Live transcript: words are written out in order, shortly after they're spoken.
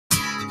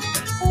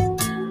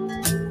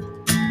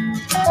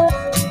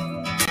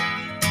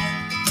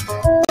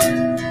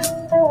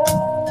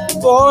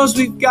Boys,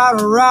 we've got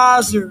a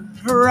riser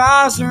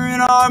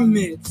in our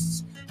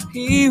midst.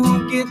 He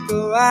will get the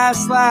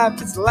last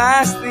laugh, it's the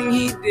last thing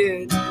he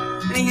did.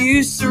 And he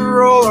used to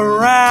roll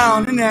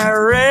around in that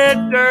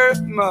red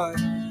dirt mud.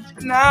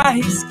 But now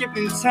he's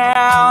skipping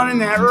town and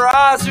that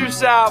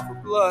riser's out for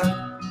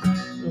blood.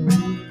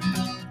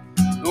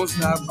 Don't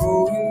stop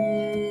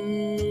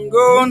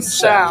going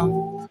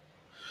south.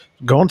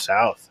 Going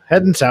south.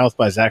 Heading south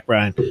by Zach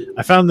Bryan.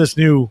 I found this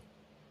new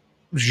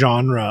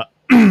genre,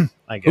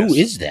 I guess. Who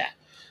is that?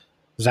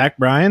 Zach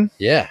Bryan?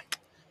 Yeah.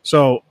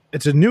 So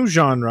it's a new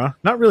genre.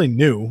 Not really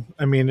new.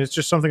 I mean, it's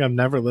just something I've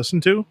never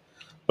listened to.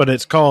 But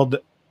it's called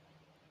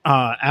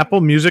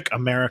Apple Music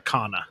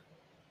Americana.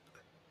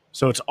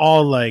 So it's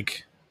all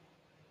like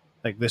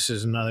this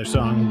is another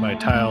song by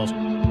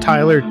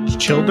Tyler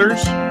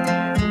Childers.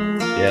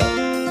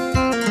 Yeah.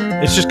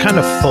 It's just kind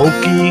of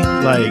folky,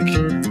 like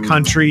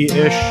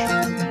country-ish.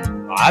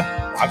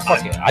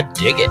 I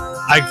dig it.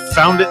 I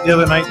found it the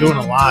other night doing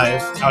a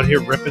live out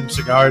here ripping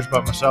cigars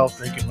by myself,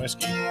 drinking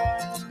whiskey.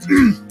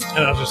 And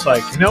I was just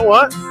like, you know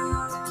what?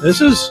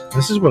 This is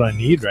what I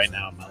need right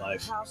now in my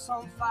life.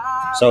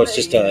 So it's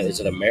just is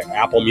it an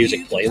Apple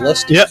Music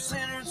playlist? Yep.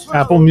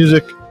 Apple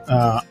Music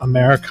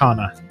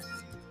Americana.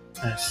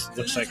 This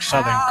looks like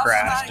Southern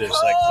Craft is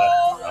like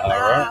the. All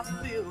right.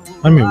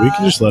 I mean, we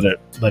can just let it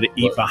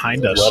eat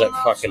behind us. Let it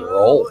fucking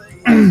roll.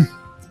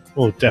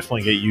 We'll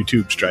definitely get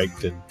YouTube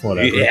striked and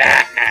whatever.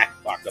 Yeah.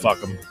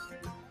 Fuck them.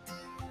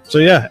 So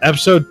yeah,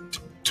 episode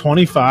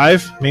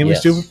 25, Mainly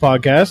Stupid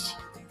Podcast.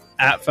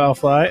 At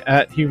Foulfly,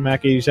 at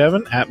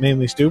HughMac87, at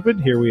Mainly Stupid.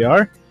 Here we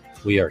are.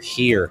 We are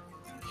here.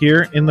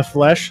 Here in the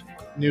flesh.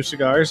 New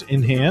cigars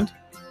in hand.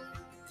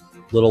 A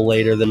little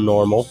later than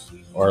normal,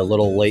 or a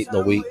little late in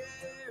the week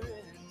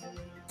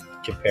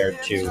compared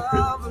to.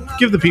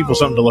 Give the people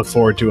something to look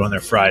forward to on their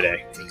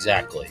Friday.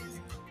 Exactly.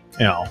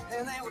 You know.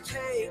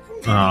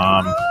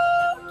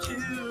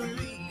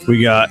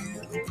 We got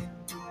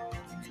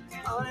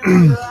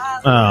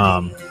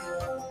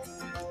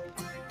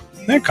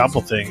a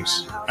couple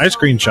things. I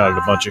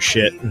screenshotted a bunch of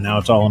shit and now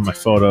it's all in my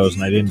photos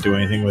and I didn't do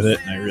anything with it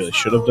and I really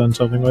should have done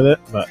something with it,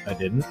 but I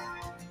didn't.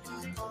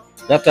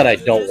 Not that I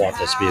don't want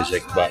this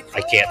music, but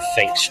I can't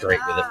think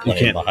straight with it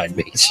playing behind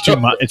me. It's too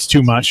much. It's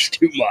too much. It's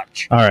too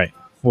much. All right.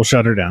 We'll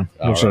shut her down.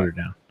 Shut her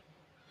down.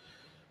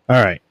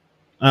 All right.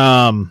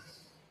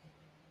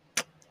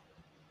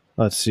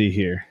 Let's see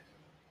here.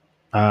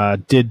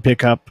 Did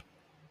pick up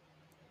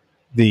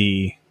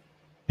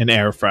an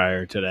air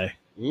fryer today.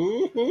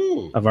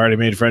 Mm-hmm. I've already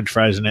made French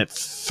fries in it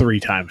 3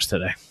 times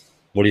today.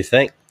 What do you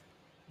think?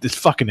 It's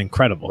fucking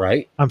incredible.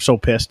 Right? I'm so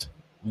pissed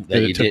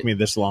that it took did. me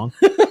this long.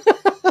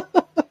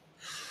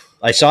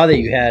 I saw that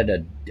you had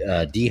a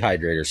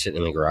dehydrator sitting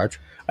in the garage.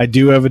 I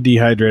do have a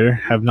dehydrator.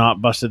 Have not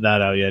busted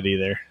that out yet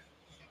either.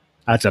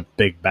 That's a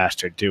big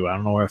bastard too. I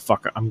don't know where the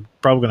fuck. I'm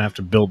probably gonna have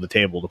to build the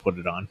table to put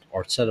it on,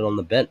 or set it on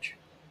the bench.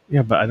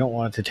 Yeah, but I don't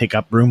want it to take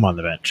up room on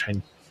the bench.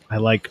 I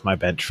like my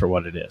bench for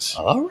what it is.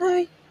 All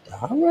right.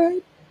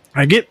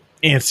 I get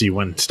antsy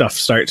when stuff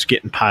starts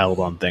getting piled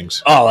on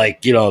things. Oh,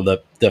 like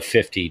the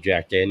 50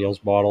 Jack Daniels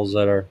bottles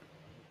that are.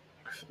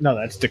 No,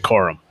 that's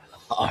decorum.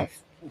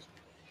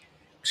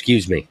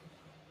 Excuse me.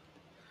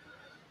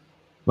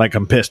 Like,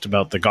 I'm pissed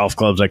about the golf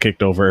clubs I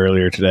kicked over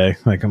earlier today.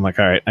 Like, I'm like,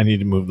 all right, I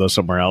need to move those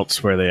somewhere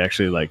else where they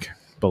actually, like,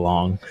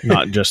 belong.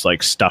 Not just,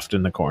 like, stuffed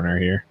in the corner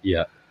here.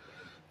 Yeah.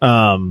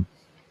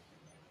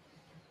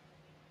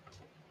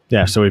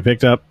 Yeah, so we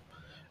picked up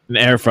an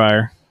air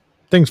fryer.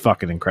 Thing's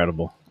fucking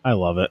incredible. I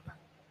love it.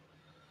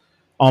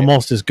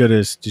 Almost as good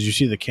as, did you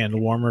see the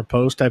candle warmer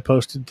post I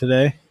posted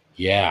today?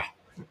 Yeah.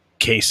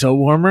 Queso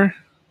warmer?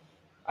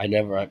 I'm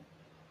going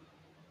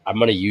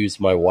to use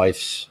my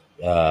wife's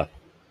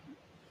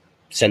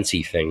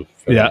Scentsy thing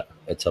for that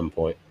at some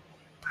point.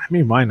 I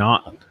mean, why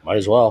not? Might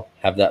as well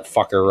have that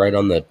fucker right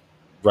on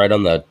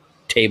the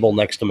table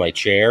next to my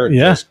chair.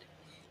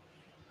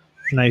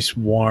 Nice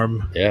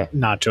warm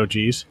nacho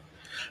cheese.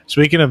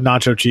 Speaking of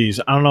nacho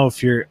cheese, I don't know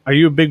if are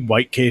you a big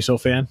white queso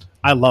fan?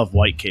 I love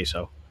white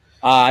queso.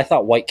 I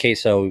thought white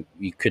queso,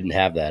 you couldn't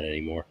have that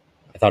anymore.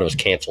 I thought it was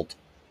canceled.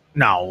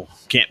 No,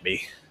 can't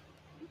be.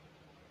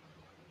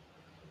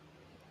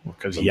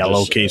 Because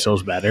yellow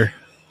queso's better.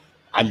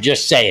 I'm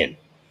just saying.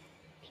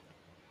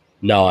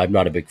 No, I'm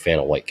not a big fan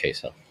of white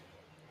queso.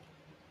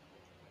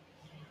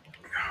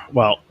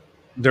 Well,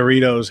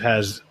 Doritos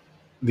has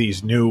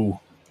these new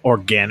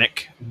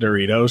organic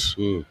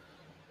Doritos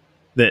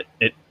that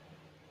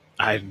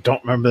I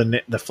don't remember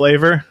the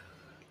flavor,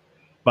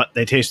 but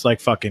they taste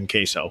like fucking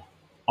queso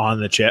on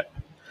the chip.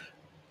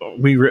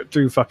 We ripped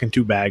through fucking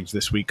 2 bags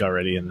this week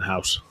already in the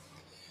house.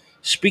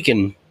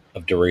 Speaking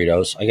of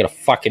Doritos, I got a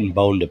fucking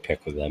bone to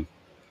pick with them.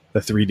 The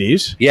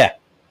 3Ds? Yeah.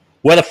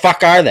 Where the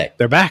fuck are they?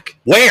 They're back.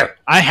 Where?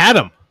 I had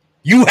them.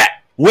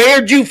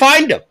 Where'd you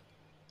find them?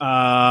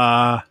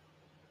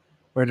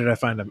 Where did I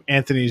find them?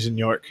 Anthony's in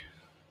York.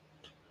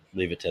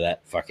 Leave it to that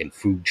fucking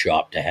food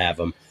shop to have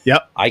them.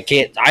 Yep. I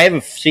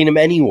haven't seen them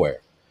anywhere.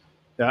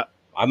 Yeah.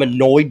 I'm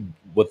annoyed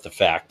with the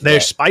fact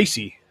they're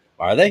spicy.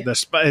 Are they?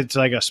 It's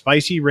like a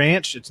spicy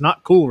ranch. It's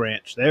not Cool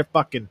Ranch. They're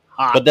fucking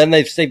hot. But then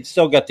they've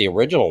still got the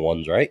original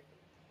ones, right?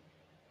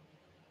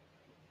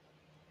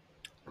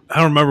 I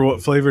don't remember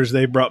what flavors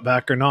they brought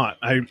back or not.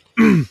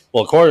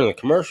 Well, according to the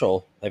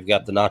commercial, they've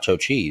got the nacho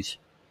cheese.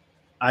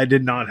 I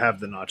did not have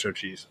the nacho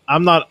cheese.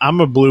 I'm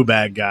a blue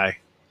bag guy.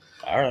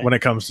 All right. When it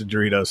comes to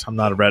Doritos. I'm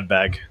not a red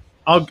bag.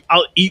 I'll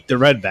eat the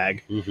red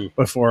bag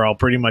before I'll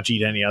pretty much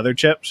eat any other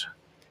chips.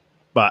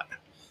 But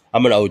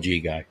I'm an OG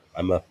guy.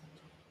 I'm a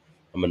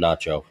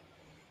nacho.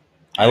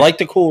 I like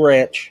the Cool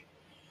Ranch.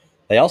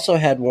 They also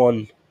had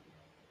one.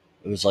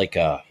 It was like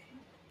a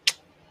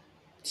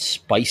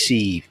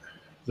spicy.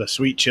 The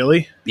sweet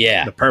chili.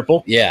 Yeah. The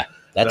purple. Yeah.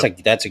 That's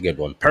a good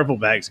one. Purple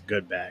bag's a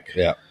good bag.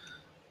 Yeah.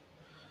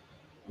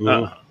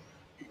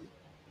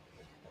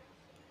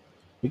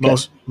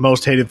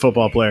 Most hated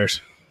football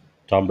players.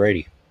 Tom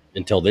Brady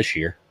until this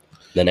year.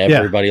 Then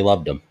everybody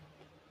loved him.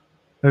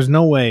 There's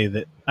no way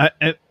that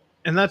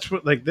and that's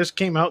what, like, this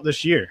came out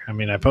this year. I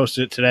mean, I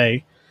posted it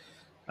today.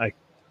 I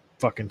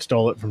fucking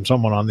stole it from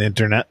someone on the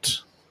internet.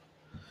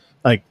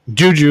 Like,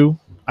 Juju,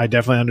 I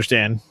definitely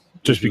understand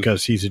just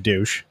because he's a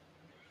douche.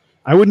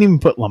 I wouldn't even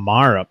put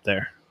Lamar up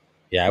there.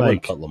 Yeah, I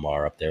wouldn't put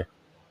Lamar up there.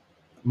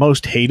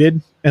 Most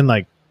hated, and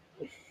like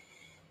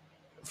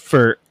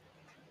for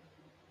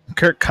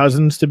Kirk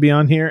Cousins to be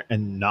on here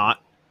and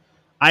not,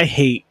 I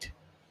hate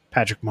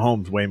Patrick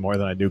Mahomes way more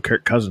than I do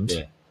Kirk Cousins.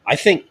 Yeah. I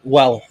think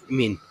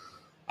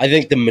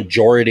the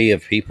majority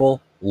of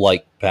people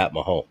like Pat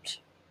Mahomes.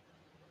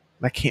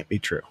 That can't be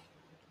true.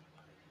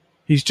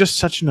 He's just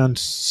such an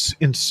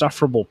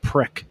insufferable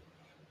prick,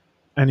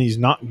 and he's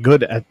not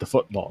good at the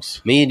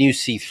footballs. Me and you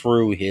see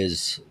through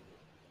his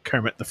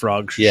Kermit the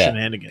Frog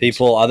shenanigans.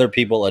 Other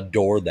people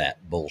adore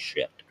that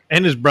bullshit.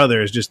 And his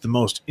brother is just the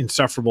most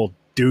insufferable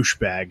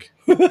douchebag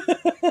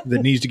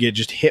that needs to get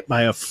just hit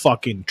by a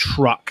fucking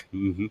truck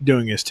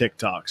doing his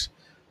TikToks.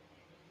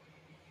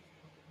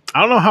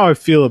 I don't know how I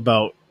feel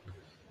about,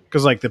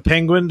 because like the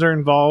Penguins are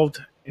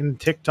involved in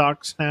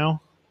TikToks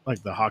now,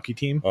 like the hockey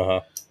team,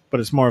 but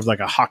it's more of like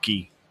a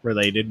hockey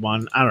related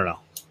one. I don't know.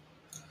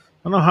 I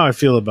don't know how I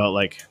feel about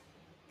like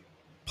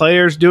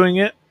players doing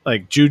it,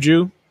 like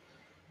Juju,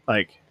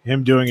 like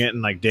him doing it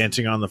and like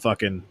dancing on the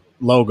fucking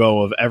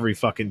logo of every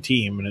fucking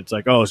team, and it's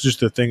like, oh, it's just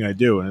the thing I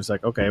do, and it's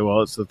like, okay,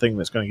 well, it's the thing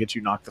that's going to get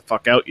you knocked the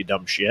fuck out, you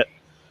dumb shit.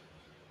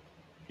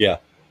 Yeah,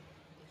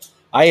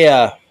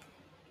 I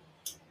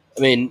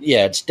mean,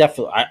 yeah, it's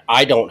definitely.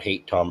 I don't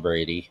hate Tom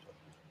Brady,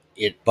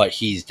 but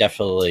he's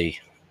definitely,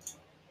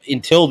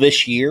 until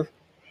this year,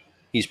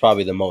 he's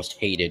probably the most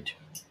hated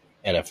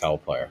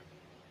NFL player,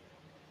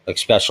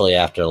 especially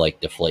after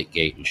like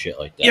Deflategate and shit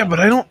like that. Yeah, but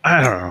I don't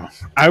know.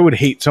 I would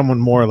hate someone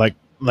more like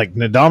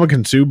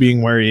Ndamukong Suh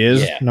being where he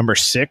is, number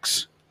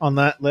 6 on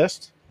that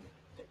list.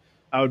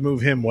 I would move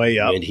him way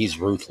up. I mean, he's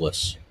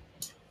ruthless.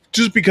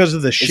 Just because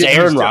of the shit. Is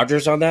Aaron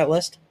Rodgers on that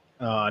list?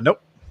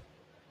 Nope.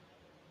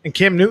 And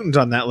Cam Newton's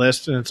on that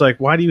list, and it's like,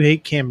 why do you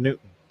hate Cam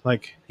Newton?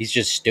 Like, he's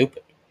just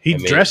stupid. He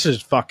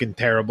dresses fucking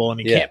terrible, and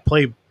he can't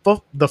play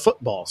the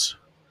footballs.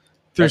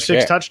 Threw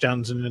 6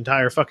 touchdowns in an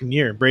entire fucking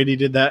year. Brady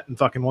did that in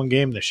fucking one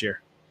game this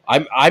year.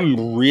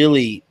 I'm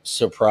really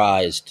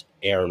surprised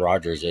Aaron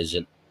Rodgers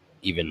isn't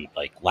even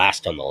like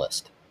last on the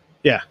list.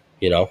 Yeah.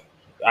 You know,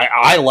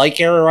 I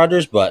like Aaron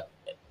Rodgers, but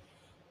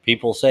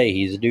people say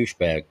he's a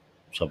douchebag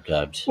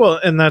sometimes. Well,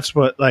 and that's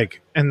what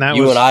and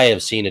I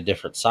have seen a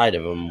different side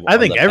of him. I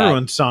think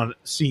everyone's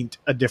seen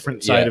a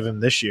different side of him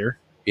this year.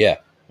 Yeah.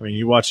 I mean,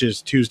 you watch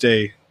his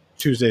Tuesdays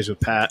with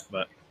Pat,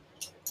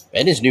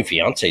 and his new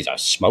fiance's a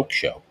smoke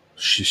show.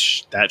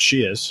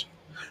 She is.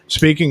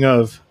 Speaking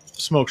of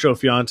smoke show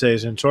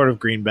fiancés in sort of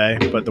Green Bay,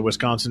 but the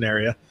Wisconsin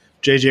area,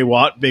 J.J.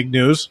 Watt, big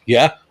news.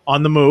 Yeah.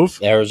 On the move.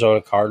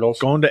 Arizona Cardinals.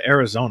 Going to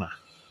Arizona.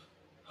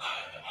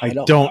 I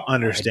don't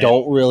understand. I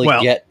don't really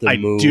get the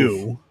move. I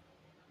do.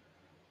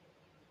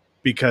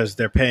 Because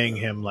they're paying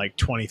him like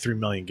 $23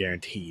 million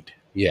guaranteed.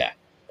 Yeah.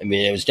 I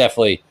mean, it was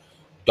definitely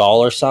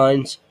dollar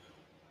signs,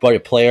 but a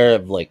player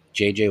of like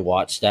J.J.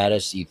 Watt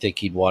status, you'd think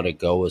he'd want to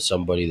go with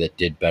somebody that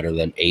did better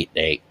than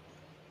 8-8.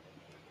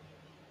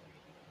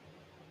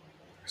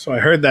 So I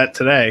heard that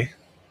today.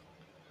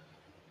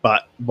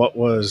 But what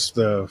was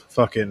the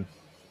fucking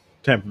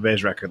Tampa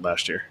Bay's record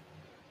last year?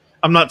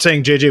 I'm not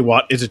saying J.J.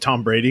 Watt is a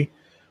Tom Brady,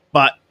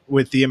 but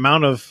with the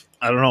amount of,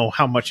 I don't know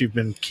how much you've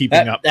been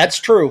keeping up. That's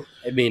true.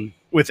 I mean,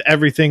 with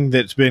everything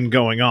that's been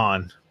going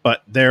on,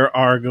 but there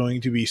are going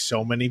to be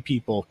so many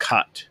people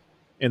cut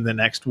in the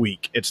next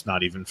week. It's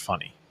not even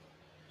funny.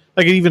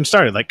 Like, it even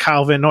started, like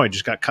Kyle Van Noy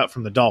just got cut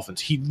from the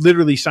Dolphins. He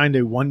literally signed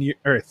a 1 year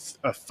or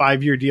a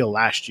 5-year deal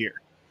last year.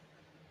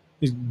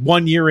 He's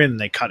 1 year in, and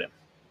they cut him.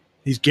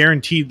 He's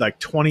guaranteed like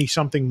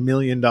 $20-something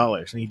million,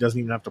 and he doesn't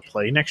even have to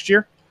play next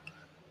year.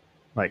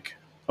 Like,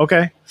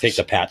 okay. Think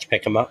the Pats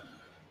pick him up?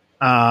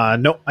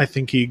 No, I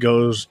think he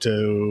goes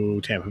to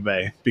Tampa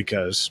Bay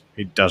because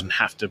he doesn't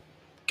have to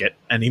get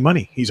any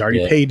money. He's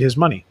already paid his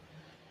money.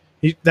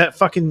 He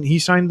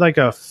signed like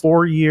a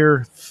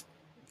 4-year,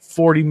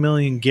 $40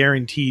 million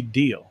guaranteed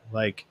deal.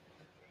 Like,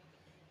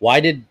 why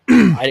did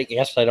I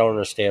guess I don't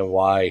understand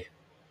why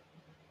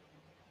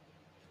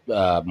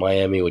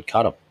Miami would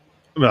cut him.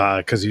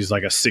 Because he's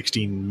like a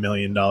 $16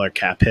 million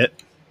cap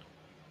hit.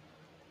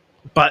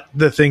 But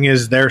the thing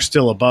is, they're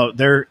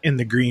in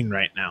the green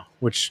right now,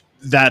 which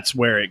that's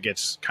where it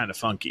gets kind of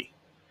funky.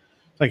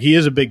 Like, he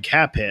is a big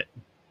cap hit,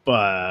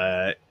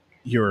 but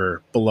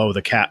you're below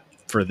the cap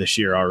for this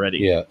year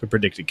already, the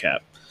predicted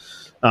cap.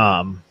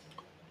 And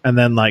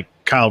then, like,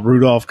 Kyle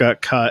Rudolph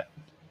got cut.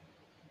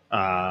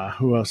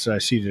 Who else did I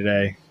see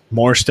today?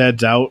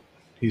 Morstead's out.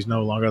 He's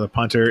no longer the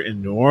punter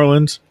in New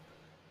Orleans.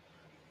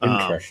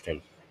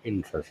 Interesting.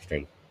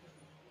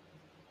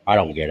 I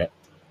don't get it.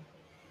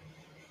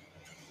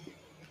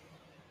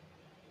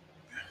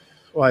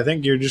 Well, I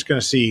think you're just going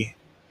to see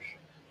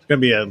it's going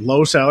to be a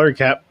low salary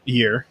cap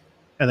year,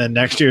 and then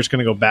next year it's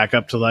going to go back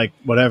up to like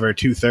whatever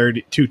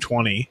 230,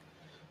 220.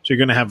 So you're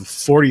going to have a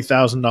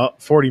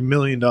 $40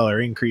 million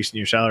increase in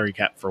your salary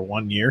cap for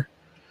 1 year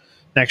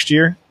next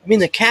year. I mean,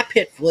 the cap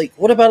hit. Like,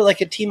 what about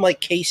like a team like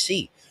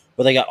KC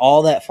where they got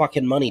all that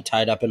fucking money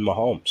tied up in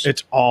Mahomes?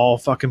 It's all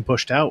fucking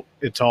pushed out.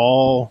 It's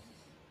all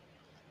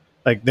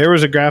like there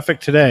was a graphic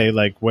today,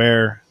 like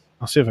where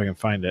I'll see if I can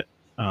find it.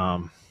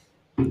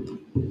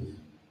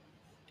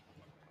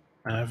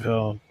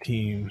 NFL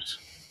teams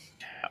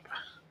cap.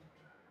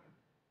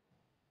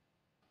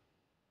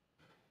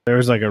 There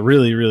was like a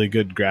really, really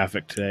good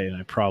graphic today, and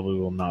I probably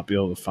will not be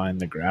able to find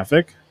the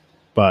graphic,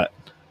 but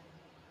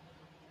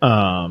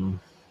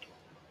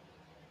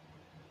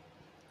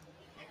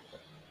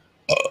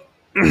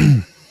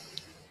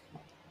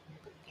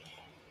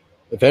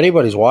if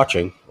anybody's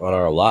watching on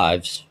our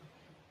lives,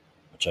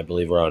 which I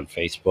believe we're on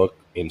Facebook,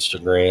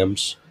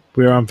 Instagrams,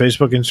 we're on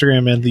Facebook,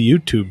 Instagram, and the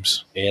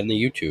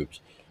YouTubes.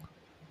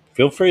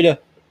 Feel free to.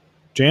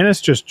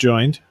 Janice just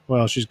joined.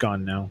 Well, she's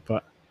gone now,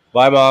 but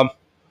Bye, Mom.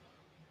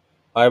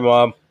 Bye,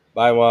 Mom.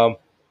 Bye, Mom.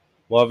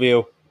 Love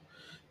you.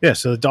 Yeah,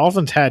 so the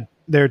Dolphins had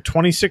their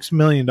 $26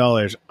 million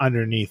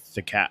underneath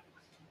the cap.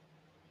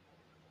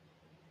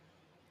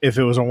 If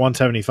it was a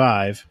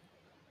 175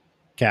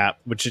 cap,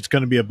 which it's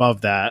going to be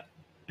above that,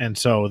 and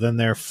so then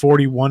they're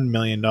 $41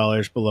 million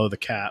below the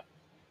cap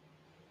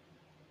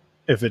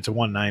if it's a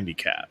 190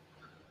 cap.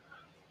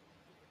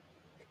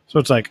 So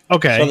it's like,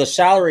 okay. So the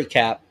salary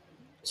cap,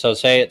 so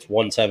say it's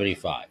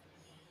 175.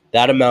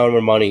 That amount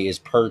of money is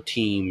per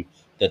team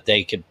that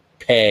they could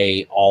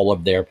pay all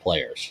of their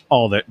players.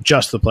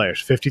 Just the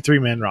players,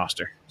 53-man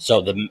roster.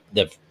 So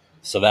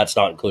so that's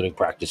not including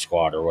practice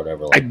squad or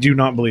whatever. I do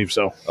not believe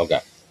so.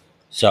 Okay.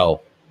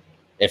 So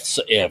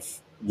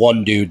if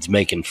one dude's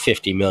making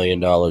 $50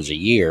 million a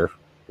year,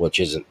 which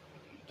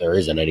there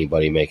isn't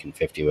anybody making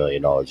 $50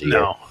 million a year.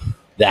 No.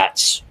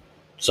 That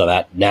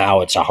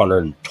now it's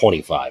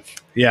 125.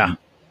 Yeah.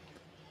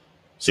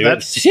 See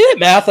that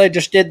math I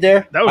just did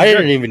there? I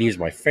didn't even use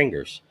my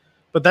fingers.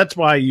 But that's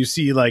why you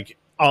see like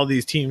all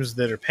these teams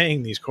that are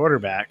paying these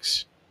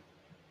quarterbacks,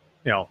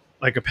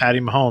 like a Patty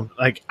Mahomes.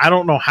 Like, I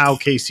don't know how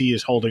KC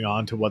is holding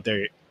on to what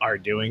they are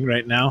doing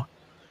right now.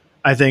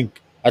 I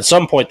think at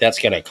some point that's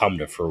going to come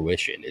to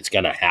fruition. It's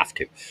going to have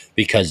to,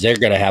 because they're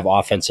going to have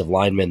offensive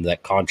linemen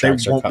that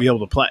contracts won't be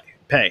able to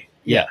pay.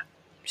 Yeah.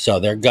 So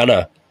they're going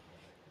to,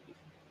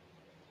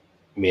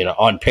 I mean,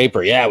 on paper,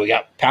 we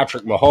got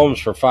Patrick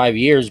Mahomes for 5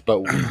 years,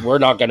 but we're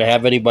not going to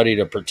have anybody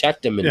to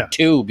protect him in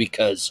 2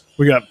 because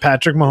we got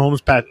Patrick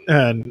Mahomes,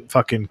 and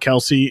fucking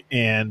Kelsey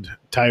and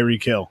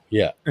Tyreek Hill.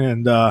 Yeah.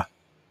 And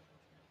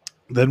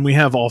then we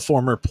have all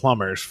former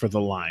plumbers for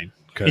the line.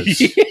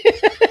 Cause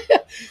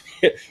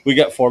we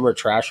got former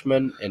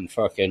trashmen and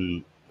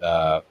fucking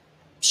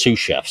sous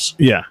chefs.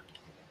 Yeah.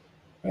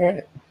 All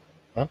right.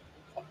 Well,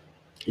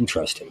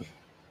 interesting.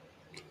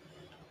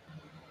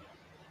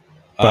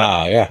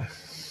 Yeah.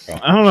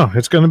 I don't know.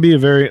 It's going to be a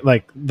very,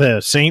 like, the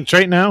Saints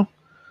right now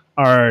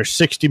are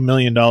 $60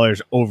 million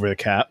over the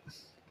cap.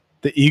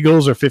 The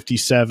Eagles are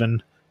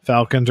 57.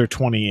 Falcons are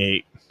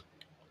 28.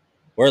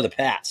 Where are the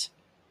Pats?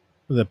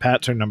 The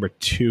Pats are number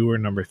 2 or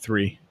number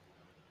 3.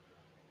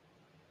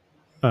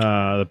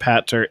 The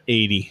Pats are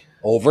 80.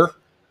 Over?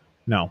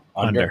 No,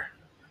 under.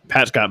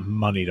 Pats got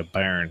money to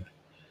burn.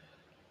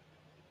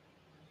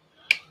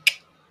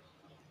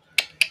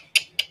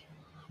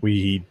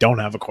 We don't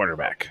have a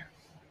quarterback.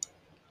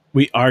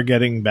 We are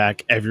getting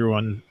back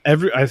everyone.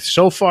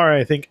 So far,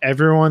 I think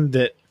everyone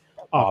that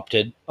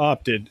opted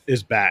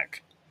is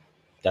back.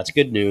 That's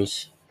good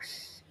news.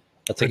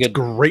 That's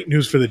great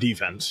news for the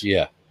defense.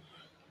 Yeah.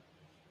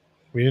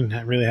 We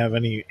didn't really have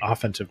any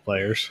offensive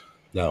players.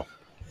 No,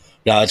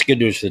 it's good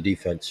news for the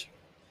defense.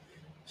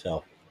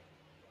 So,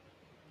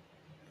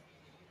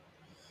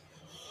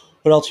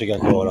 what else we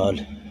got going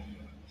on?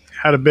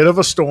 Had a bit of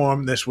a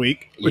storm this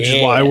week, which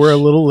is why we're a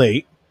little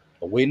late.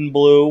 The wind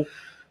blew.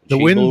 The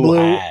wind blew,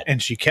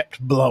 and she kept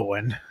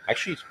blowing.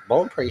 Actually, it's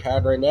blowing pretty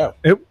hard right now.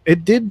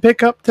 It did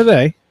pick up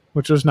today,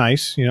 which was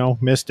nice.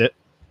 Missed it.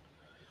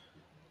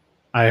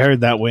 I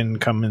heard that wind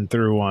coming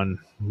through on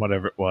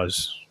whatever it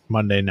was,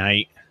 Monday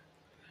night.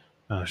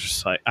 I was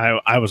just like,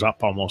 I was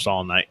up almost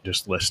all night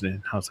just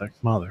listening. I was like,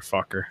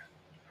 motherfucker.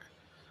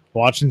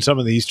 Watching some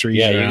of these trees.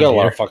 Yeah, you got a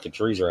lot of fucking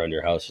trees around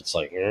your house. It's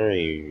like,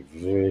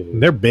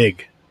 they're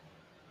big.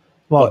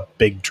 A lot of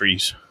big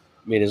trees.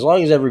 I mean, as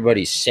long as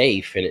everybody's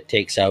safe and it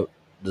takes out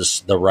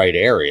the right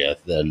area,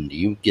 then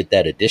you get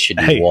that addition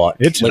you want.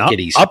 It's an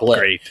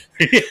upgrade.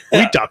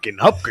 We talking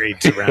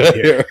upgrades around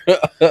here.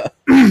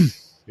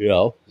 You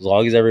know, as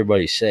long as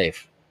everybody's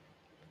safe.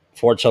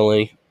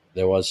 Fortunately,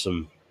 there was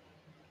some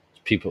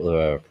people.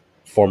 A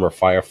former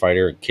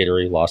firefighter at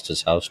Kittery lost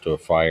his house to a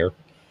fire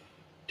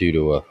due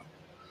to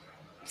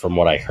from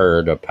what I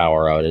heard, a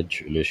power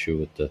outage, an issue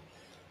with the.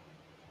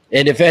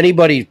 And if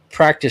anybody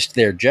practiced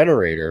their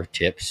generator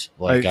tips,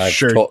 like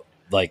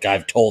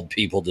I've told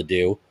people to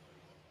do,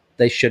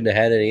 they shouldn't have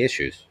had any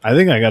issues. I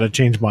think I got to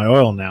change my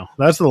oil now.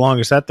 That's the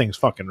longest that thing's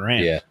fucking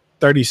ran. Yeah,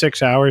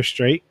 36 hours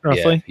straight,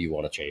 roughly. Yeah, you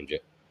want to change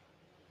it.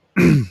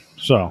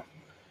 So,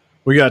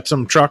 we got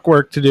some truck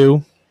work to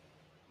do,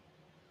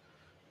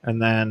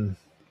 and then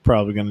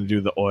probably going to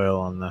do the oil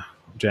on the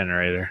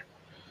generator.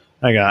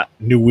 I got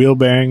new wheel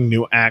bearing,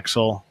 new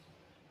axle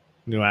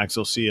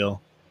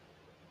seal,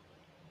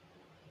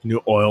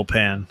 new oil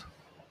pan,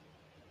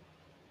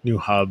 new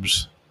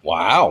hubs.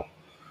 Wow.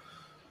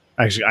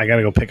 Actually, I got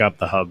to go pick up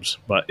the hubs,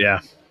 but yeah.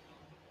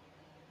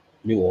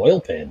 New oil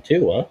pan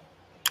too, huh?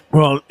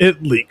 Well,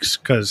 it leaks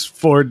because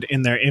Ford,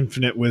 in their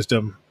infinite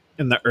wisdom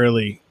in the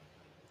early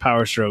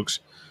Power Strokes,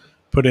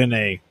 put in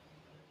a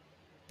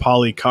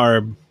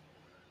polycarb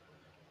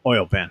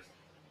oil pan.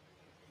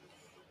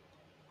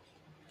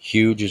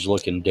 Huge is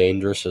looking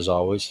dangerous as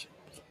always.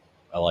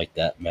 I like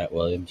that, Matt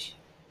Williams.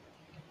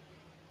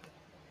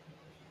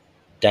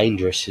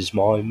 Dangerous is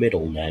my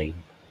middle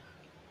name.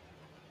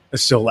 I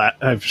still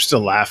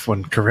laugh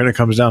when Corinna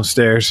comes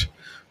downstairs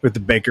with the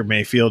Baker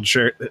Mayfield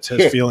shirt that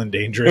says "Feeling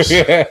Dangerous."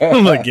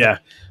 I'm like, yeah,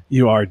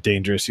 you are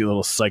dangerous, you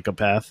little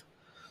psychopath.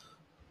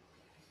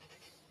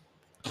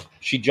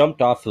 She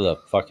jumped off of the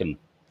fucking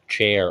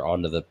chair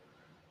onto the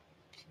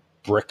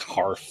brick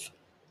hearth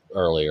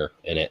earlier,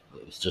 and it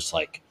was just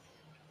like,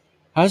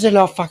 how does it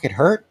not fucking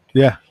hurt?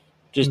 Yeah,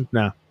 just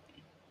no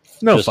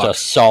just fucks. A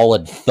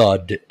solid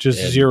thud. Just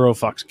zero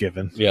fucks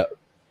given. Yeah.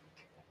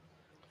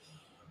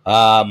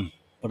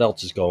 What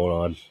else is going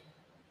on?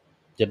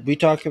 Did we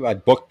talk about? I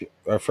booked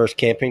our first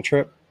camping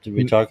trip. Did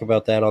we talk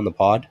about that on the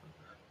pod?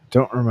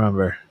 Don't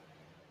remember.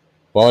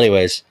 Well,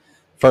 anyways,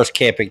 first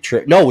camping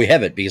trip. No, we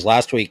haven't, because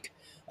last week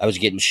I was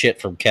getting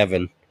shit from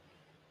Kevin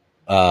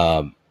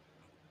about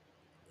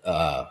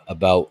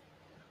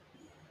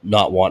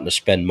not wanting to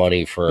spend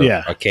money for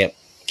a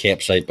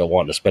campsite, but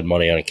wanting to spend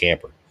money on a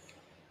camper.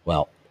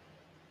 Well,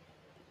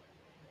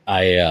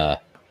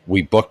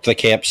 we booked the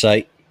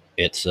campsite.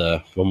 It's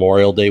a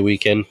Memorial Day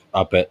weekend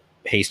up at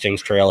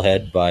Hastings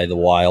Trailhead by the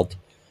Wild.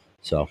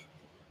 So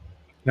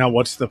now,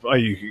 are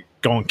you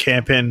going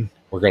camping?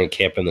 We're going to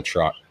camp in the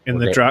truck.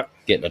 Truck?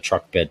 Getting a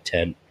truck bed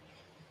tent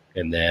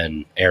and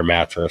then air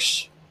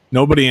mattress.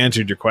 Nobody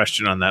answered your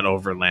question on that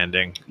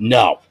overlanding.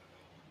 No.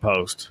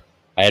 Post.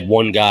 I had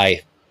one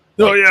guy.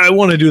 Oh, yeah, I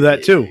want to do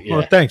that too. Yeah.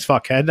 Well, thanks,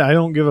 fuckhead. I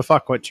don't give a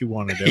fuck what you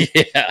want to do.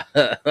 Yeah.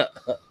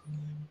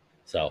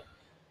 So.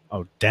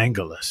 Oh,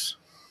 Dangalus.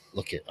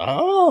 Look at.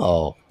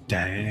 Oh.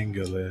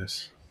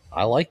 Dangalus.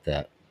 I like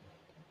that.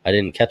 I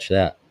didn't catch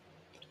that.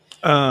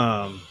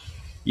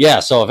 Yeah,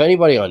 so if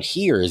anybody on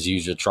here has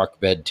used a truck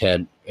bed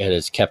tent and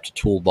has kept a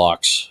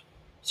toolbox.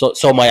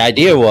 So my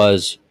idea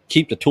was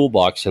keep the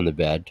toolbox in the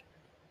bed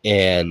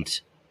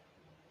and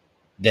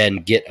then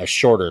get a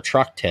shorter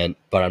truck tent,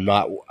 but I'm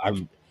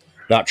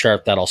not sure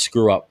if that'll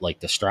screw up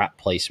like the strap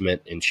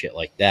placement and shit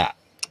like that.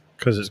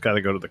 Because it's got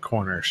to go to the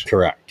corners.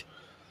 Correct.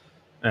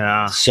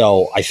 Yeah.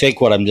 So I think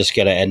what I'm just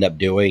going to end up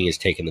doing is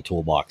taking the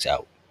toolbox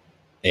out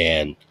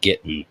and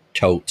getting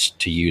totes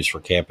to use for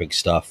camping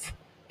stuff.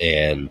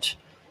 And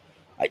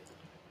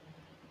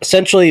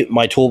essentially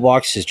my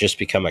toolbox has just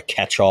become a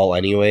catch-all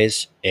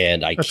anyways.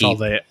 And That's all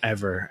they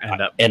ever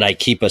end up. And I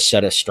keep a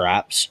set of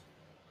straps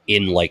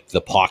in like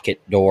the pocket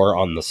door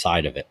on the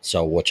side of it.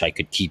 So which I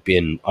could keep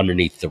in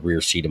underneath the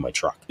rear seat of my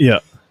truck.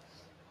 Yeah.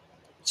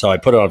 So I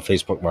put it on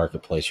Facebook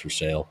Marketplace for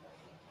sale.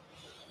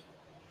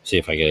 See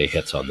if I get any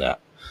hits on that.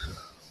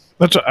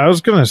 That's what I was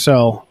going to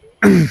sell.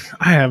 I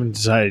haven't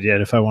decided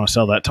yet if I want to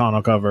sell that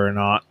tonneau cover or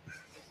not.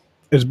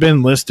 It's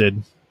been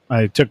listed.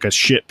 I took a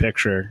shit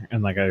picture,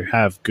 and like I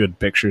have good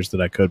pictures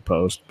that I could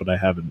post, but I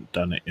haven't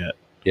done it yet.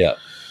 Yeah.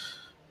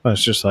 But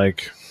it's just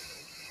like,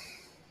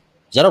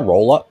 is that a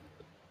roll up?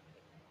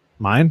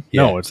 Mine?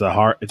 Yeah. No, it's a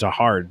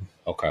hard.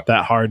 Okay.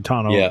 That hard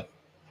tonneau. Yeah.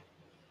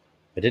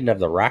 I didn't have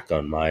the rack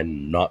on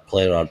mine. Not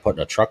planning on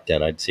putting a truck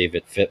in. I'd see if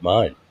it fit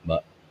mine,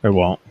 but it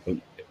won't.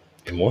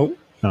 It won't?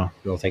 No.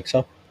 You don't think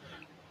so?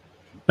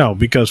 No,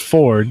 because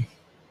Ford,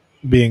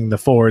 being the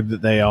Ford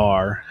that they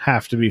are,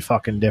 have to be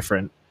fucking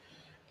different.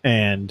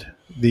 And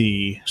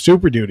the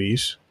Super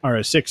Duties are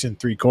a 6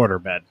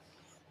 3/4 bed.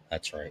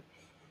 That's right.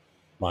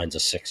 Mine's a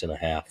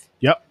 6.5.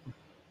 Yep.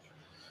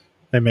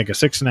 They make a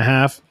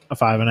 6.5, a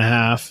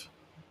 5.5,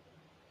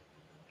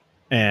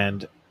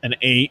 and an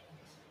 8,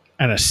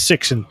 and a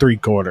 6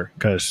 3/4.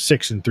 Because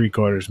 6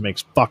 3/4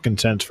 makes fucking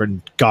sense for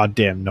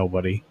goddamn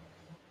nobody.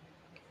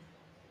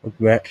 What's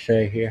Matt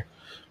say here?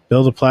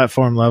 Build a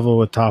platform level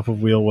with top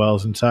of wheel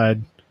wells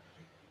inside.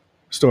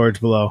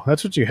 storage below.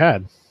 That's what you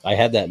had. I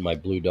had that in my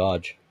blue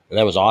Dodge, and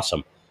that was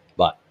awesome.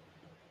 But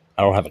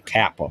I don't have a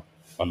cap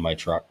on my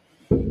truck.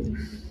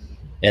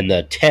 And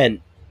the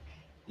tent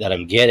that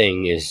I'm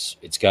getting it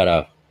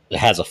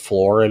has a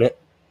floor in it,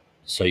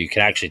 so you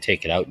can actually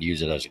take it out and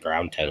use it as a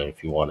ground tent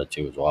if you wanted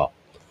to as well.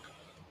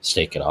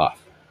 Stake it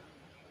off.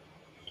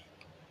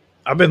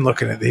 I've been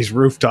looking at these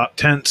rooftop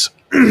tents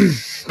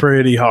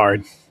pretty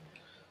hard.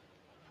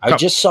 I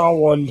just saw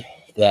one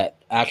that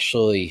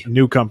actually... A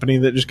new company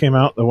that just came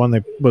out, the one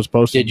that was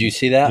posted. Did you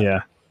see that?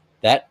 Yeah.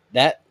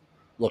 That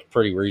looked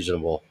pretty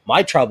reasonable.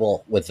 My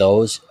trouble with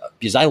those,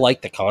 because I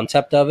like the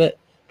concept of it,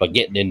 but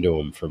getting into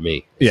them for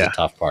me is the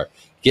tough part.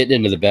 Getting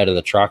into the bed of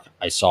the truck,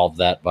 I solved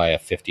that by a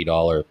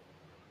 $50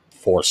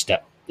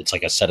 4-step. It's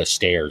like a set of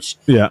stairs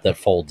that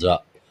folds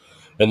up.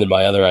 And then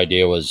my other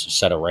idea was a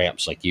set of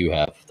ramps like you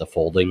have, the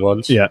folding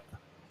ones. Yeah.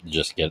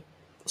 Just get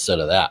a set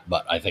of that.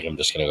 But I think I'm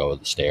just going to go with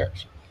the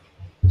stairs.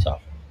 So,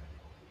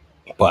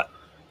 but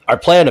our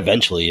plan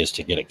eventually is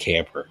to get a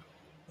camper,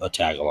 a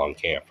tag-along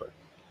camper.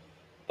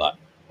 But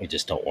we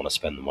just don't want to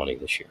spend the money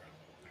this year.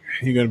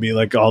 You're going to be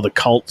like all the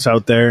cults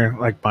out there,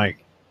 like my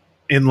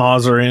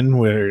in-laws are in,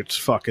 where it's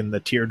fucking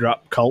the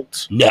teardrop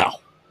cults. No,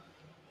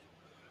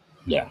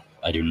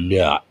 I do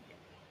not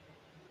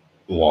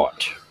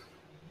want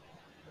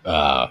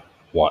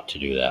to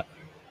do that.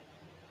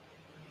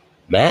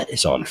 Matt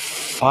is on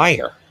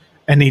fire.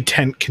 Any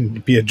tent can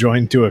be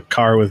adjoined to a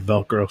car with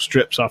Velcro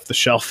strips off the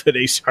shelf at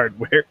Ace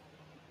Hardware.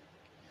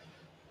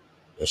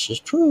 This is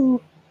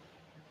true.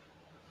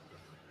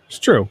 It's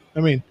true. I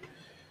mean,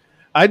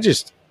 I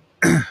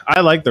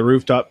like the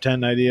rooftop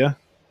tent idea.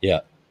 Yeah.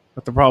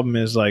 But the problem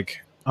is,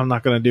 like, I'm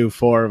not going to do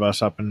 4 of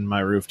us up in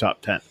my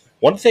rooftop tent.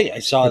 One thing I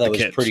saw that was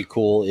kids. pretty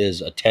cool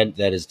is a tent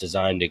that is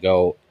designed to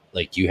go,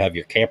 like, you have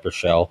your camper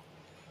shell,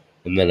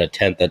 and then a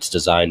tent that's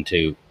designed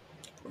to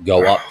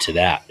go up to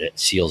that. It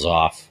seals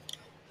off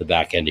the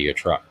back end of your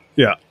truck.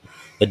 Yeah.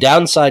 The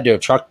downside to a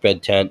truck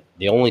bed tent,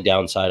 the only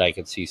downside I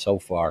can see so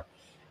far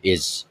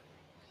is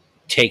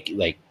packing,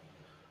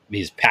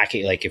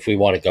 like, if we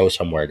want to go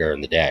somewhere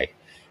during the day,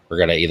 we're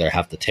going to either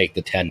have to take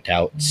the tent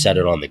out, set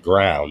it on the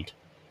ground,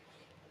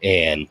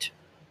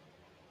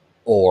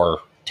 or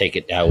take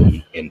it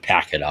down and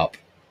pack it up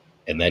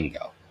and then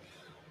go.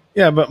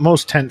 Yeah, but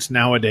most tents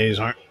nowadays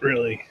aren't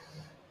really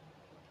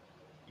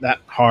that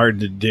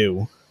hard to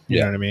do. You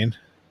know what I mean?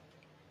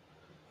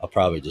 I'll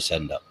probably just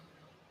end up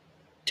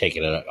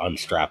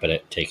unstrapping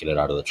it, taking it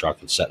out of the truck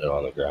and setting it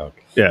on the ground.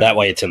 Yeah. That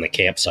way it's in the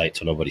campsite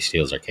so nobody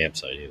steals our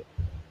campsite either.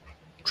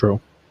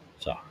 True.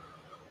 So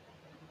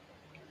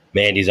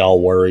Mandy's all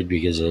worried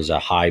because there's a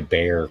high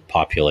bear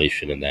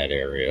population in that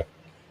area.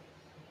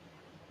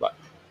 But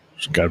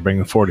just got to bring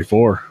the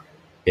 44.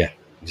 Yeah,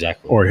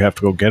 exactly. Or you have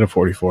to go get a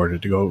 44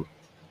 to go.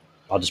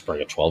 I'll just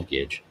bring a 12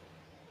 gauge.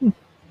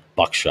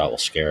 Buckshot will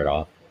scare it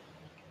off.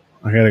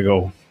 I gotta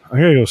go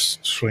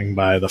swing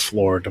by the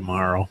floor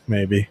tomorrow,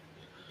 maybe.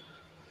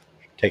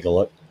 Take a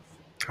look.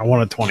 I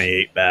want a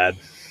 28 bad.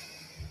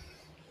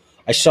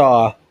 I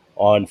saw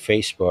on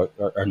Facebook,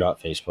 or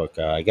not Facebook,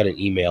 I got an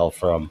email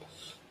from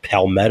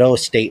Palmetto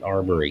State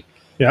Armory.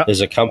 Yeah.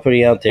 There's a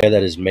company out there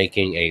that is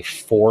making a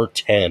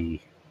 410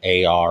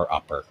 AR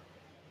upper.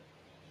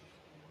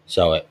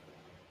 So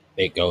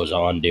it goes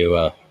on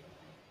to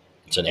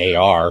it's an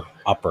AR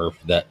upper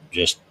that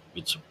it's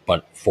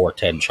but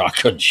 410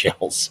 shotgun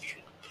shells.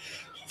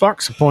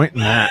 Fuck's the point in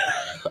that?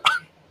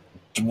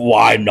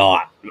 Why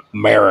not?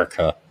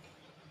 America.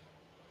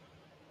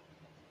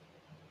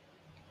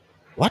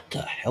 What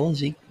the hell is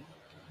he?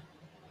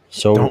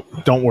 So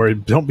don't worry.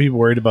 Don't be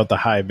worried about the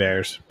high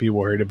bears. Be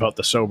worried about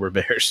the sober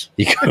bears.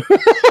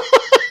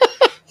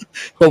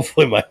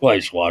 Hopefully my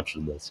wife's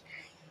watching this.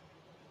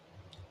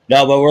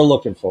 No, but we're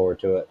looking forward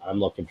to it. I'm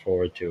looking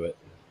forward to it.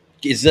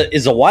 Is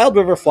the Wild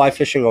River fly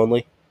fishing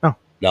only?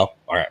 No?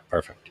 All right,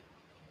 perfect.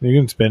 You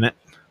can spin it.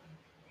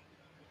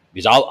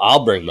 Because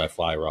I'll bring my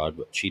fly rod,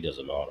 but she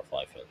doesn't know how to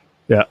fly fish.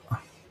 Yeah.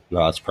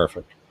 No, that's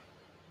perfect.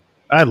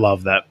 I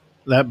love that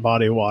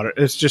body of water.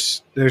 It's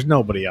just there's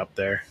nobody up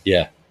there.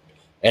 Yeah.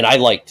 And I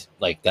liked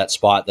that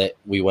spot that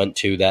we went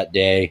to that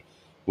day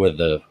with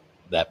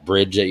that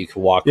bridge that you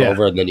could walk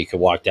over and then you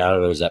could walk down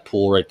and there was that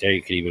pool right there.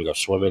 You could even go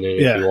swimming in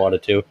it if you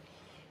wanted to.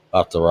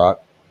 Off the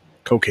rock.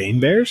 Cocaine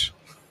bears?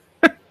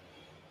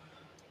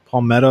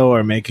 Palmetto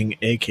are making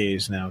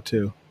AKs now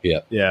too.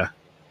 Yeah. Yeah.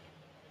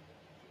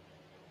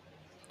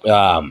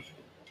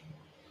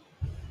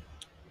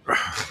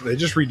 They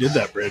just redid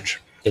that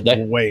bridge. Did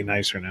they? Way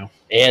nicer now.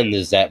 And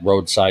there's that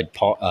roadside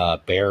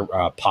bear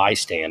pie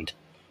stand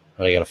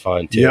that I got to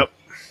find too. Yep.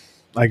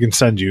 I can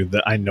send you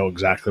that. I know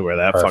exactly where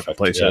that fucking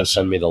place is.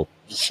 Send me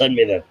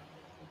the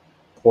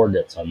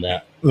coordinates on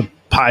that. The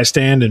pie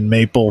stand and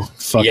maple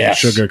fucking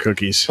sugar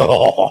cookies.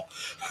 Oh,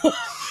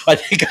 I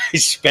think I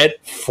spent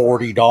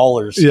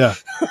 $40. Yeah.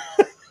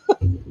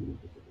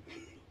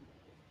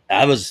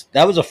 That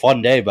was a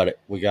fun day, but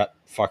we got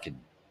fucking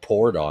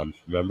poured on.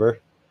 Remember?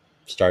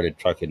 Started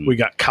fucking. We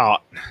got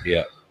caught.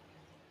 Yeah.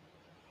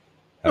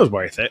 It was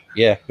worth it.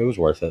 Yeah, it was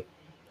worth it.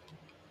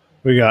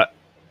 We got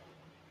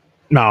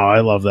No, I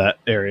love that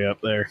area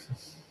up there.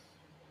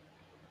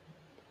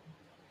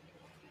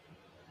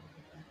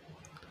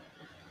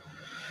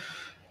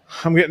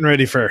 I'm getting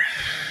ready for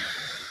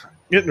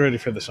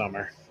the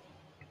summer.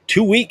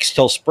 2 weeks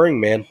till spring,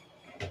 man.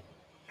 I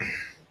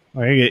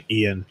gotta get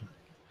Ian.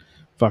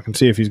 Fucking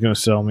see if he's gonna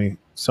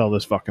sell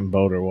this fucking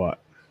boat or what.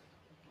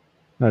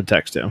 I'll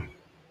text him.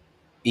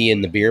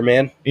 Ian the beer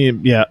man?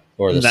 Ian, yeah.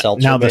 Or the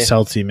seltzer now man? the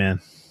Seltzy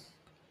man.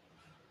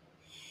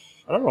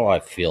 I don't know how I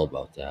feel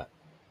about that.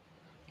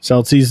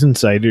 Seltzies and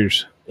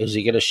ciders. Is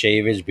he going to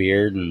shave his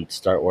beard and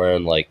start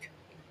wearing, like...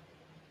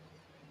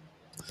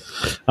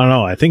 I don't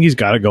know. I think he's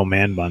got to go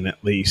man bun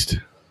at least.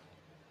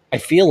 I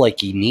feel like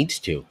he needs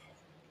to.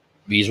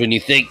 Because when you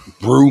think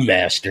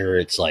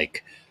brewmaster, it's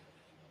like...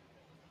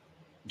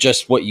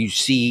 just what you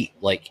see,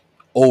 like,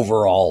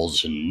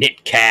 overalls and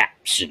knit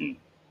caps and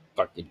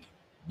fucking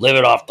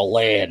living off the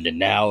land. And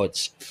now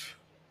it's...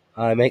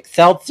 I make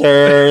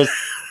seltzers.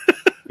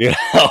 You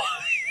know?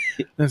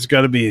 There's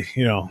got to be,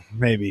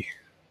 maybe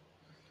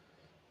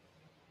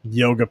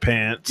yoga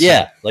pants.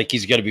 Yeah, like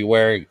he's going to be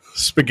wearing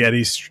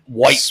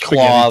White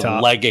Claw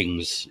top.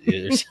 leggings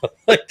or something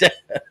like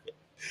that.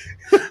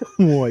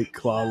 White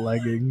Claw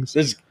leggings.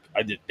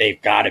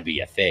 They've got to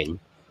be a thing.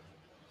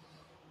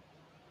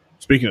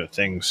 Speaking of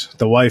things,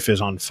 the wife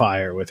is on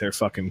fire with her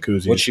fucking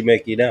koozies. What's she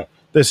make you know?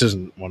 This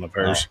isn't one of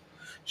hers. Oh.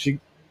 She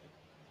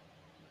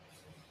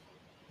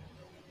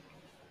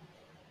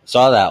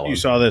saw that one. You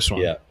saw this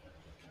one. Yeah.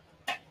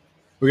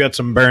 We got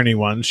some Bernie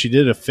ones. She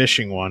did a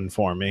fishing one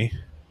for me.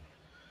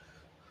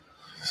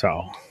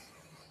 So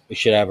we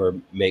should have her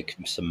make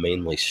some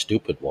mainly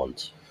stupid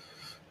ones.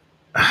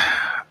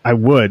 I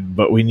would,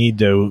 but we need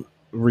to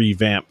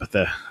revamp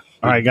the...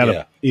 I got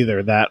to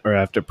either that or I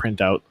have to print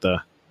out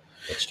the...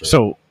 That's true.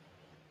 So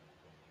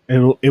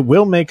it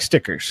will make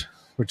stickers,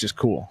 which is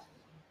cool.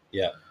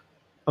 Yeah.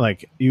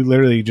 Like, you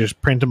literally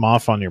just print them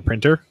off on your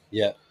printer.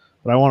 Yeah.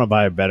 But I want to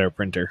buy a better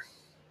printer.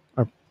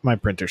 My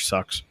printer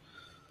sucks.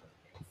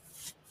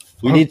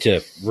 We need to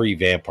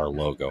revamp our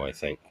logo, I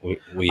think.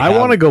 I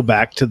want to go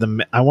back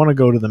to I want to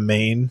go to the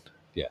main.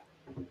 Yeah.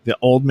 The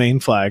old main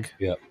flag.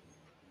 Yeah.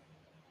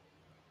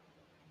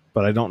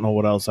 But I don't know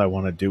what else I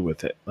want to do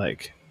with it.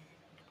 Like,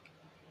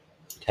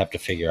 have to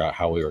figure out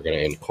how we were going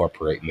to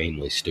incorporate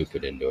mainly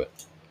stupid into it.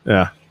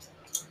 Yeah.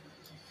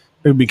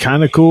 It would be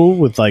kind of cool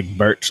with like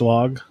birch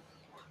log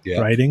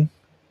writing.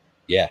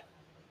 Yeah.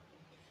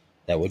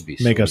 That would be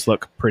Make sweet. us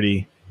look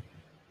pretty.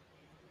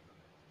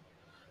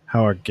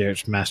 Howard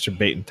Garrett's Master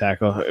Bait and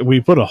Tackle. We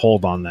put a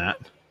hold on that.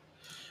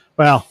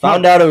 Well,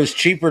 found out it was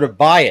cheaper to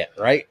buy it,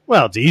 right?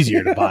 Well, it's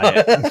easier to buy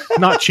it.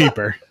 Not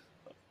cheaper.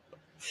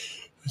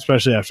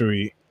 Especially after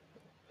it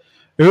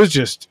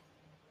just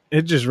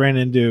ran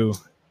into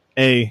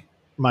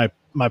my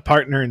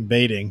partner in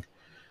baiting,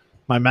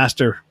 my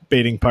master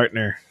baiting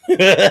partner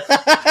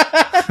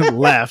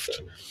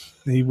left.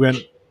 He went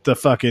to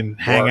fucking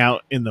hang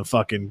out in the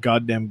fucking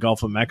goddamn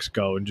Gulf of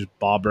Mexico and just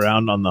bob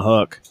around on the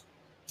hook.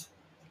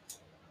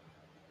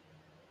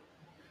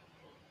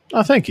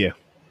 Oh, thank you.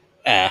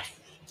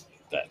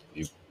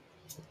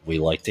 We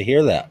like to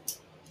hear that.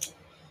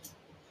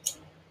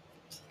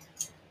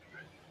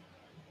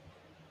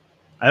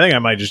 I think I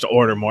might just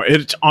order more.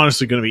 It's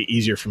honestly going to be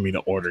easier for me to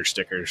order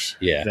stickers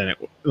than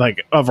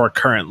it of our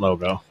current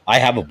logo. I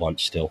have a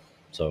bunch still,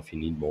 so if you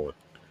need more.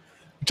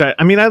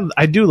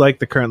 I do like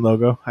the current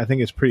logo. I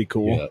think it's pretty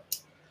cool. Yeah.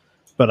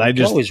 But I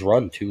just always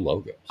run 2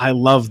 logos. I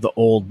love the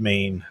old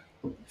Maine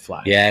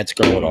flag. Yeah, it's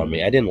growing on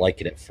me. I didn't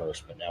like it at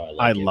first, but now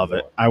I love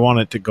it. I want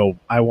it to go.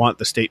 I want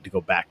the state to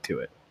go back to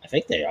it. I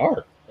think they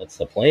are. That's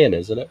the plan,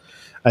 isn't it?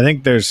 I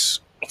think it's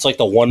like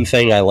the one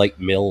thing I like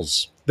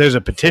Mills. There's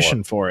a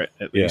petition for it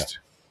at least.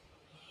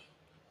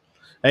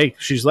 Hey,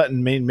 she's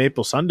letting Maine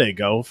Maple Sunday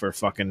go for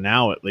fucking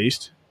now at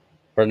least.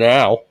 For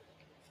now.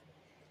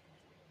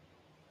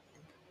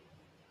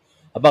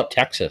 How about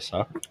Texas,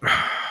 huh?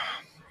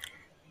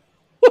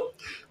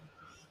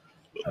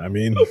 I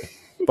mean,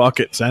 fuck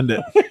it, send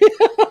it.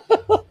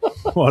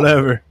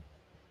 Whatever.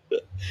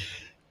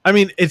 I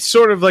mean, it's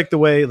sort of like the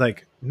way,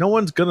 like, no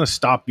one's going to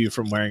stop you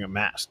from wearing a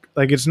mask.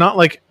 Like, it's not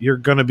like you're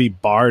going to be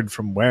barred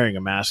from wearing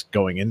a mask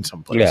going in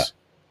someplace. Yeah.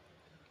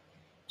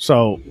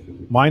 So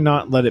why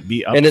not let it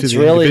be up to the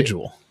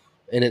individual?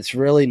 And it's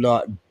really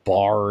not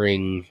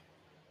barring.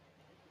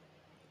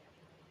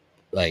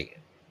 Like,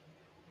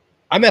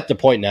 I'm at the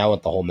point now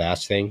with the whole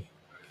mask thing.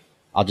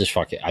 I'll just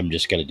fuck it. I'm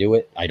just going to do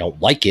it. I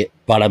don't like it,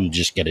 but I'm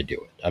just going to do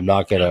it. I'm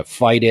not going to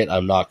fight it.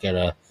 I'm not going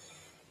to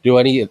do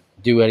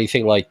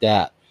anything like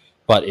that.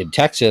 But in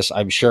Texas,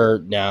 I'm sure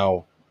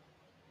now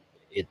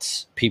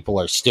people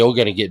are still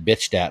going to get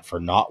bitched at for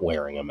not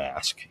wearing a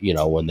mask,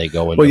 when they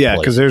go into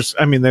because there's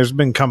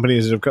been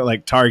companies that have got,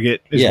 like,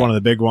 Target is one of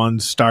the big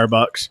ones.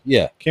 Starbucks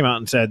came out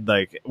and said,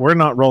 like, we're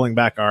not rolling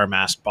back our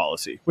mask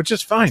policy, which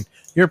is fine.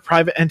 You're a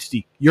private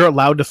entity. You're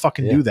allowed to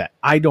fucking do that.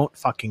 I don't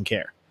fucking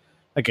care.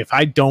 Like, if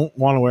I don't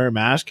want to wear a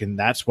mask and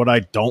that's what I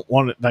don't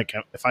want, like,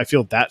 if I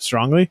feel that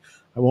strongly,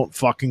 I won't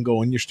fucking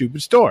go in your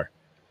stupid store.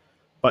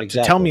 But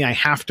to tell me I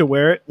have to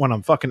wear it when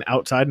I'm fucking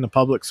outside in a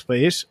public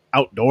space,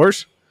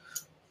 outdoors,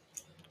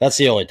 That's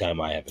the only time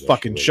I have an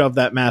fucking issue with shove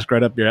that mask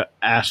right up your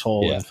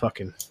asshole Yeah. and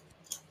fucking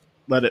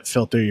let it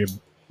filter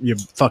your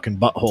fucking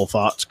butthole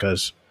thoughts,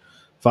 because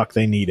fuck,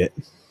 they need it.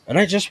 And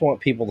I just want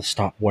people to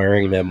stop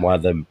wearing them while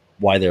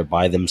they're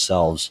by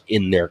themselves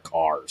in their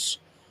cars.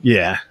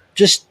 Yeah.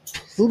 Just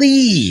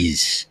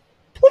please.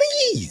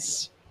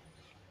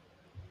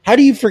 How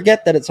do you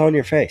forget that it's on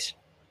your face?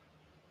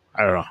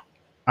 I don't know.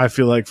 I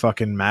feel like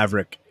fucking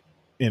Maverick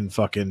in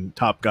fucking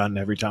Top Gun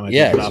every time I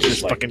Yeah, take it it's off. just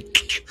Just like- fucking.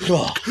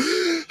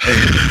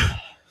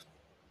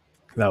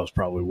 That was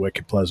probably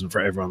wicked pleasant for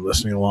everyone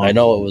listening along. I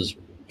know it was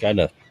kind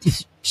of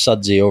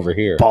sudsy over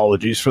here.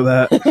 Apologies for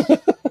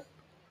that.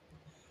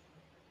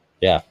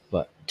 Yeah,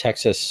 but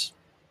Texas,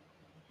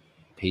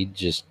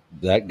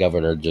 that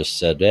governor just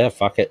said, yeah,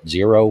 fuck it,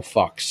 0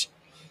 fucks.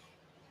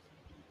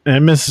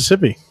 And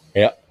Mississippi.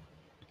 Yeah.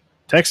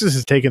 Texas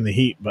has taken the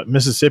heat, but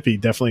Mississippi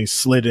definitely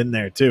slid in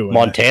there too. And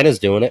Montana's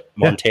doing it.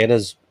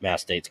 Montana's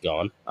mass state's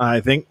gone. I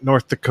think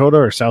North Dakota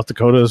or South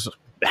Dakota's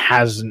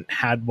hasn't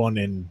had one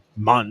in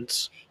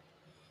months.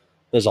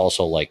 There's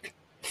also like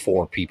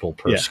 4 people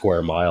per Yeah.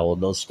 square mile in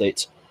those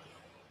states.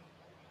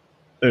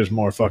 There's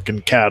more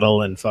fucking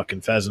cattle and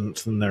fucking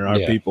pheasants than there are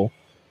Yeah. people.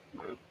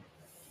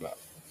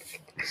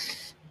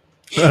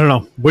 I don't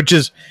know. Which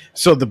is,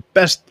 so the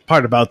best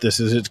part about this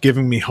is it's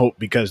giving me hope,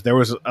 because there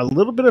was a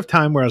little bit of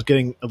time where I was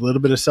getting a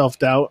little bit of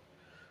self-doubt,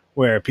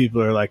 where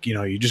people are like,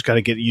 you just got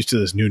to get used to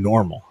this new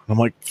normal. And I'm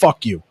like,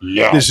 fuck you.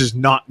 No. This is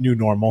not new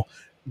normal.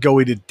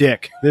 Go eat a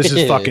dick. This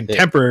is fucking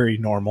temporary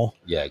normal.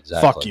 Yeah,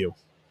 exactly. Fuck you.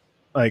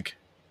 Like,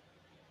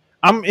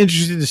 I'm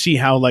interested to see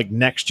how like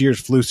next year's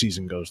flu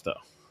season goes, though.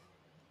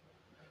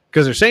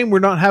 Because they're saying we're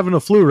not having a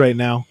flu right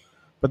now,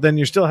 but then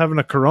you're still having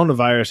a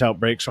coronavirus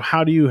outbreak. So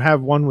how do you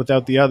have one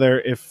without the other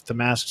if the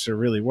masks are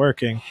really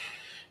working?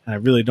 And I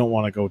really don't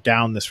want to go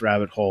down this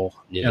rabbit hole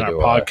Neither in our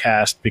do I.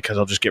 podcast, because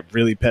I'll just get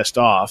really pissed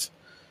off.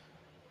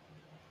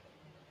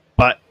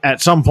 But at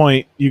some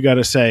point, you got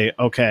to say,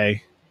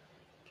 okay,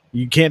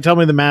 you can't tell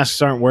me the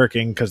masks aren't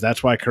working, because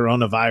that's why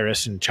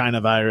coronavirus and China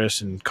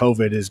virus and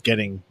COVID is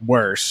getting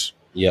worse.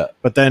 Yeah.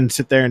 But then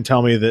sit there and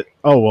tell me that,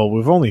 oh, well,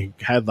 we've only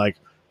had like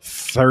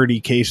 30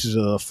 cases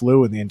of the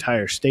flu in the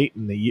entire state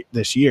in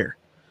this year.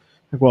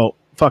 Like, well,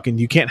 fucking,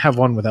 you can't have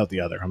one without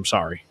the other. I'm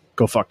sorry.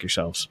 Go fuck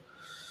yourselves.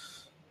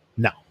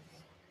 No.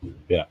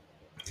 Yeah.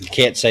 You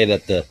can't say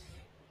that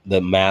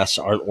the masks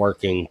aren't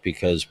working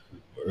because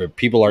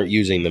people aren't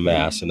using the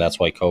masks and that's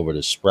why COVID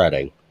is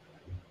spreading.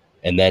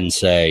 And then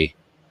say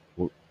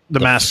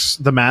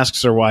The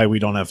masks are why we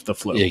don't have the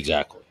flu.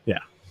 exactly.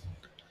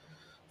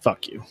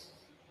 Fuck you.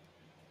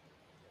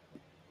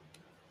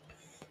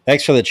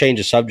 Thanks for the change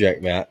of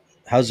subject, Matt.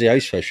 How's the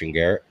ice fishing,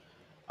 Garrett?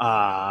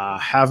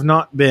 Have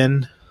not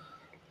been.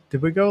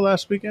 Did we go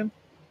last weekend?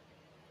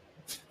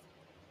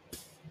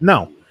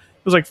 No.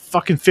 It was like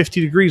fucking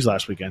 50 degrees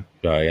last weekend.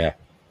 Oh, yeah.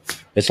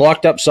 It's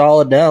locked up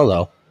solid now,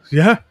 though.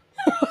 Yeah.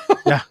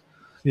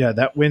 Yeah,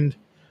 that wind.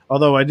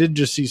 Although I did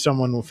just see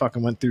someone who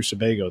fucking went through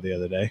Sebago the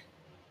other day.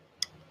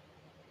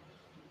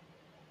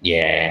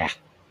 Yeah.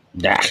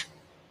 Nah.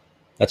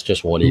 That's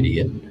just one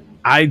idiot.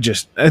 I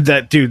just,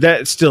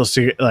 that still,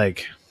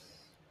 like,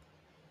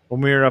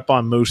 when we were up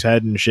on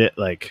Moosehead and shit,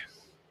 like,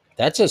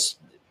 That's just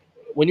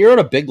when you're on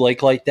a big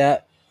lake like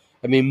that.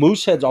 I mean,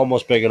 Moosehead's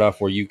almost big enough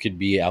where you could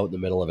be out in the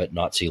middle of it and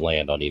not see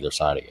land on either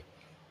side of you.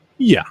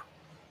 yeah,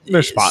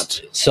 there's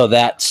spots. So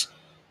that's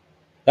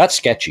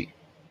sketchy.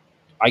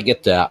 I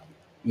get that.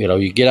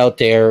 You get out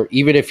there,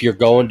 even if you're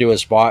going to a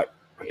spot,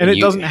 And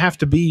it doesn't have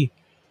to be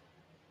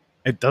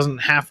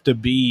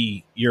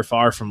you're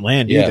far from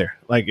land Yeah. either.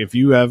 Like, if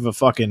you have a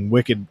fucking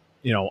wicked,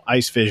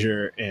 ice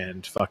fissure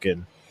and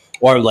fucking,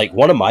 or like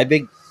one of my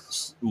big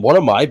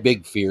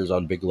fears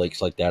on big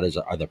lakes like that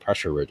are the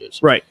pressure ridges,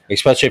 right.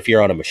 especially if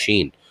you're on a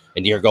machine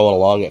and you're going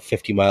along at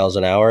 50 miles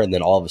an hour and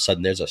then all of a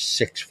sudden there's a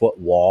 6-foot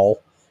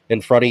wall in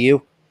front of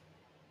you.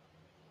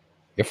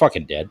 You're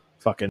fucking dead.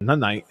 Fucking the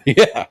night.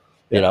 Yeah.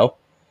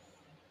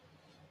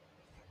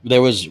 We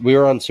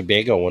were on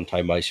Sebago one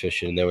time ice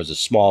fishing, and there was a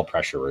small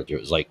pressure ridge. It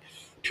was like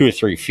 2 or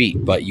 3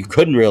 feet, but you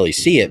couldn't really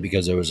see it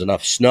because there was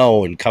enough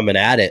snow and coming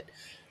at it.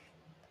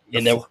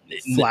 And there,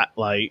 Flat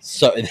light.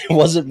 so there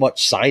wasn't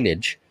much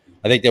signage.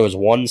 I think there was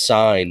one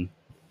sign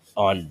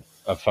on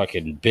a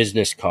fucking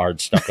business card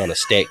stuck on a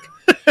stake.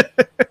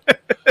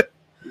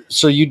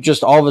 So you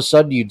just all of a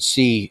sudden you'd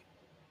see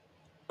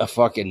a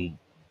fucking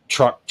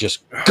truck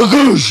just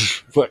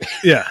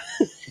Yeah.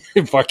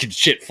 fucking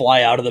shit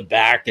fly out of the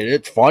back, and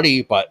it's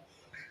funny, but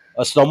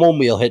a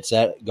snowmobile hits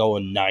that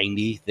going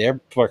 90, they're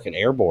fucking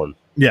airborne.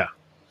 Yeah.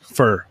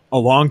 For a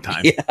long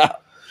time. Yeah.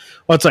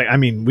 Well, it's like, I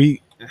mean,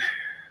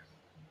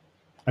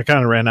 I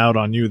kind of ran out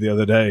on you the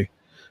other day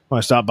when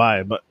I stopped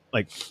by, but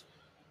like,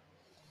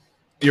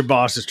 your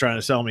boss is trying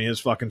to sell me his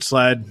fucking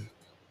sled,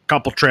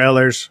 couple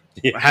trailers,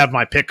 Yeah. have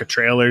my pick of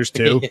trailers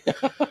too.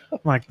 I'm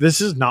like,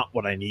 this is not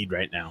what I need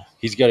right now.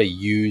 He's got a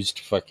used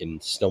fucking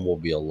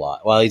snowmobile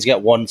lot. Well, he's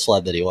got one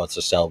sled that he wants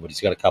to sell, but he's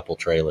got a couple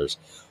trailers.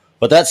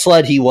 But that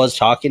sled he was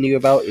talking to you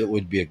about, it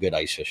would be a good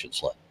ice fishing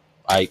sled.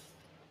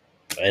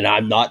 And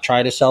I'm not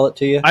trying to sell it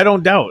to you. I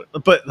don't doubt,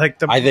 but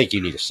like I think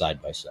you need a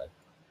side by side.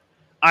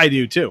 I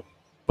do too.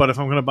 But if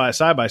I'm going to buy a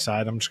side by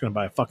side, I'm just going to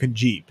buy a fucking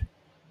Jeep.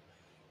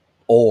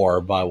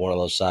 Or buy one of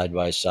those side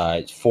by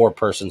sides,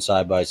 4-person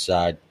side by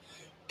side.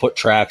 Put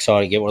tracks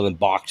on it. Get one of them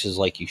boxes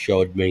like you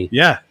showed me.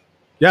 Yeah,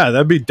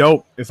 that'd be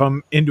dope. If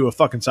I'm into a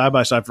fucking side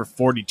by side for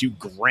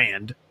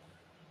 $42,000.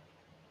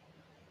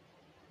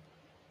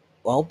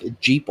 Well, a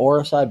Jeep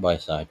or a side by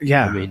side.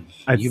 Yeah, I mean,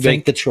 I you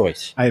think make the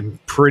choice. I'm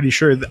pretty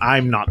sure that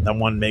I'm not the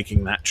one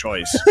making that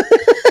choice.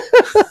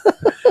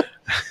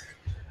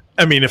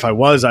 I mean, if I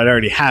was, I'd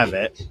already have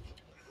it.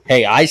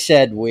 Hey, I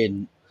said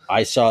when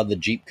I saw the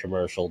Jeep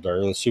commercial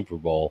during the Super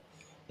Bowl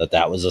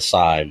that was a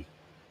sign,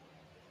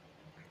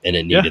 and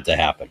it needed to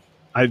happen.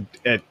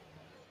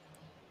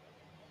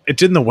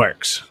 It's in the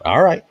works.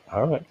 All right.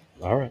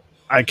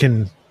 I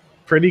can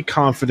pretty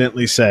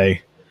confidently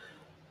say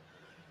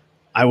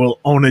I will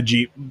own a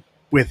Jeep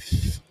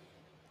with,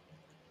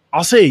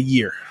 I'll say, a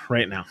year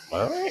right now.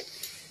 All right.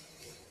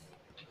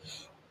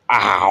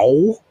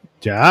 Ow.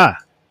 Yeah.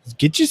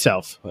 Get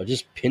yourself. I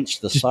just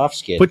pinched the soft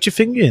skin. Put your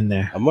finger in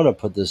there. I'm going to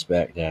put this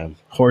back down.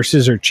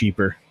 Horses are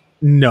cheaper.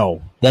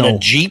 No. Than a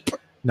Jeep?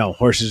 No,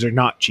 horses are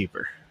not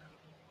cheaper.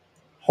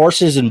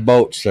 Horses and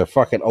boats, they're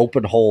fucking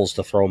open holes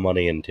to throw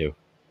money into.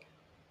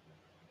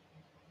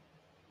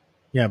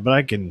 Yeah, but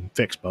I can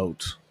fix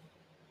boats.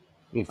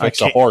 You can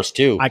fix a horse,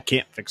 too. I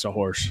can't fix a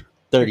horse.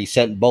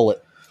 30-cent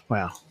bullet.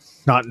 Well,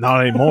 not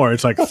anymore.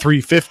 It's like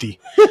 $3.50.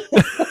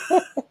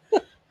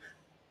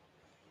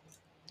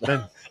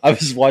 Then I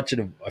was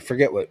watching, I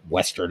forget what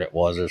Western it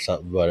was or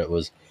something, but it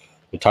was,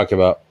 we talked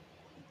about,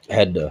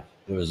 there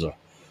was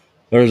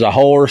a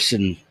horse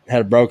and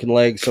had a broken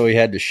leg, so he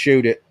had to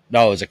shoot it.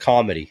 No, it was a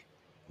comedy.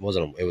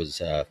 It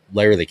was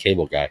Larry the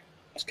Cable Guy.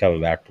 It's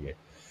coming back to me.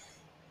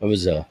 It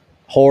was a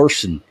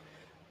horse and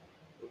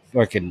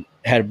fucking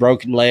had a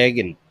broken leg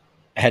and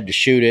had to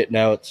shoot it.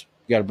 Now it's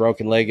got a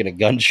broken leg and a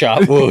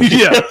gunshot wound.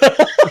 Yeah.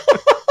 I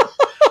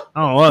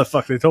don't know why the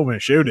fuck they told me to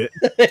shoot it.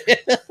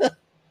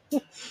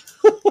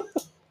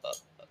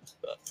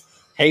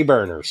 Hay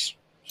burners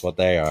is what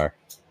they are.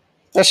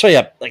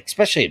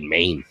 Especially in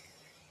Maine.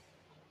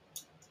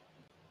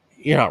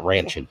 You're not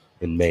ranching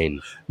in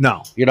Maine.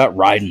 No. You're not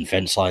riding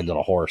fence lines on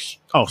a horse.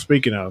 Oh,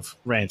 speaking of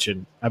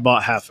ranching, I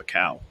bought half a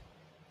cow.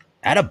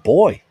 Atta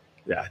boy.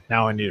 Yeah,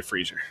 now I need a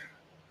freezer.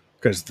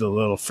 Because the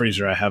little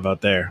freezer I have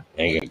out there.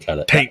 Ain't gonna cut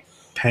it. Tank.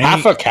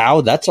 Half a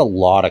cow? That's a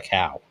lot of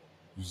cow.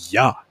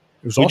 Yeah.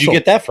 It was Where'd you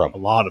get that from? A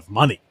lot of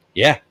money.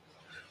 Yeah.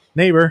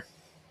 Neighbor.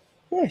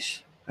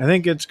 Nice. I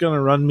think it's going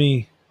to run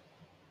me.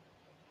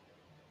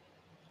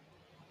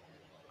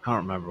 I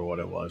don't remember what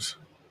it was.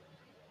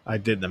 I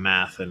did the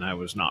math and I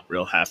was not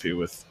real happy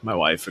with my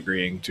wife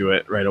agreeing to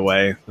it right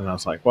away. And I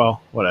was like,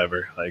 well,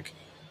 whatever. Like,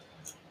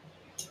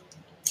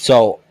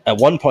 so at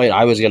one point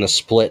I was going to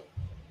split.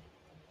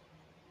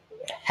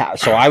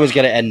 So I was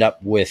going to end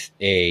up with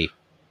an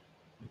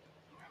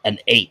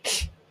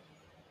eighth.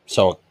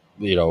 So,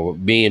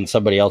 me and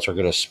somebody else are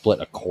going to split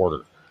a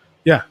quarter.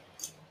 Yeah.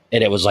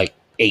 And it was like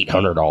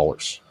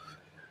 $800.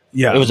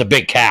 Yeah. It was a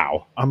big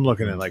cow. I'm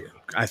looking at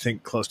I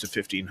think close to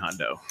 15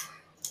 hundo.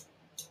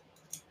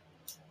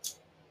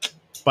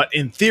 But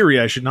in theory,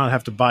 I should not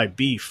have to buy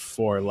beef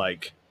for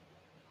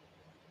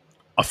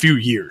a few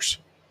years.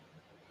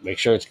 Make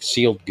sure it's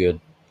sealed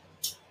good.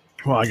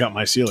 Well, I got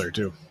my sealer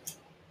too.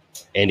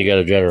 And you got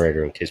a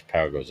generator in case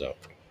power goes out.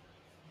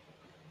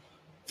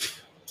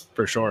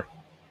 For sure.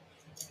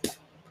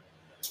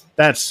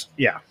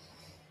 Yeah.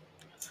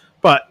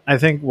 But I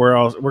think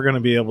we're going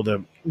to be able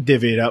to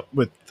divvy it up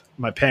with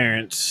my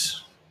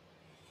parents,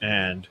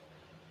 and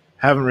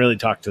haven't really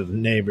talked to the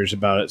neighbors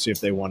about it, see if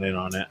they want in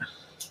on it.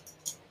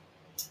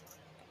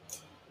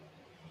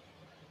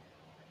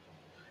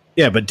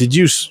 Yeah, but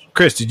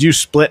Chris, did you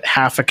split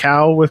half a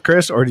cow with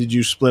Chris, or did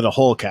you split a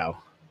whole cow?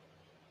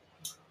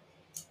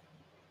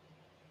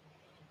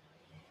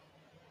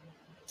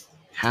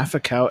 Half a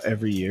cow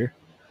every year?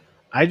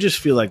 I just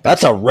feel like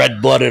that's a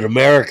red-blooded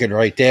American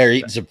right there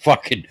eating some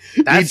fucking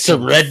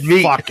some red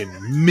meat.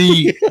 Fucking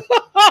meat.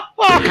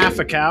 Half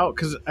a cow?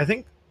 Because I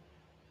think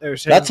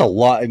there's that's a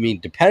lot. I mean,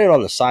 depending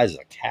on the size of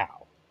the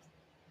cow,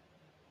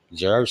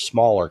 there are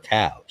smaller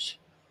cows.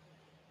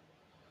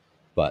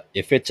 But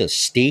if it's a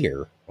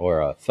steer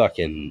or a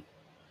fucking,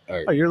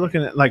 you're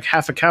looking at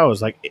half a cow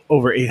is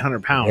over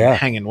 800 pounds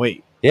hanging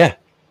weight. Yeah,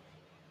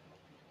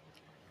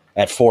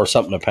 at $4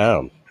 something a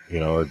pound,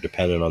 or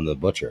depending on the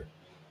butcher.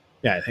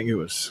 Yeah, I think it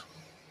was.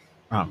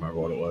 I don't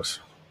remember what it was.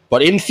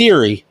 But in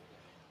theory,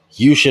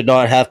 you should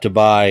not have to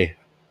buy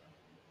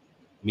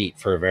meat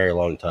for a very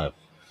long time.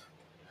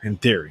 In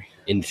theory.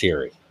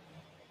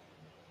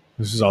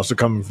 This is also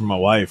coming from my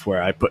wife,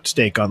 where I put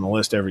steak on the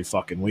list every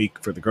fucking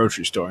week for the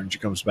grocery store, and she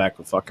comes back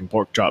with fucking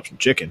pork chops and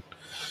chicken.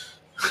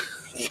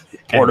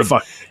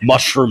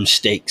 Mushroom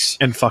steaks.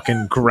 And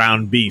fucking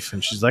ground beef.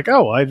 And she's like,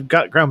 oh, I've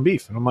got ground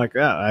beef. And I'm like,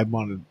 yeah, I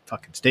wanted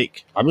fucking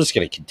steak. I'm just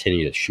going to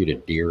continue to shoot a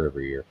deer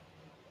every year.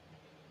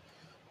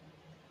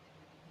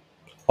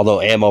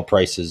 Although ammo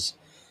prices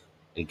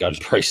and gun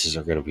prices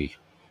are going to be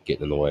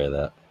getting in the way of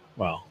that.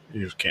 Well,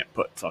 you just can't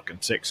put fucking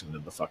 6 into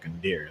the fucking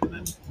deer,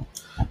 and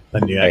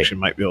then you actually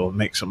might be able to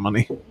make some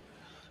money.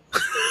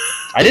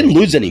 I didn't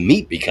lose any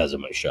meat because of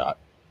my shot.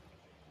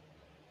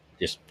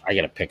 Just I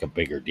got to pick a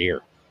bigger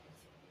deer.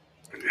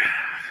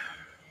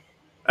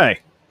 Hey,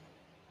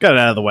 got it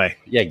out of the way.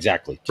 Yeah,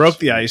 exactly. Just broke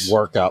the ice.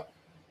 Work up.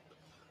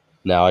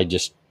 Now I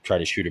just try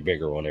to shoot a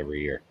bigger one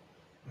every year.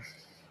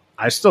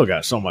 I still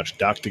got so much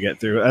duck to get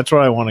through. That's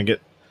what I want to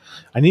get.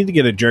 I need to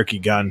get a jerky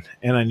gun,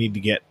 and I need to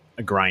get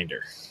a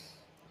grinder.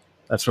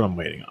 That's what I'm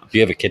waiting on. Do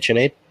you have a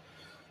KitchenAid?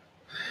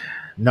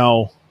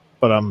 No,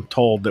 but I'm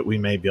told that we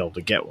may be able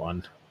to get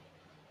one.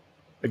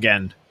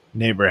 Again,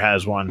 neighbor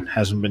has one.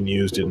 Hasn't been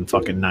used in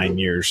fucking 9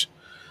 years.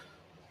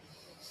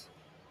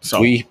 So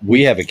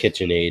we have a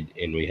KitchenAid,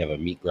 and we have a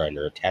meat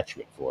grinder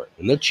attachment for it.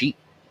 And they're cheap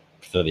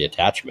for the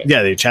attachment.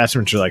 Yeah, the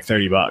attachments are like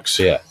 $30.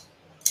 Yeah.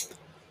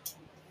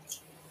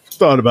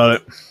 Thought about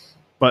it,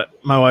 but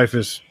my wife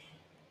is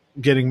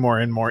getting more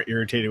and more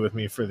irritated with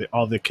me for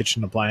all the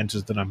kitchen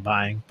appliances that I'm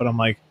buying. But I'm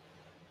like,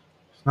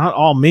 it's not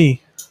all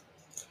me.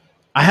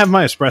 I have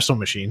my espresso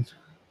machine.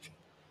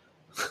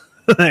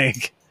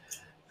 Like,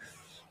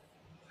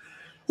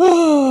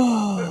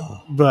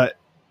 but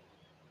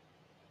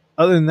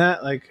other than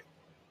that, like,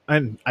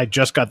 I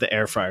just got the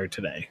air fryer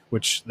today,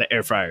 which the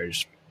air fryer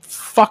is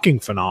fucking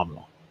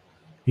phenomenal.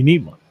 You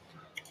need one.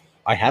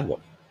 I have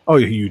one. Oh,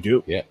 you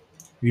do? Yeah.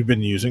 You've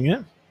been using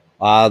it?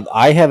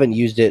 I haven't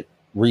used it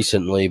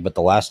recently, but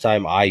the last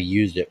time I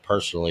used it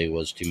personally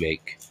was to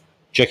make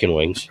chicken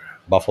wings,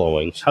 buffalo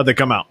wings. How'd they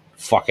come out?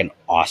 Fucking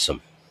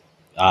awesome.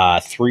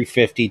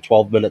 350,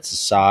 12 minutes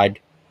aside.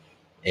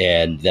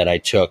 And then I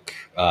took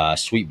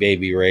Sweet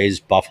Baby Ray's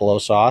buffalo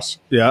sauce.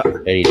 Yeah.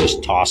 And you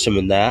just toss them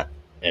in that.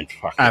 And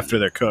after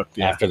they're cooked.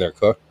 Yeah. After they're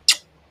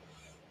cooked.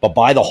 But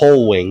buy the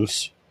whole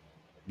wings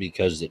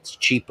because it's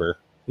cheaper.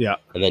 Yeah.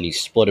 And then you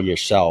split them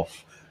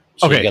yourself.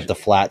 So you got the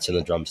flats and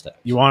the drumstick.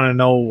 You want to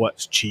know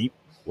what's cheap?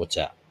 What's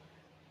that?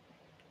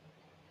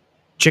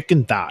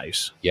 Chicken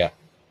thighs. Yeah.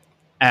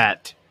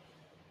 At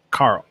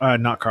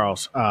not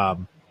Carl's.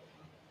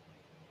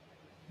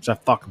 It's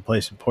that fucking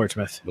place in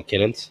Portsmouth.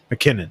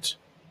 McKinnon's.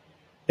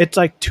 It's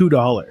like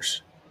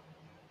 $2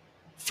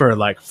 for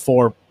like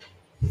 4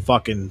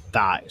 fucking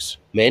thighs.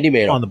 Mandy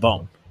made on the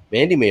bone.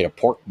 Mandy made a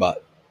pork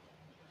butt.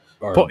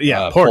 Pork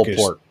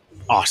is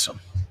awesome.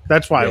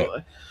 That's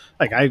why,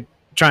 like, I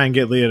try and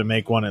get Leah to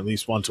make one at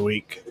least once a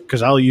week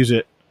because I'll use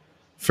it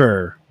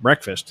for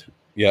breakfast.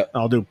 Yeah,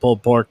 I'll do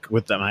pulled pork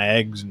with my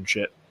eggs and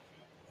shit.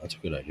 That's a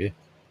good idea.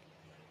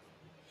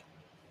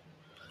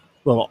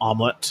 Little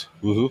omelet.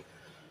 Mm-hmm.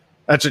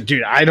 That's it,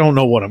 dude. I don't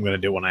know what I'm gonna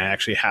do when I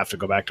actually have to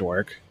go back to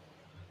work.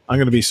 I'm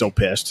gonna be so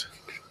pissed.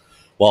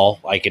 Well,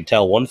 I can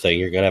tell one thing: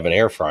 you're gonna have an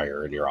air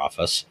fryer in your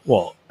office.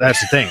 Well, that's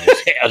the thing.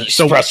 An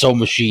espresso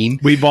machine.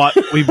 We bought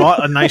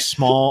a nice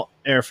small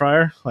air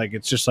fryer. Like,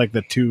 it's just like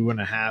the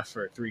 2.5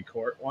 or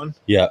 3-quart one.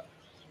 Yeah.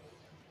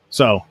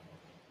 So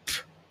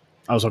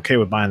I was okay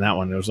with buying that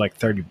one. It was like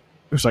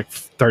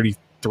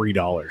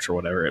 $33 or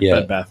whatever at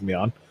Bed Bath &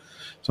 Beyond.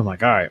 So I'm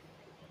like, all right,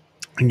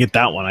 I can get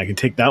that one. I can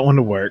take that one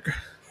to work.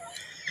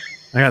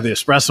 I got the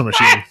espresso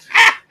machine.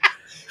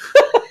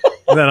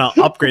 And then I'll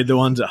upgrade the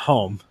ones at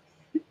home.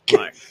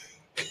 Like,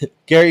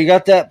 Gary, you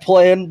got that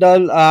plan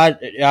done? I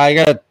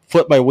gotta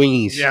flip my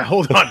wingies. Yeah,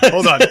 hold on.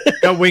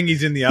 Got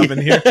wingies in the oven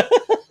here.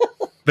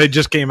 They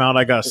just came out.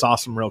 I gotta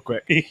sauce them real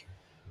quick.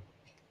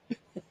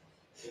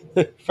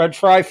 French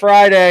fry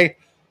Friday.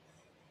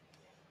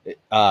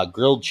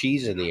 Grilled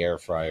cheese in the air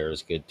fryer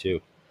is good too.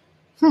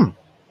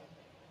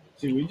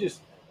 See, we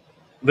just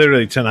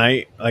literally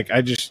tonight, like,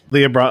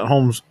 Leah brought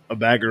home a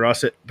bag of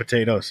russet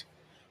potatoes.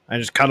 I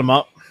just cut them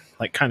up,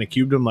 like, kind of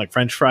cubed them like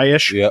French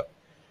fry-ish. Yep.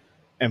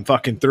 And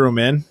fucking threw them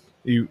in.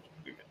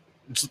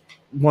 It's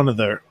one of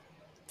their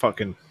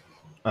fucking.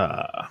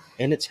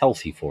 And it's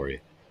healthy for you.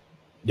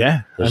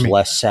 Yeah, there's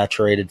less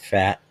saturated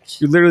fat.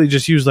 You literally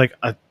just use like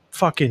a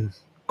fucking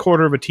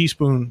quarter of a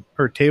teaspoon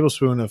or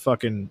tablespoon of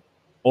fucking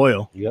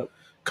oil. Yep.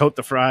 Coat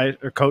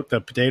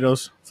the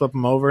potatoes, flip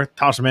them over,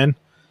 toss them in.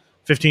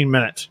 15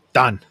 minutes,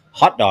 done.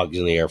 Hot dogs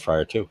in the air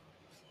fryer too.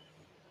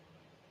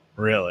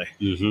 Really?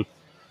 Mm-hmm.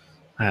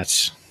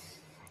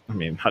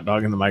 Hot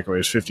dog in the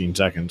microwave is 15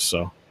 seconds,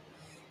 so.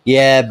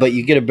 Yeah, but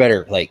you get a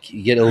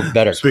little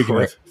better.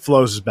 Speaking of,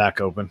 Flo's is back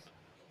open.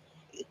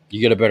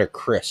 You get a better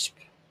crisp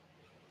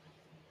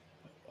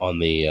on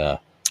the. I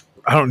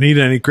don't need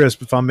any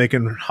crisp if I'm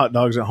making hot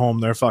dogs at home.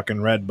 They're fucking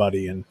red,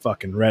 buddy, and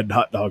fucking red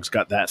hot dogs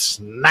got that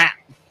snap.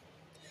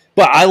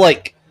 But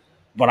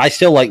I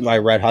still like my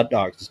red hot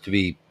dogs to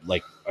be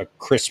like a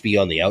crispy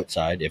on the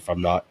outside. If I'm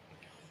not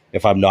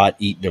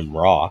eating them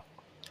raw.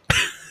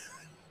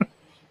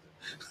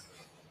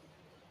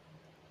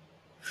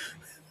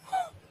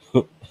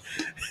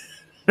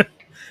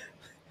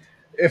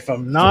 If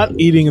I'm not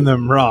eating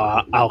them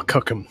raw, I'll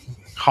cook them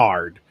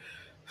hard.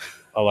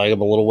 I like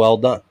them a little well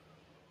done.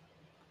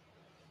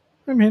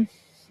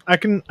 I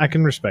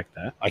can respect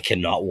that. I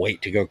cannot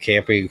wait to go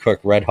camping and cook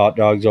red hot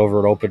dogs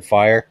over an open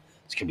fire.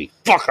 It's gonna be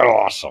fucking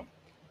awesome.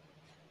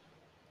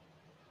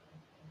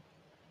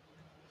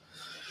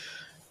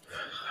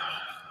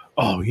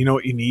 Oh, you know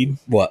what you need?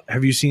 What?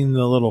 Have you seen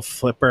the little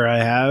flipper I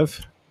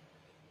have?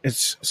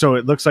 It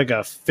looks like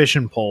a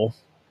fishing pole.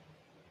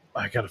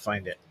 I gotta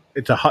find it.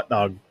 It's a hot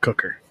dog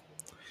cooker,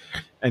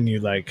 and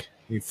you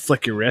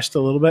flick your wrist a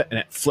little bit, and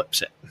it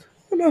flips it.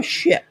 Oh, no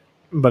shit.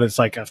 But it's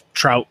like a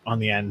trout on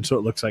the end, so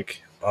it looks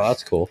like Oh,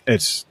 that's cool.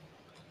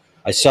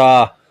 I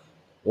saw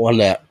one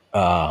that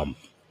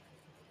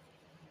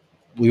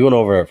we went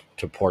over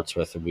to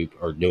Portsmouth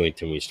or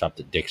Newington. We stopped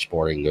at Dick's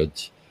Sporting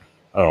Goods.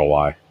 I don't know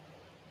why,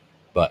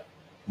 but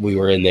we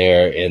were in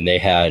there and they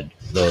had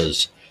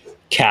those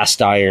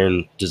cast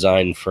iron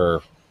designed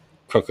for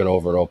cooking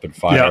over an open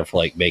fire for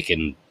like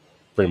making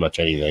pretty much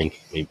anything.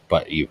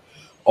 But you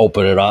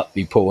open it up,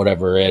 you put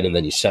whatever in, and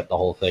then you set the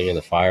whole thing in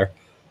the fire.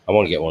 I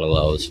want to get one of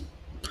those.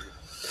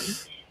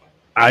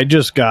 I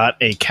just got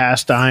a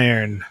cast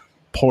iron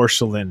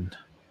porcelain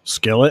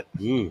skillet.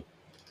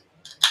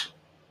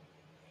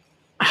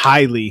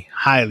 Highly,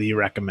 highly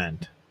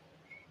recommend.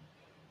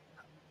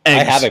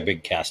 Eggs. I have a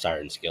big cast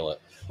iron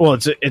skillet. Well,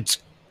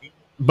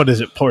 but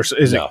is it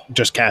porcelain? Is it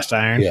just cast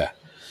iron? Yeah.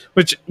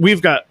 Which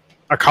we've got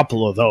a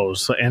couple of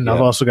those, and I've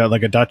also got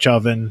like a Dutch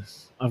oven.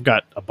 I've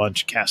got a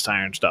bunch of cast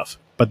iron stuff,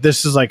 but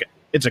this is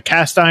it's a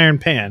cast iron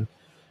pan,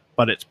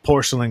 but it's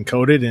porcelain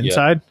coated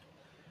inside. Yeah.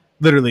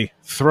 Literally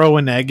throw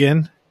an egg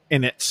in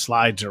and it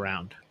slides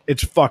around.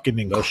 It's fucking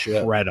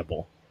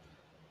incredible.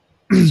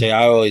 See,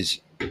 I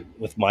always,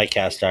 with my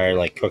cast iron,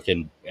 like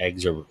cooking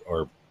eggs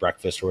or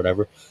breakfast or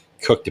whatever,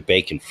 cook the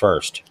bacon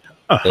first.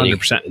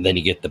 100%. And then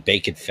you get the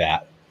bacon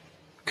fat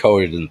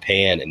coated in the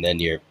pan, and then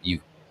you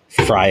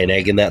fry an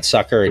egg in that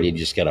sucker, and you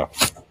just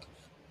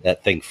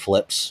that thing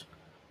flips.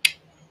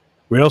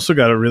 We also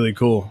got a really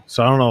cool,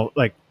 so I don't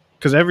know,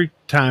 because every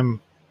time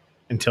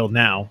until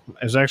now,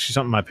 it was actually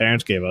something my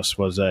parents gave us,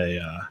 was I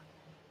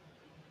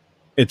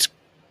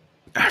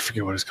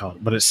forget what it's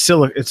called, but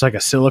it's like a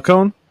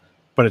silicone,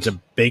 but it's a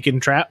bacon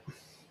trap.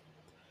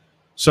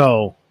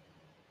 So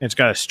it's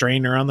got a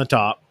strainer on the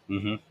top,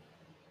 and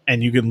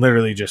you can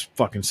literally just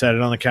fucking set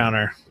it on the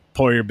counter,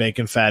 pour your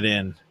bacon fat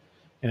in,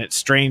 and it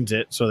strains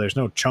it so there's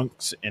no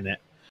chunks in it.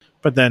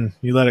 But then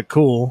you let it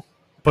cool,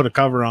 put a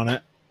cover on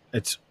it.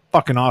 It's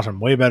fucking awesome.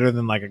 Way better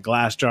than like a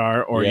glass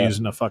jar or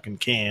using a fucking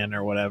can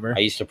or whatever. I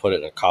used to put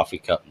it in a coffee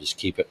cup and just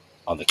keep it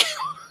on the counter.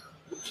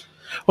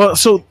 Well,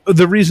 so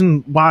the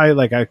reason why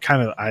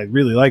I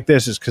really like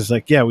this is because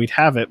we'd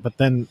have it, but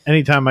then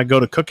anytime I go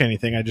to cook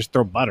anything, I just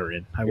throw butter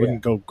in. I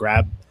wouldn't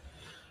grab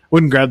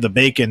the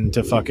bacon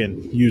to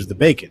fucking use the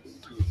bacon.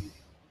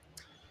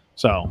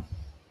 So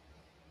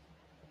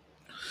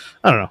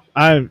I don't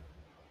know.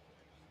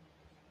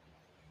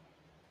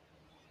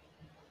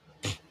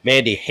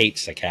 Mandy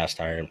hates the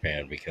cast iron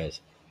pan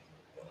because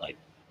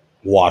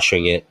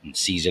washing it and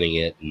seasoning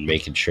it and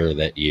making sure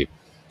that you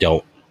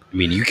don't. I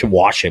mean, you can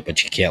wash it,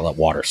 but you can't let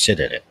water sit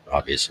in it,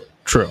 obviously.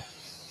 True.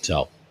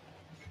 So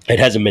it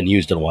hasn't been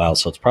used in a while,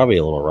 so it's probably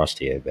a little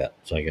rusty, I bet.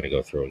 So I got to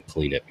go through and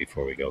clean it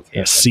before we go.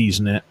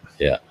 Season it.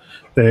 Yeah.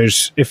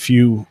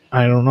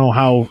 I don't know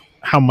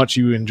how much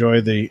you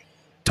enjoy the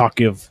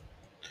talk of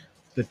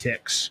the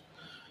ticks,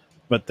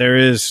 but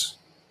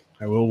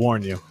I will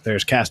warn you,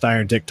 there's cast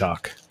iron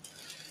TikTok.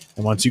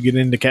 And once you get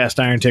into cast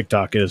iron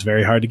TikTok, it is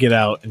very hard to get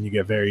out, and you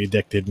get very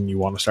addicted, and you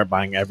want to start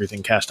buying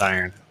everything cast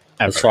iron.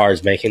 Ever. As far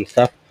as making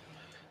stuff?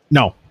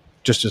 No,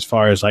 just as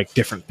far as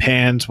different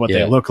pans, what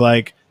they look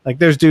like.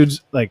 There's dudes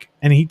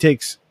and he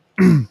takes.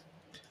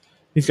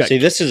 He's got. See,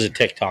 this is a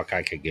TikTok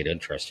I could get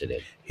interested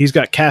in. He's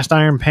got cast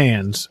iron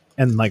pans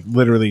and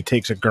literally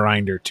takes a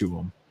grinder to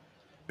them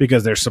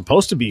because they're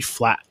supposed to be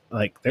flat.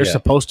 They're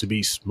supposed to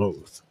be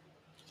smooth.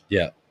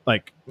 Yeah.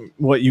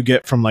 What you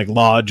get from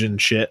Lodge and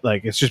shit.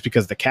 It's just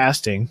because the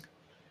casting.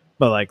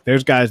 But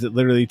there's guys that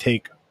literally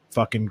take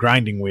fucking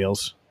grinding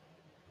wheels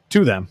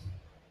to them.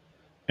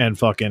 And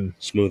fucking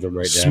smooth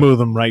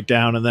them right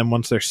down. And then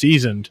once they're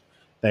seasoned,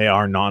 they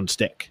are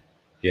non-stick.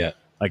 Yeah.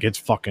 It's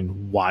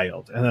fucking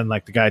wild. And then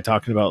the guy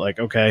talking about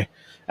okay,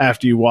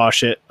 after you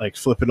wash it,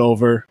 flip it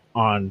over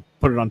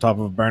put it on top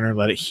of a burner,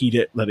 let it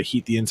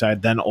heat the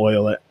inside, then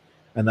oil it,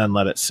 and then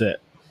let it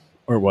sit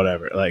or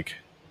whatever.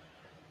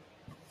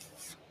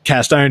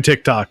 Cast iron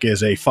TikTok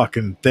is a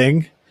fucking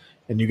thing,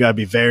 and you gotta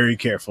be very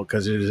careful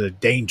because it is a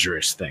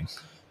dangerous thing.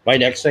 My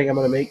next thing I'm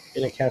gonna make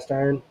in a cast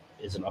iron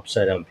is an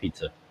upside down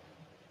pizza.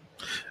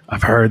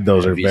 I've heard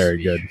those are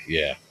very good.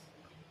 Yeah.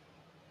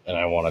 And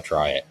I want to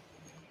try it.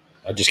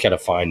 I just got to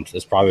find,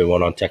 there's probably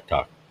one on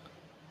TikTok.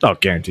 Oh,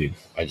 guaranteed.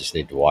 I just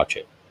need to watch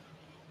it.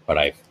 But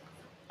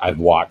I've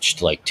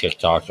watched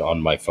TikTok on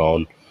my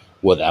phone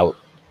without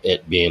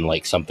it being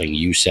something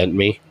you sent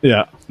me.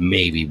 Yeah.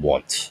 Maybe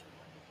once.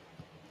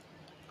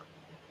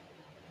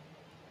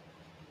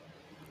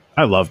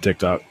 I love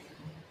TikTok.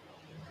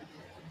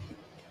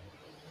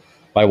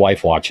 My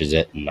wife watches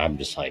it, and I'm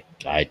just I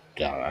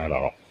don't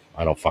know.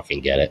 I don't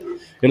fucking get it. And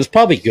it's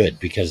probably good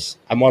because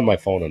I'm on my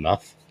phone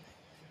enough.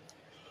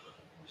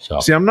 So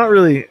see, I'm not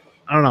really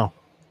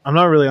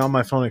on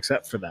my phone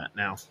except for that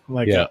now.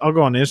 I'll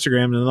go on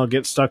Instagram and then I'll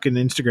get stuck in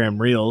Instagram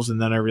Reels, and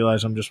then I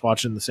realize I'm just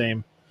watching the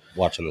same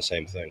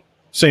thing.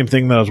 Same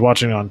thing that I was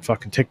watching on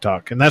fucking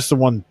TikTok. And that's the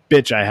one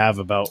bitch I have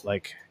about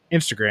like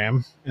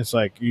Instagram. It's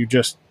like you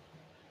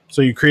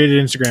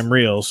created Instagram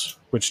Reels,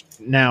 which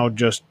now it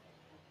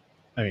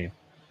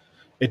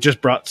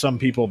just brought some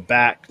people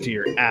back to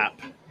your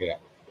app. Yeah.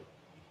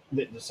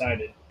 That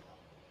decided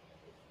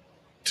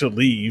to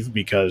leave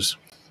because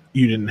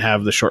you didn't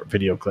have the short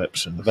video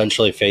clips. And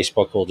eventually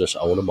Facebook will just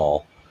own them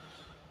all.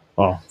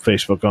 Well,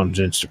 Facebook owns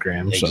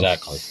Instagram.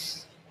 Exactly.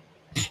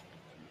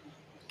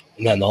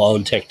 And then they'll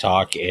own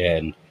TikTok,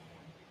 and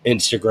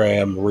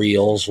Instagram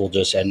Reels will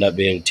just end up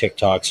being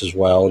TikToks as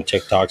well, and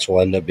TikToks will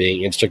end up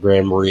being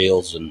Instagram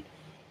Reels, and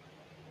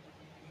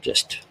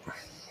just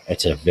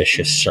it's a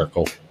vicious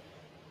circle.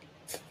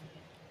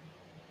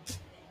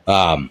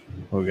 What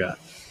we got?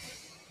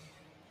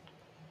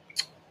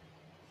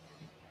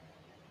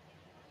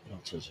 What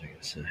else was I going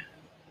to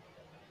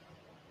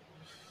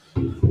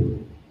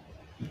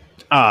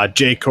say?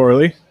 Jay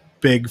Corley.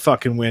 Big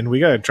fucking win.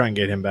 We got to try and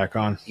get him back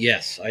on.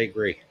 Yes, I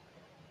agree.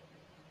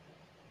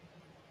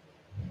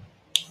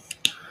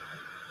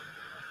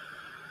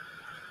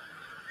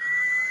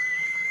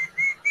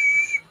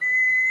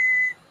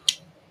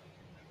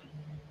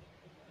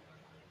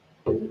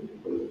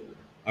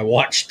 I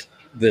watched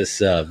this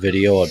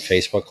video on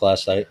Facebook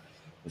last night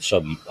of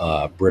some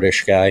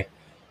British guy.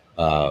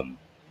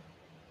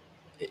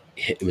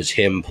 It was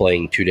him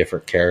playing two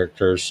different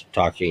characters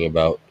talking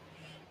about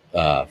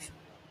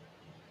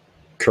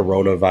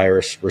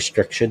coronavirus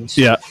restrictions.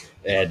 Yeah.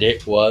 And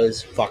it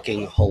was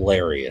fucking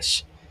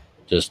hilarious.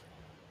 Just,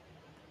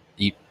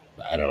 I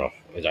don't know.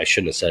 I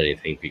shouldn't have said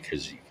anything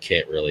because you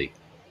can't really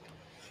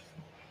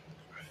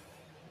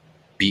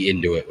be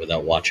into it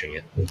without watching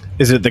it.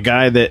 Is it the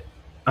guy that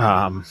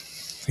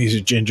he's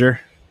a ginger?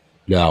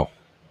 No.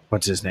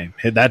 What's his name?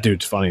 That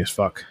dude's funny as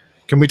fuck.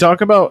 Can we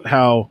talk about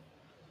how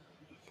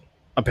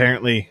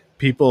apparently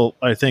people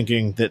are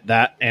thinking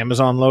that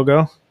Amazon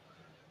logo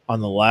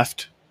on the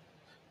left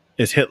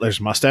is Hitler's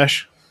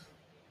mustache?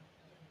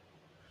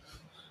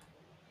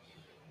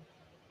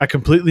 I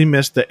completely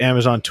missed that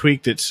Amazon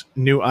tweaked its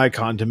new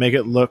icon to make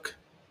it look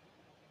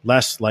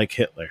less like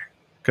Hitler.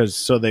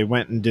 So they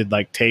went and did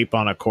like tape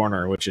on a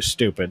corner, which is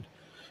stupid.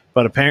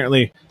 But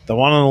apparently the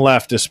one on the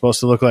left is supposed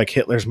to look like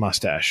Hitler's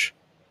mustache.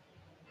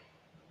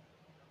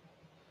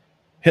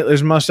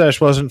 Hitler's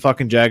mustache wasn't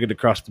fucking jagged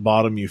across the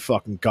bottom, you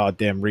fucking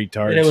goddamn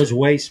retards. And it was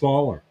way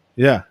smaller.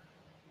 Yeah.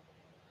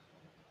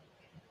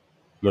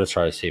 I'm going to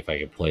try to see if I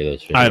can play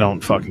this video. I don't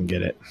fucking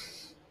get it.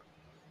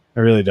 I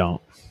really don't.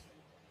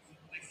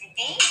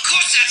 Of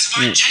course that's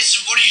fine,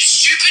 Jason. What are you,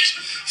 stupid?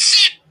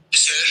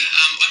 Sir,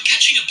 I'm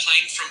catching a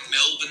plane from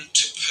Melbourne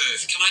to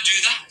Perth. Can I do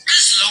that?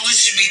 As long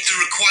as you meet the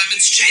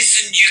requirements,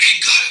 Jason, you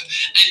can go.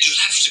 And you'll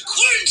have to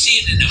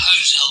quarantine in a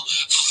hotel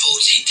for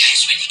 14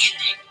 days when you get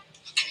there.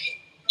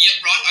 Okay.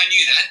 Yep, right, I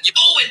knew that.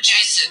 Oh, and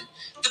Jason,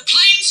 the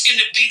plane's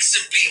going to pick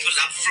some people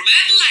up from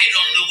Adelaide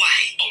on the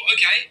way. Oh,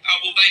 okay.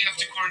 Will they have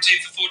to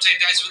quarantine for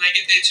 14 days when they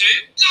get there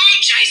too? No,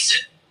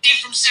 Jason. They're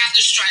from South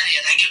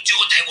Australia. They can do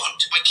what they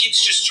want. My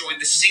kids just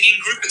joined the singing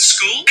group at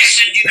school.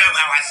 Jason, you know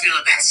how I feel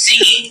about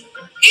singing.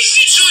 If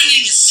you're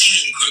joining a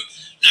singing group,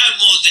 no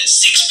more than 6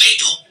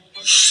 people.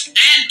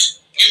 And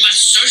you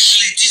must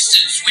socially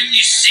distance when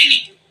you're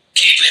singing.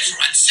 Keep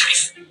everyone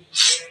safe.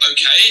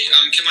 Okay,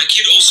 can my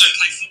kid also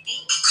play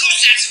football? Of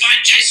course that's fine,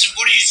 Jason.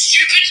 What are you,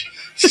 stupid?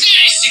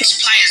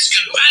 36 players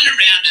can run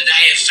around an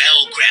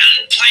AFL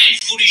ground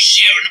playing footy,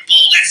 sharing a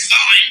ball. That's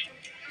fine.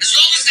 As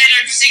long as they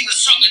don't sing the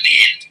song at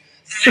the end.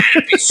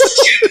 That'd be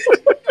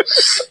stupid.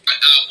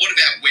 What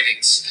about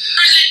weddings?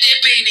 Don't let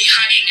there be any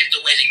hugging at the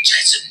wedding,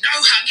 Jason.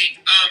 No hugging.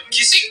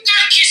 Kissing? No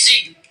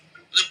kissing.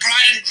 The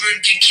bride and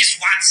groom can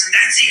kiss once and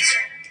that's it.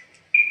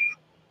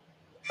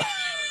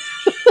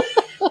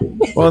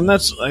 Well, and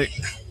that's like,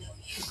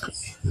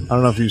 I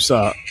don't know if you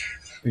saw,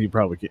 you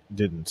probably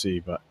didn't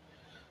see, but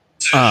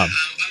I'm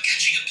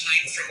catching a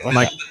plane from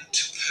Melbourne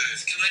to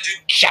Perth. Can I do?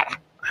 Shut up.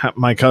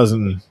 my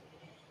cousin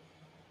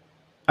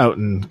out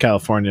in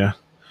California,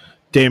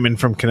 Damon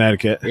from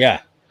Connecticut.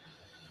 Yeah.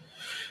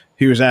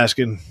 He was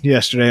asking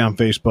yesterday on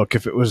Facebook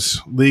if it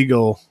was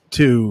legal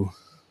to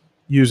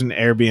use an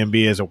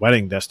Airbnb as a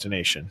wedding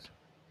destination.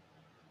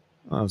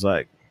 I was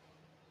like,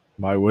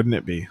 why wouldn't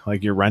it be?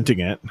 Like, you're renting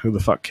it. Who the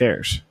fuck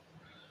cares?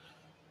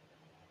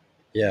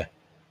 Yeah.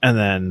 And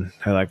then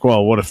they're like,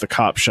 well, what if the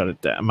cops shut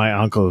it down? My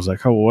uncle was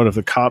like, oh, well, what if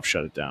the cops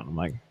shut it down? I'm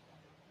like,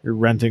 you're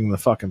renting the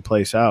fucking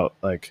place out.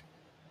 Like,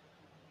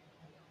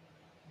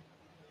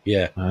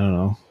 Yeah. I don't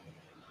know.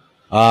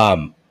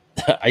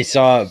 I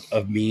saw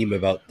a meme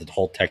about the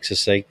whole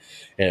Texas thing,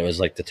 and it was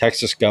like the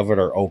Texas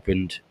governor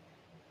opened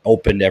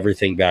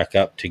everything back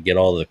up to get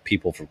all the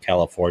people from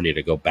California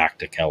to go back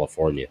to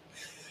California.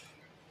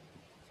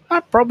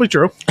 Probably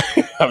true.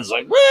 I was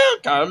like, well,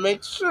 kind of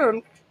makes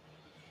sense.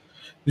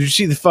 Did you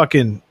see the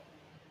fucking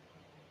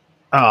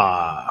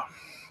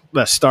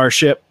the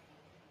Starship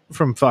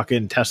from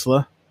fucking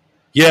Tesla?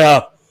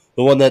 Yeah,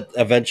 the one that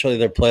eventually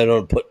they're planning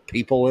on put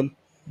people in.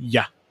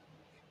 Yeah.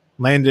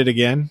 Landed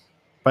again,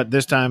 but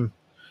this time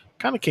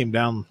kind of came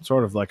down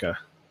sort of like a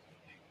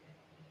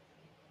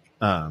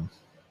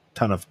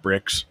ton of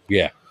bricks.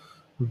 Yeah.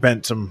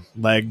 Bent some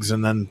legs,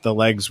 and then the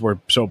legs were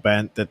so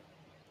bent that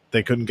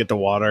they couldn't get the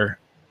water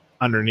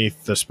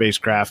underneath the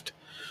spacecraft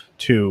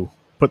to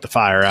put the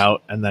fire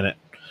out, and then it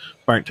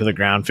burnt to the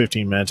ground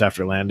 15 minutes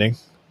after landing.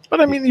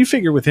 But I mean, you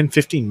figure within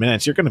 15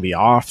 minutes you're going to be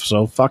off,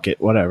 so fuck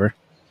it, whatever.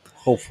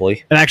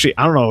 Hopefully. And actually,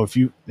 I don't know if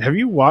you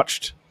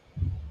watched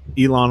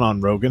Elon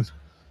on Rogan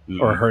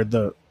or heard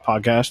the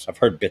podcast. I've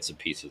heard bits and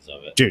pieces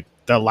of it. Dude,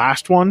 the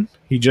last one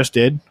he just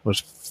did was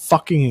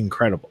fucking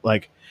incredible.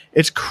 Like,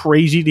 it's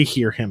crazy to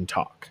hear him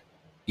talk.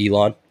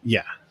 Elon?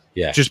 Yeah.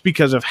 Yeah. Just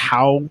because of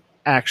how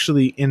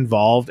actually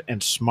involved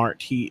and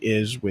smart he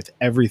is with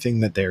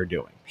everything that they're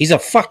doing. He's a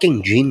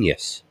fucking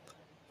genius.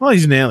 Well,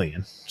 he's an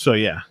alien, so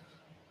yeah.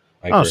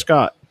 I Oh, agree.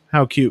 Scott,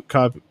 how cute.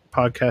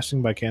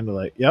 Podcasting by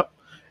candlelight. Yep.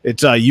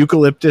 It's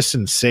eucalyptus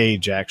and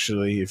sage,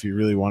 actually, if you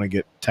really want to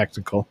get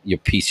technical. You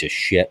piece of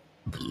shit.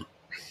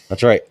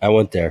 That's right. I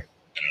went there.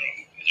 I don't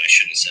know. I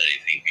shouldn't have said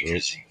anything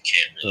because you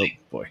can't really.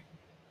 Oh, boy.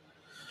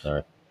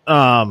 Sorry.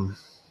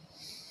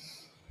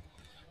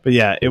 But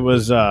yeah, it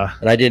was...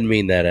 And I didn't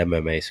mean that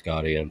MMA,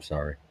 Scotty. I'm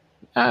sorry.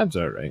 That's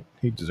all right.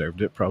 He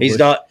deserved it, probably.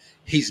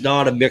 He's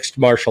not a mixed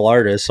martial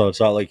artist, so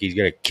it's not like he's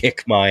gonna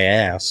kick my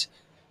ass.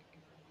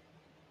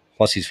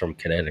 Plus, he's from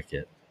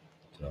Connecticut.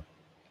 So.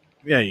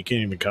 Yeah, you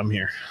can't even come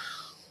here.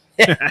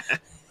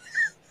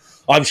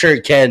 I'm sure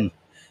he can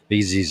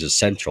because he's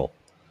essential.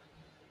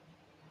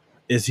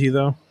 Is he,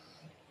 though?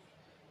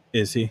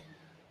 Is he?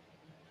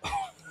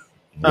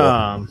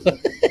 No.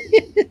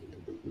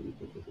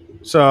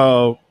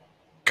 So,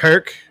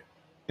 Kirk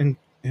and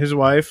his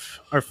wife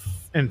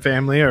and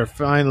family are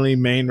finally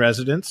Maine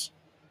residents.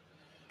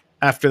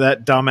 After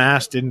that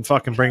dumbass didn't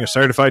fucking bring a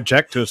certified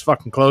check to his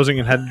fucking closing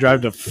and had to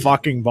drive to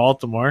fucking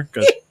Baltimore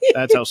because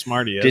that's how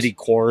smart he is. Did he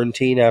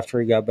quarantine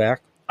after he got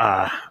back?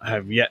 I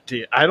have yet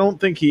to. I don't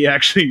think he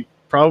actually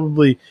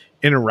probably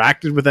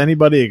interacted with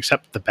anybody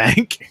except the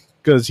bank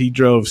because he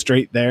drove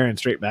straight there and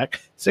straight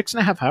back.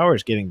 6.5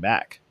 hours getting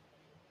back.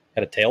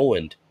 Had a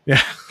tailwind.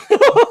 Yeah.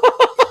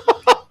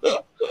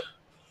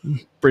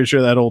 Pretty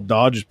sure that old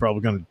Dodge is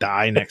probably going to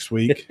die next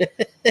week.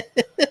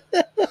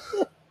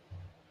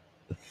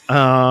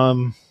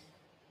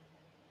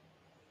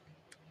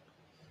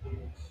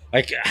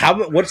 Like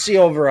what's the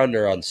over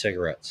under on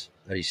cigarettes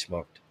that he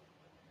smoked?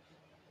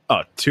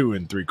 2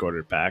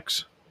 3/4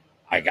 packs.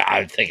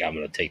 I think I'm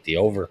going to take the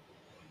over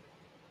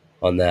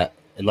on that,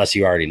 unless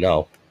you already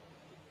know.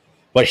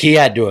 But he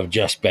had to have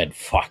just been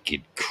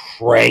fucking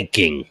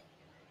cranking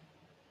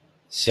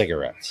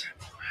cigarettes.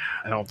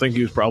 I don't think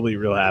he was probably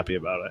real happy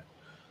about it.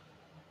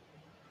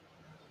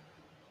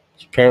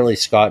 Apparently,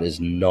 Scott is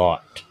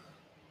not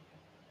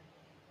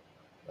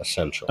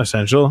essential.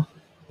 Essential?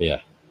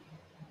 Yeah,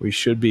 We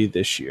should be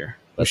this year.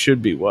 We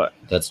should be what?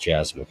 that's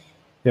Jasmine.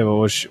 Yeah, but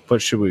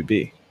what should we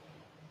be?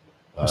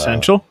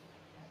 Essential?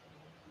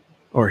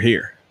 Or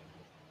here?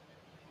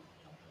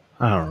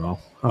 I don't know.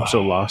 I'm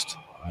so lost.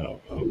 I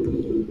don't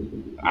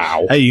know.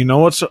 Ow. Hey, you know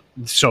what's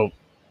so?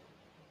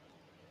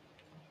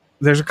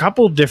 There's a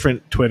couple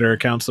different Twitter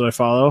accounts that I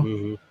follow,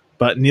 Mhm.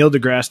 but Neil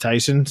deGrasse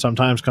Tyson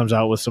sometimes comes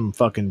out with some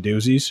fucking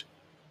doozies.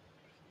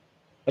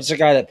 That's the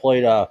guy that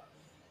played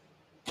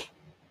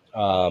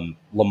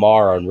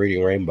Lamar on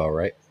Reading Rainbow,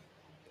 right?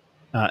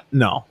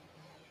 No.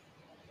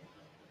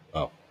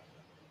 Oh.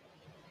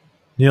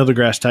 Neil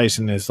deGrasse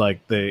Tyson is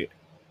like the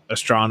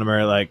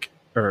astronomer,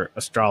 or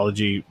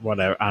astrology,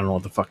 whatever. I don't know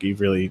what the fuck he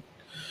really.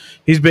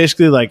 He's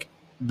basically like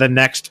the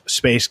next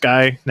space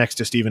guy next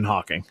to Stephen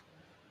Hawking.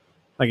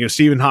 Like it was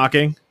Stephen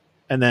Hawking,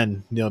 and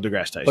then Neil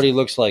deGrasse Tyson. But he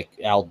looks like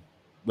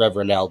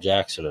Reverend Al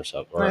Jackson or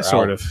something. Or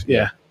Sort of,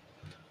 yeah.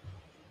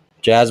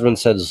 Jasmine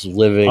says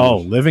living. Oh,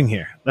 living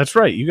here. That's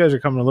right. You guys are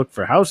coming to look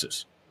for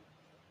houses.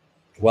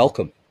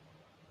 Welcome.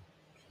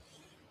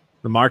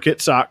 The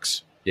market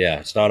sucks. Yeah,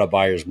 it's not a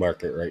buyer's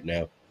market right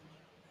now.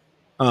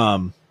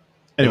 Anyways,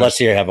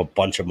 Unless you have a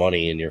bunch of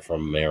money and you're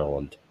from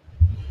Maryland.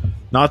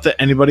 not that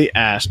anybody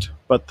asked,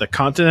 but the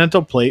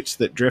continental plates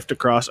that drift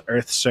across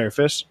Earth's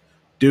surface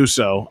do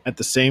so at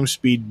the same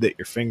speed that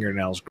your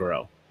fingernails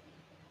grow.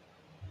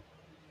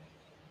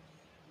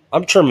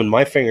 I'm trimming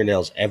my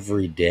fingernails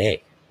every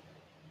day.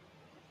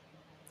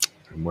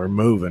 And we're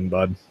moving,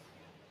 bud.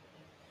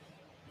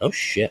 Oh,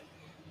 shit.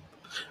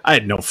 I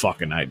had no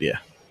fucking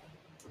idea.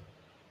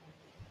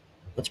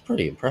 That's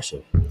pretty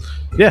impressive.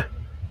 Yeah.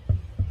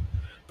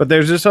 But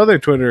there's this other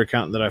Twitter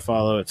account that I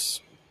follow.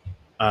 It's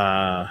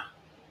and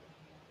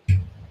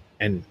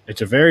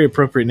it's a very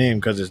appropriate name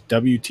because it's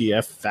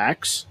WTF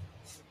Facts.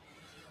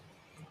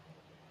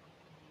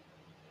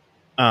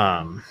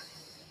 And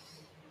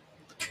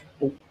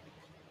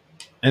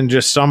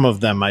just some of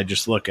them I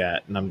just look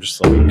at and I'm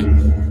just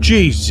like,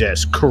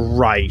 Jesus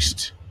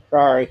Christ.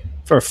 Sorry.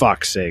 For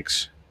fuck's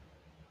sakes.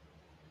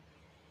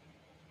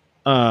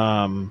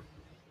 What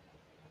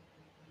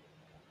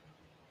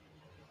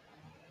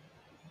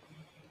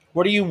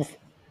in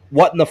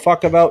the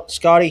fuck about,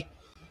 Scotty?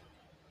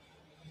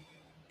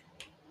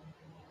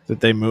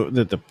 That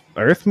the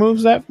Earth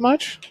moves that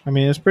much? I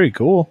mean, it's pretty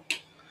cool.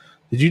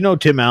 Did you know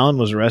Tim Allen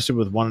was arrested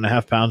with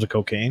 1.5 pounds of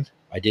cocaine?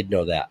 I did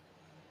know that.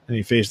 and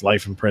he faced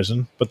life in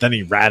prison. But then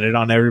he ratted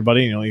on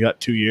everybody. He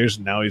got 2 years,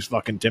 and now he's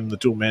fucking Tim the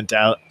Toolman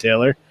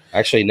Taylor.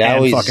 Actually, now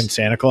and he's fucking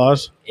Santa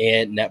Claus.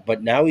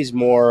 But now he's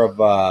more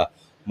of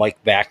Mike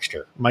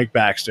Baxter. Mike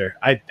Baxter.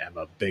 I am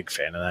a big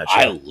fan of that show.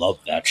 I love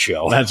that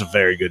show. That's a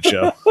very good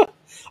show.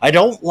 I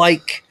don't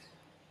like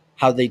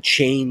how they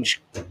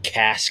change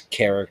cast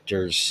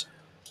characters.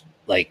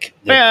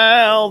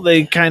 Well,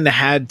 they kind of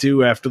had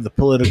to after the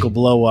political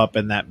blow up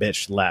and that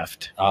bitch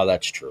left. Oh,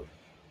 that's true.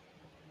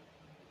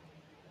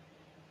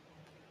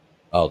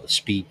 Oh, the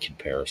speed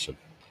comparison.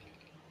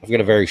 I've got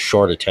a very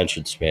short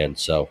attention span,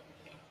 so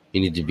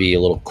you need to be a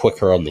little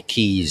quicker on the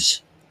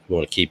keys if you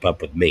want to keep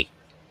up with me.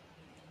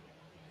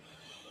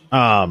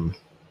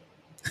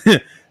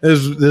 This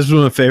was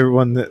my favorite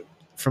one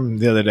from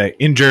the other day.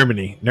 In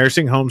Germany,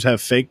 nursing homes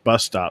have fake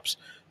bus stops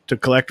to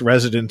collect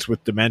residents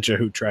with dementia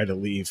who try to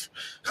leave.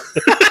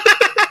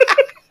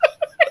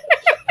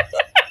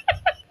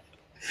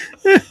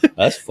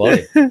 That's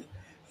funny.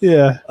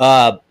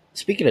 Yeah.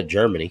 Speaking of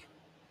Germany,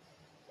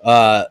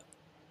 I'm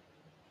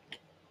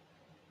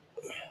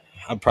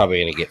probably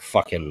going to get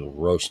fucking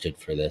roasted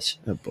for this.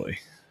 Oh, boy.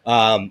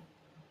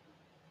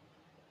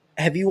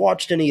 Have you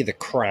watched any of The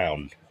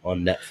Crown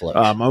on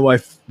Netflix? My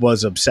wife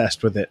was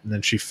obsessed with it, and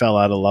then she fell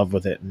out of love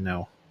with it, and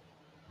no.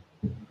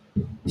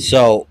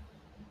 So...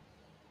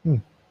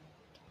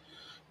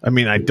 I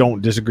mean, I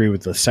don't disagree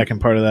with the second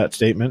part of that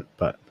statement,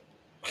 but...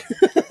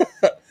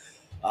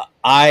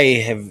 I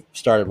have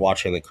started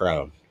watching The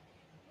Crown.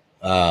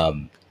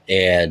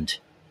 And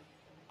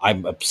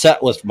I'm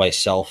upset with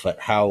myself at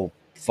how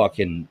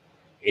fucking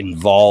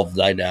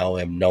involved I now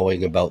am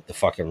knowing about the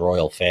fucking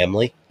royal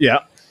family.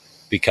 Yeah.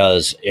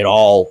 Because in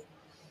all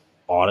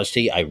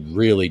honesty, I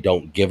really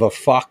don't give a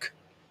fuck.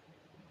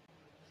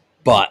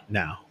 But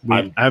no,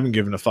 I haven't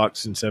given a fuck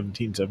since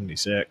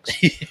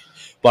 1776.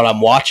 But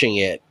I'm watching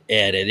it,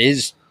 and it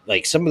is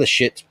like some of the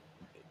shit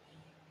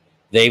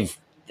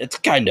it's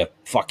kind of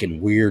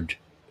fucking weird.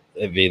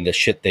 I mean, the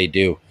shit they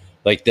do.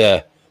 Like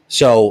the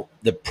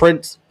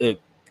prince,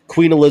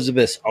 Queen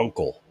Elizabeth's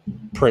uncle,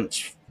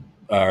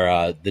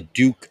 the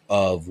Duke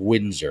of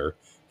Windsor,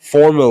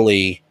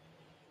 formerly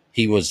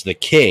he was the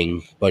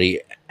king, but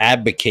he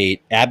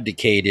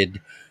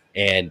abdicated,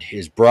 and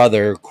his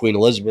brother, Queen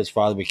Elizabeth's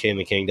father, became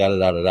the king.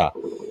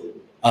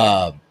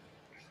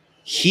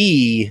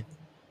 He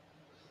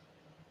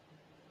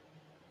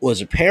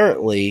was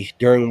apparently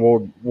during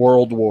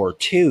World War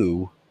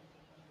II.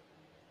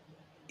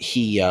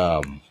 He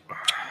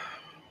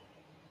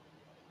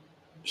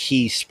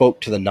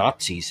spoke to the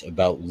Nazis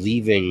about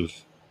leaving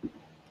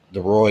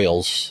the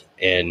royals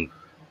and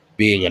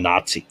being a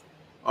Nazi.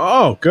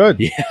 Oh, good.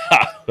 Yeah.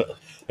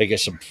 I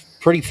guess some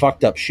pretty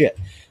fucked up shit.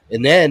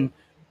 And then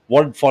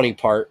one funny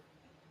part,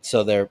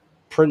 so their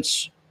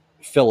Prince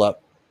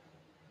Philip,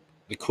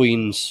 the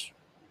Queen's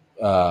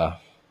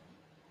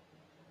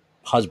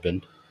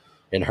husband,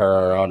 and her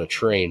are on a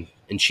train,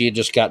 and she had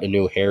just gotten a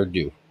new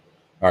hairdo.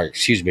 Or,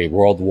 excuse me,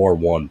 World War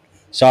I.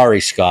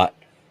 Sorry, Scott.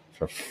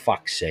 For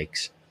fuck's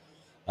sakes.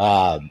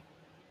 They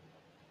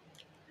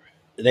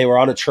were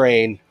on a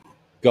train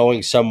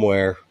going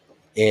somewhere,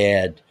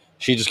 and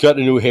she just got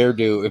a new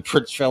hairdo, and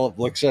Prince Philip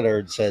looks at her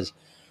and says,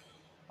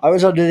 I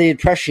was under the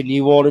impression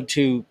you wanted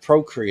to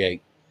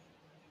procreate.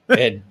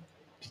 And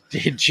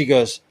she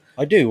goes,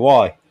 I do.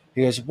 Why?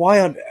 He goes,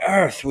 why on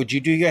earth would you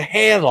do your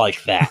hair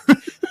like that?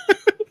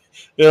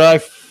 And I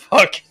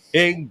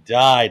fucking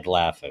died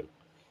laughing.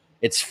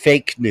 It's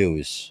fake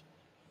news.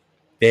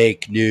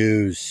 Fake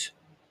news.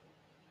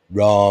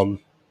 Wrong.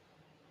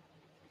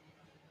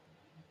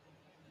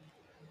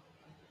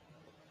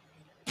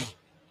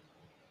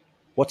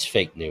 What's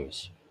fake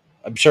news?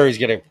 I'm sure he's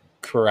going to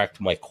correct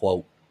my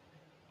quote.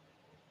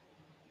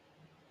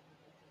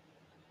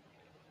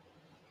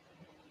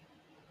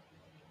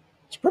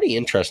 It's pretty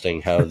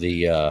interesting how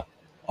the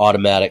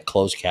automatic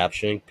closed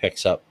captioning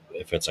picks up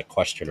if it's a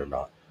question or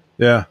not.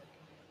 Yeah.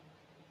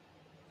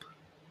 Do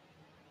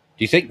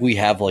you think we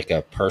have like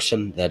a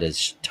person that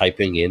is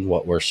typing in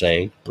what we're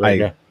saying right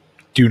now?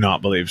 Do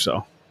not believe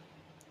so.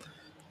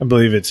 I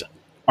believe it's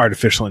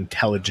artificial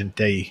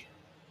intelligence.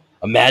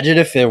 Imagine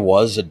if there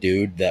was a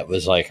dude that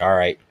was like, all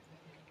right,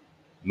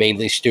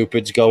 Mainly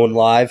Stupid's going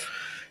live.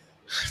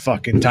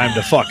 Fucking time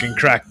to fucking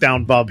crack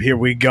down, Bub. Here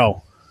we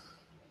go.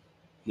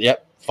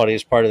 Yep.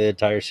 Funniest part of the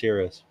entire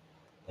series.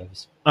 In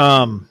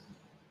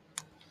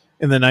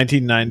the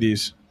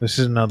 1990s, this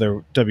is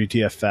another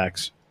WTF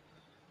facts.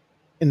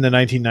 In the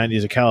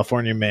 1990s, a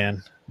California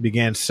man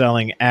began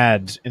selling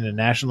ads in a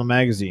national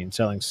magazine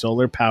selling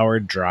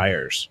solar-powered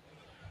dryers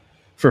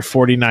for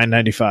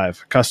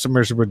 $49.95.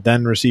 Customers would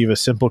then receive a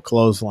simple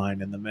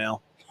clothesline in the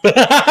mail.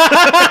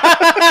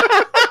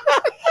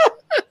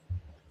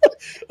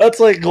 That's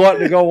like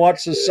wanting to go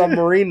watch the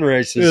submarine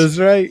races. That's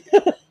right.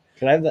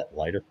 Can I have that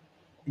lighter?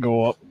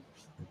 Go up.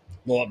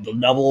 Go up the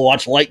double,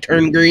 watch light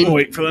turn green.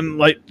 Wait for the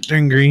light to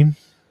turn green.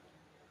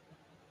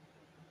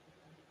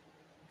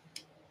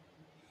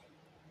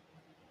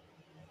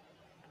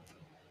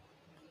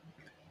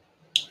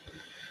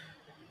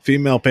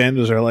 Female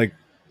pandas are like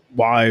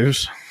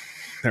wives.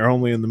 They're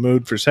only in the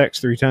mood for sex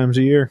 3 times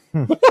a year.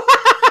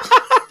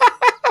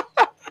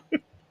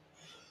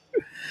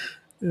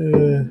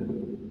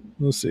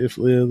 We'll see if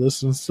Leah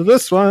listens to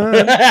this one.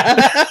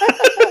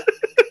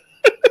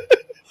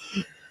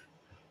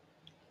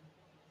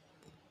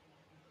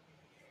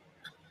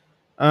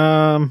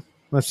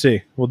 Let's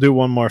see. We'll do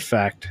one more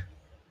fact.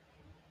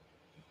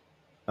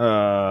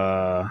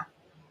 This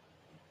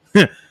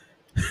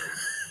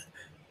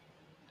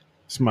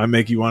might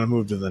make you want to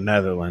move to the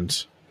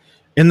Netherlands.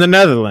 In the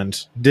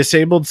Netherlands,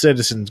 disabled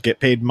citizens get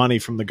paid money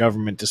from the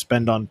government to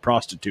spend on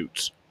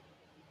prostitutes.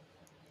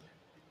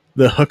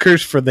 The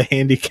Hookers for the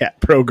Handicap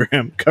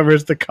program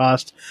covers the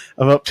cost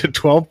of up to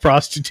 12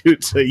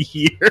 prostitutes a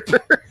year.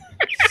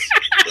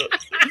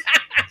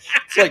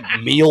 It's like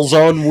Meals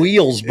on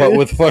Wheels, but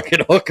with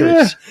fucking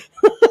hookers.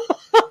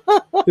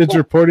 It's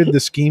reported the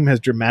scheme has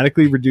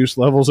dramatically reduced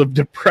levels of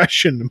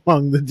depression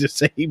among the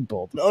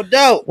disabled. No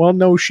doubt. Well,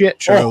 no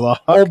shit,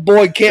 Sherlock. Old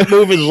boy can't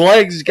move his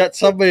legs. He's got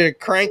somebody to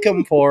crank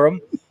him for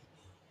him.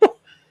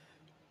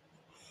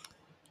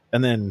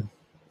 And then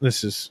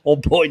this is...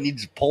 Old boy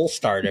needs a pole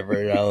start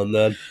every now and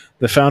then.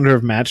 The founder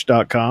of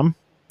Match.com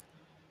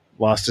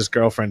lost his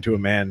girlfriend to a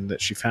man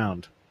that she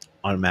found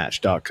on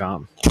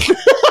Match.com.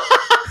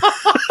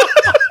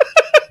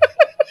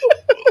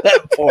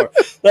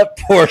 That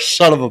poor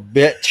son of a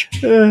bitch.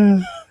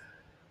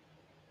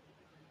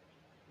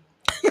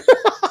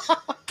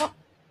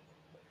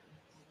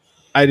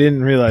 I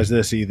didn't realize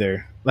this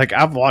either. Like,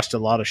 I've watched a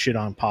lot of shit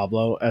on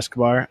Pablo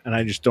Escobar, and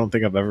I just don't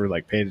think I've ever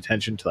like paid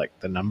attention to like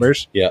the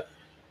numbers. Yeah.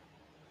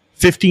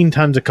 15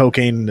 tons of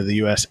cocaine into the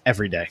U.S.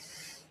 every day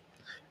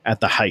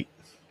at the height.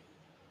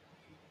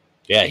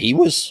 Yeah, he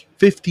was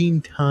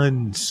 15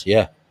 tons.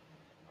 Yeah.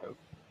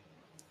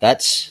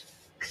 That's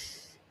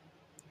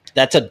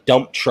a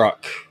dump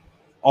truck,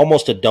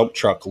 almost a dump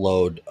truck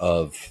load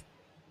of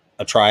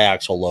a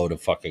triaxle load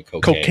of fucking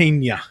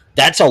cocaine. Yeah.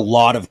 That's a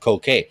lot of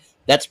cocaine.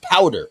 That's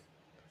powder.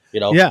 You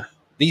know? Yeah.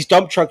 These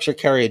dump trucks are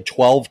carrying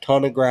 12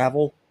 ton of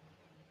gravel.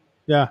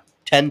 Yeah.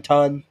 10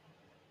 ton.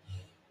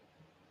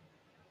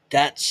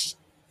 That's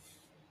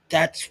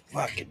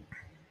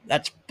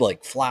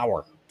like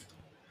flour.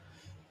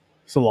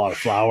 It's a lot of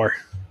flour.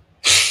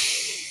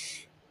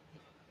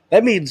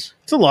 That means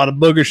it's a lot of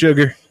booger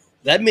sugar.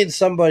 That means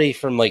somebody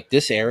from like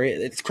this area.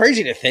 It's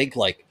crazy to think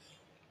like,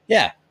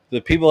 yeah, the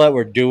people that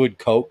were doing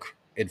coke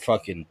in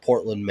fucking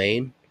Portland,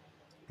 Maine,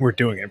 were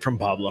doing it from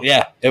Pablo.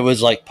 Yeah, it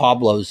was like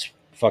Pablo's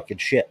fucking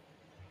shit.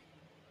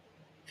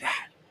 God,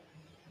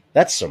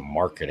 that's some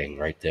marketing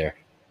right there.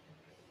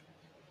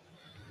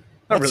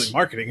 Not really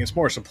marketing. It's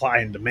more supply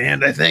and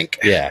demand, I think.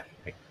 Yeah.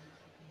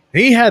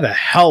 He had a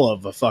hell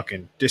of a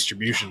fucking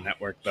distribution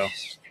network, though.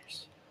 It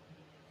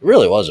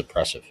really was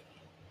impressive.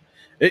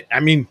 I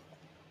mean,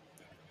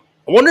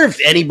 I wonder if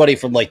anybody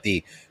from like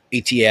the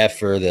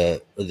ATF or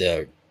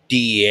the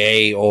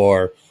DEA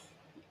or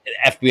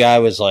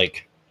FBI was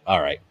like, all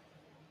right,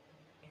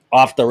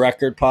 off the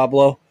record,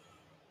 Pablo,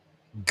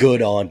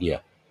 good on you.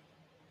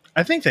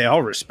 I think they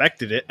all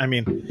respected it. I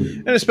mean,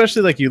 and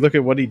especially like you look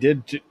at what he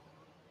did to,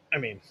 I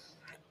mean,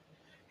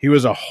 he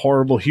was a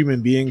horrible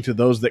human being to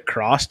those that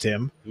crossed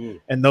him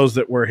and those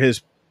that were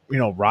his,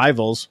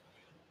 rivals.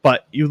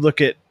 But you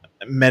look at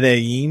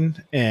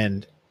Medellin,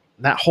 and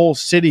that whole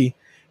city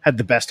had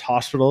the best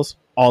hospitals.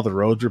 All the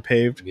roads were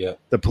paved. Yeah.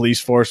 The police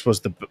force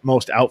was the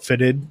most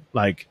outfitted.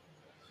 Like,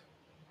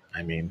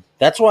 I mean,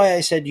 that's why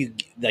I said you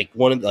like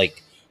one of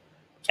like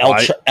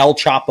El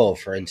Chapo,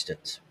 for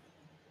instance,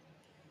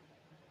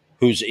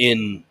 who's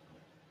in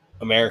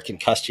American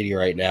custody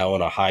right now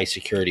in a high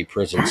security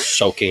prison,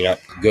 soaking up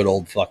good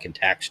old fucking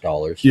tax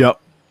dollars.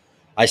 Yep.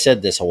 I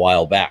said this a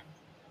while back.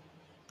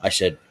 I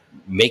said,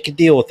 make a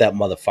deal with that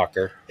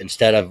motherfucker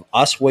instead of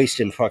us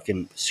wasting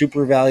fucking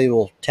super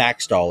valuable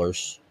tax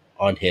dollars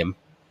on him,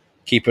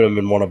 keeping him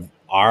in one of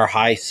our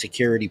high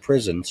security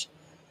prisons.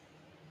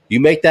 You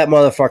make that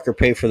motherfucker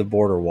pay for the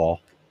border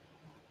wall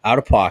out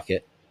of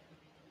pocket.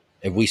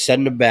 If we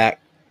send him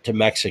back to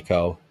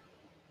Mexico,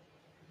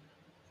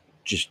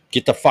 just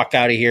get the fuck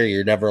out of here.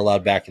 You're never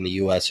allowed back in the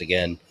U.S.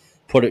 again.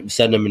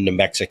 Send him into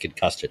Mexican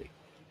custody.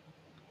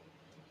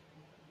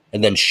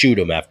 And then shoot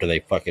him after they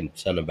fucking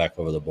send him back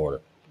over the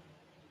border.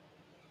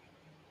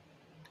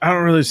 I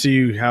don't really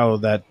see how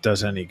that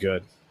does any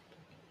good.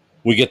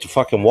 We get the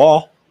fucking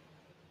wall.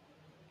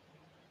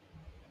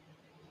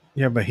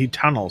 Yeah, but he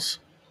tunnels.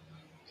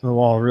 So the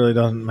wall really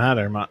doesn't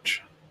matter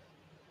much.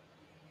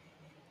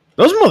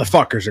 Those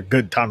motherfuckers are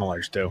good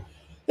tunnelers, too.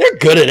 They're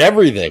good at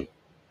everything.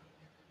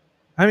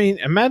 I mean,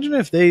 imagine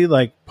if they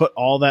like put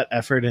all that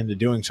effort into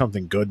doing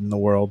something good in the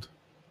world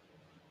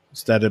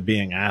instead of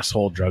being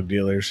asshole drug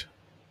dealers.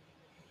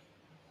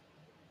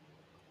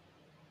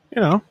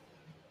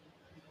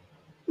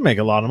 Make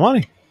a lot of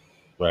money.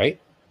 Right?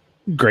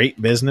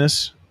 Great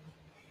business.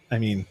 I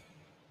mean,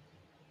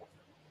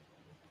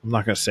 I'm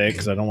not going to say it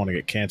because I don't want to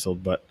get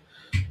canceled, but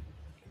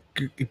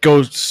it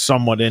goes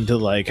somewhat into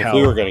like if how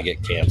we were going to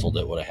get canceled,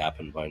 it would have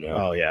happened by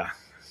now. Oh, yeah.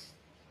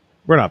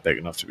 We're not big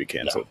enough to be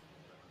canceled. No.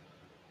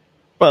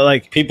 But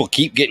like people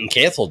keep getting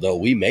canceled, though.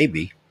 We may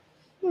be.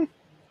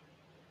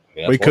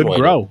 Yeah, we that's one could way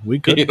grow. We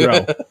could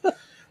grow.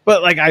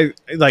 But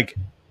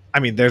I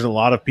mean, there's a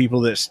lot of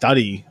people that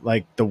study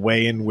like the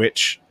way in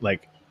which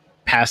like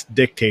past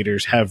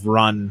dictators have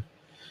run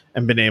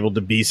and been able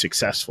to be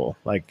successful,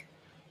 like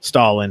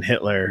Stalin,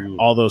 Hitler,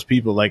 all those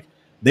people. Like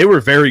they were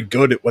very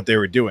good at what they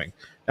were doing.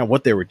 Now,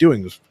 what they were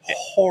doing was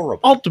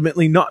horrible,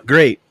 ultimately not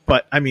great.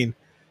 But I mean,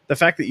 the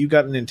fact that you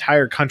got an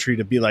entire country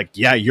to be like,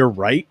 yeah, you're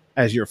right,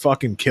 as you're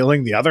fucking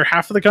killing the other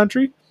half of the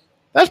country,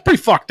 that's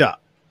pretty fucked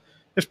up.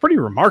 It's pretty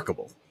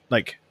remarkable.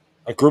 Like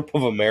a group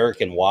of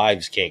American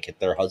wives can't get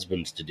their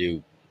husbands to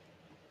do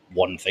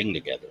one thing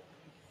together,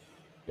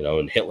 you know.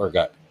 And Hitler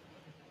got,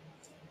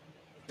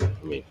 I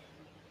mean,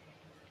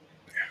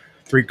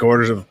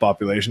 3/4 of the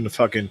population to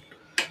fucking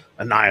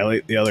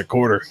annihilate the other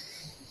quarter.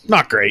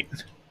 Not great.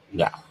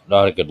 no,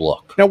 not a good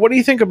look. Now, what do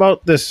you think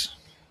about this?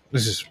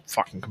 This is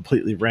fucking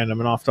completely random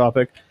and off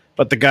topic,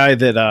 but the guy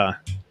that,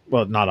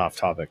 well, not off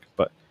topic,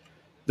 but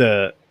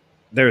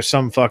there's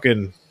some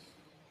fucking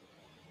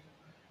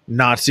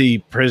Nazi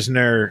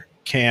prisoner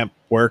camp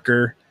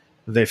worker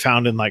they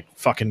found in like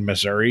fucking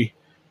Missouri,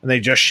 and they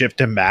just shipped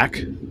him back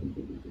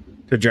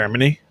to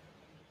Germany.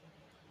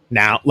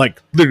 Now,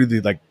 like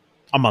literally, like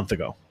a month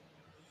ago.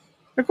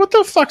 Like, what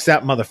the fuck's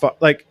that motherfucker?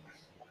 Like,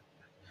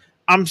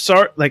 I'm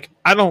sorry. Like,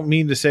 I don't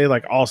mean to say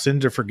like all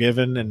sins are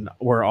forgiven and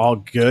we're all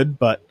good,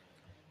 but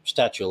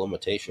Statute of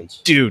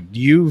limitations. dude,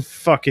 you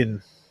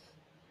fucking.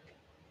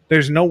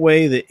 There's no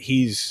way that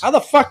he's. How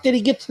the fuck did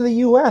he get to the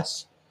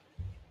U.S.?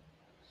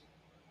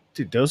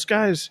 Dude, those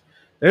guys.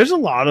 There's a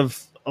lot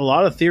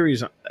of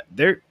theories.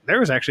 There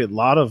was actually a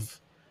lot of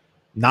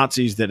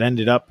Nazis that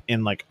ended up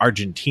in like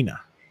Argentina,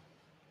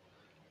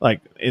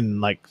 like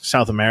in like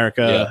South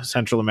America,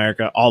 Central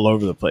America, all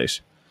over the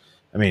place.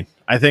 I mean,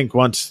 I think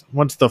once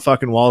the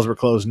fucking walls were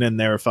closing in,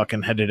 they were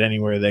fucking headed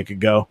anywhere they could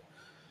go.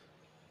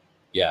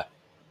 Yeah.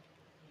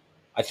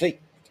 I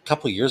think a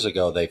couple of years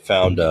ago they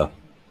found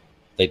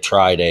they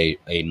tried a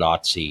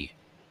Nazi.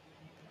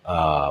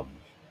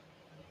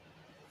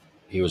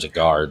 He was a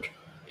guard,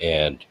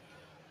 and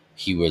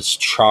he was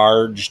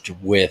charged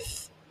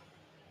with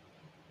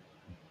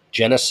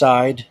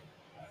genocide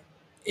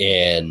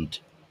and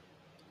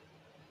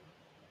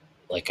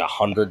like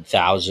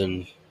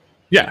 100,000.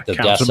 Yeah, The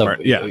deaths of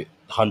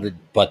 100,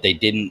 but they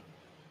didn't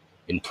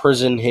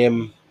imprison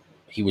him.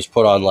 He was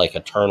put on like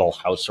eternal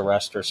house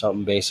arrest or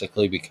something,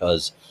 basically,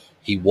 because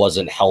he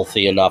wasn't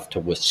healthy enough to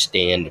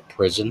withstand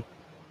prison.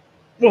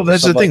 Well,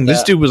 that's the thing. Like this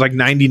that. dude was like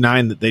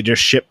 99 that they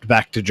just shipped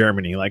back to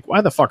Germany. Like,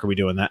 why the fuck are we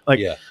doing that? Like,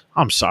 Yeah.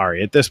 I'm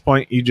sorry. At this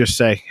point, you just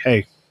say,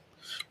 hey,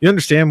 you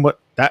understand what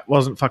that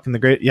wasn't fucking the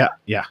great? Yeah.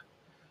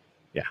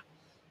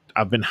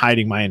 I've been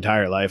hiding my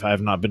entire life. I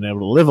have not been able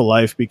to live a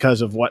life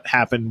because of what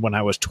happened when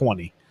I was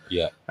 20.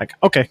 Yeah. Like,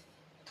 okay.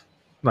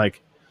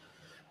 Like,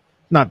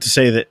 not to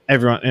say that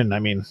everyone, and I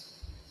mean,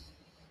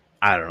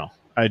 I don't know.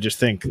 I just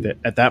think that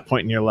at that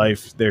point in your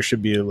life, there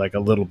should be like a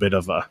little bit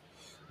of a.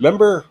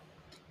 Remember,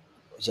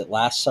 was it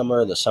last summer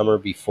or the summer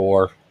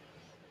before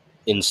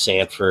in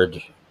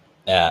Sanford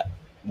at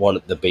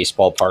the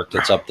baseball park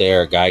that's up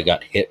there? A guy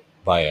got hit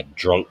by a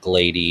drunk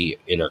lady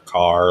in her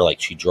car.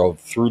 Like, she drove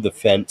through the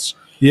fence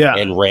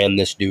and ran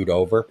this dude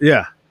over.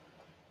 Yeah.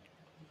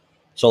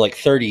 So like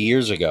 30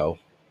 years ago,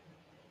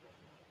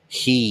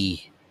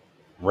 he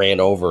ran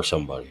over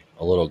somebody,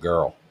 a little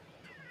girl,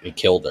 and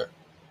killed her.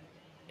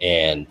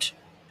 And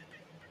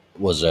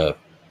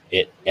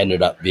it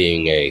ended up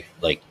being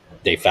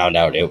they found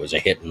out it was a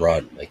hit and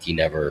run. Like he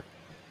never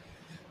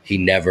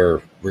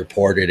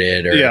reported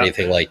it or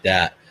anything like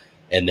that.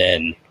 And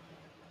then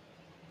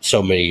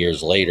so many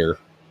years later,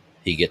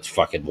 he gets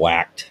fucking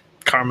whacked.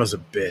 Karma's a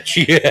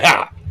bitch.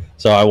 Yeah.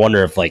 So I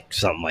wonder if like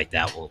something like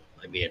that will,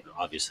 I mean,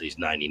 obviously he's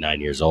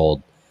 99 years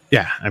old.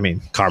 Yeah. I mean,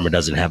 Karma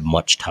doesn't have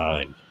much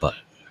time, but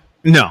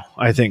no,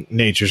 I think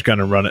nature's going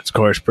to run its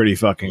course pretty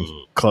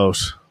fucking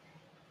close.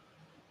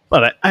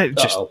 But I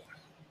just,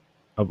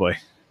 oh boy,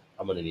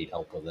 I'm going to need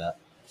help with that.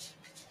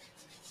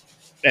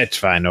 It's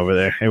fine over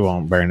there. It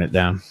won't burn it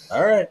down.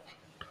 All right.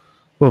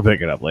 We'll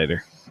pick it up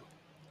later.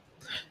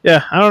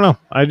 Yeah, I don't know.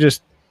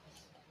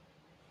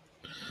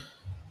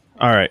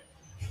 All right.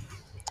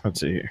 Let's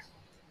see here.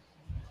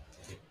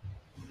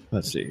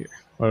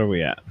 What are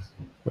we at?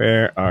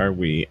 Where are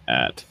we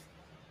at?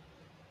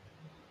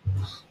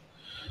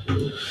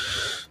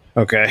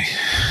 Okay.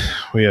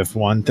 We have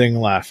one thing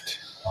left.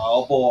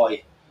 Oh,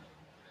 boy.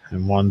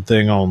 And one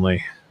thing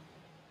only.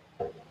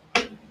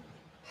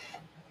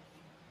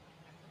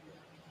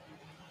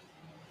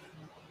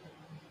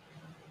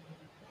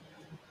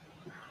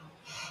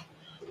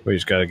 We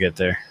just got to get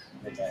there.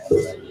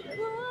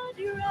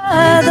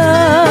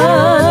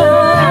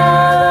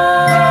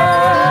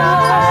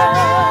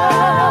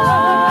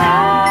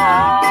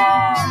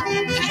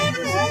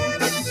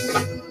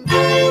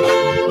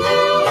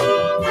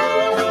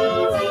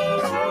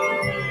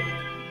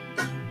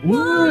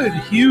 Would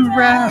you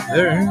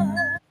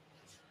rather?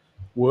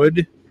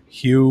 Would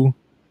you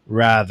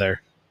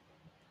rather?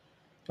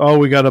 Oh,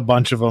 we got a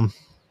bunch of them.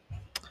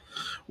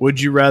 Would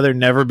you rather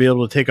never be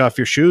able to take off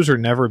your shoes or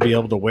never be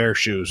able to wear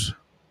shoes?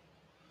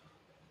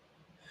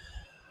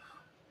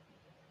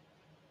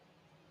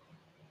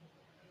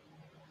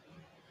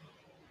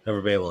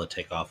 Never be able to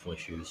take off my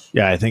shoes.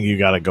 Yeah, I think you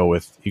got to go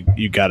with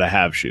you got to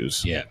have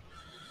shoes. Yeah.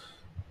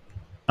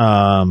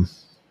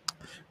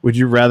 Would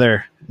you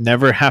rather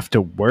never have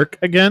to work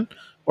again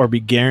or be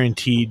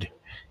guaranteed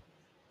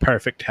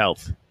perfect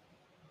health?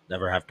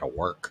 Never have to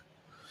work.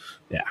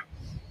 Yeah.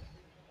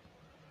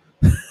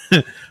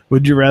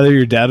 Would you rather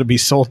your data be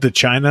sold to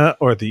China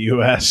or the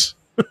U.S.?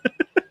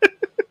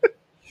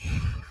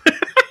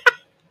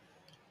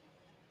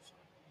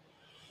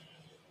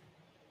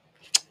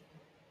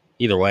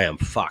 Either way, I'm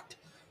fucked.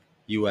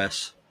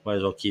 U.S. Might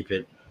as well keep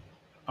it.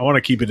 I want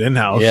to keep it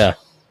in-house. Yeah.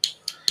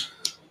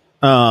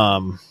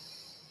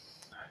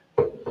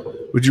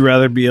 Would you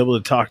rather be able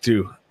to talk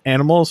to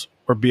animals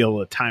or be able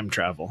to time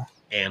travel?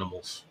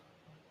 Animals.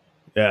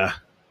 Yeah.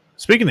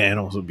 Speaking of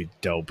animals would be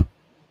dope.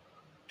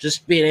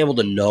 Just being able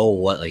to know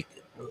what, like,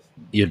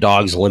 your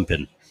dog's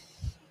limping.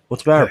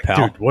 What's the matter,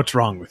 pal? Dude, what's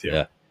wrong with you?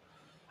 Yeah.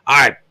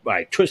 I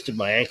twisted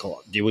my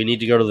ankle. Do we need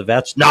to go to the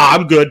vets? No,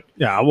 I'm good.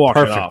 Yeah, I'll walk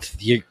Perfect. it off.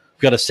 You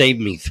got to save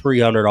me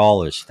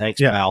 $300.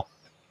 Thanks, Yeah. pal.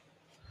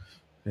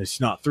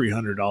 It's not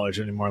 $300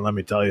 anymore, let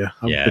me tell you.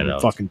 I've Yeah, I been know.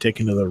 fucking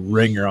taking to the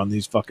ringer on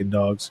these fucking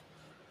dogs.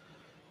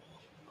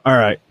 All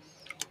right.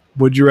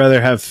 Would you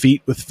rather have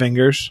feet with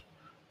fingers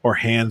or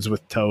hands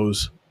with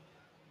toes?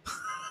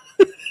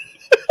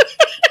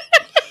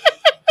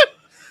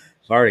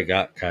 I've already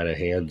got kind of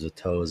hands with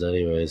toes,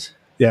 anyways.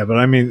 Yeah, but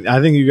I mean, I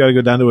think you got to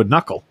go down to a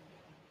knuckle.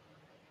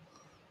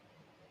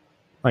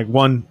 Like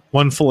one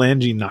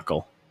phalange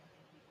knuckle.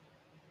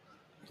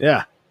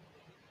 Yeah,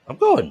 I'm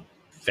going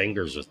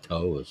fingers with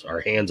toes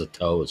or hands with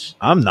toes.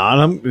 I'm not.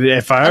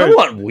 I don't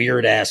want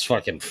weird ass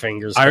fucking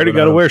fingers. I already coming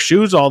got to out. wear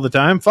shoes all the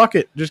time. Fuck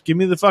it. Just give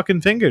me the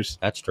fucking fingers.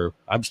 That's true.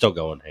 I'm still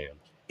going hands.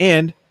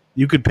 And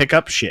you could pick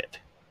up shit.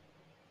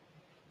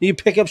 You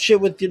pick up shit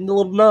with your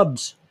little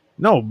nubs.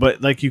 No,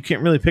 but like you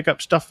can't really pick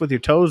up stuff with your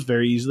toes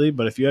very easily.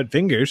 But if you had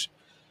fingers,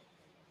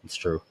 It's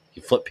true.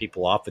 You flip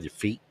people off with your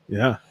feet.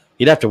 yeah,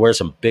 You'd have to wear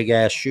some big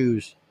ass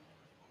shoes.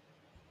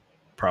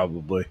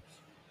 probably.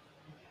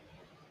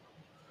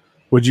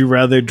 Would you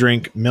rather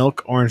drink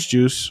milk, orange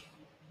juice,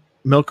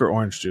 milk or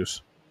orange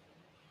juice?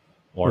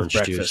 Orange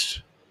with juice.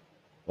 breakfast?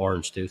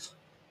 Orange juice.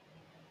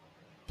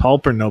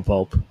 Pulp or no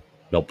pulp?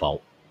 No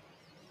pulp.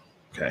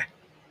 Okay.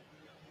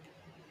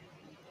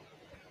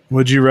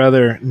 Would you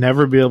rather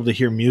never be able to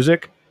hear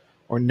music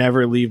or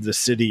never leave the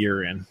city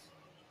you're in?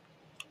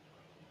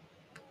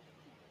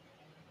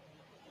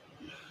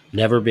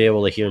 Never be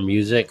able to hear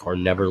music or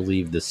never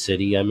leave the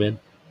city I'm in.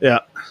 Yeah.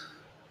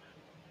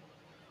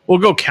 We'll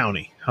go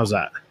county. How's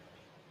that?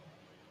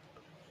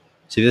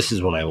 See, this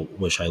is when I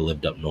wish I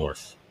lived up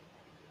north.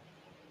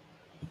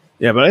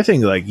 Yeah, but I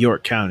think like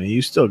York County,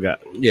 you still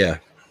got. Yeah.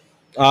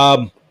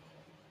 I'd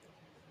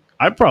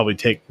probably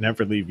take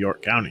never leave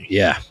York County.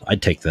 Yeah,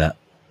 I'd take that.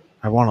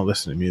 I want to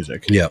listen to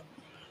music. Yep.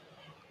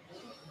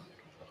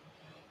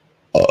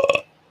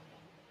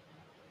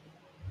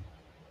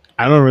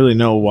 I don't really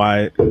know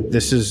why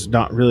this is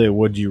not really a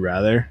would you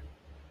rather,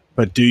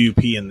 but do you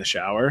pee in the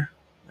shower?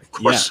 Of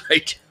course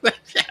I do.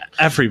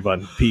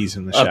 Everyone pees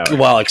in the shower.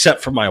 Well,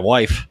 except for my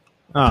wife,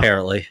 Oh,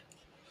 apparently.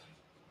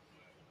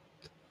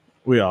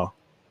 we all.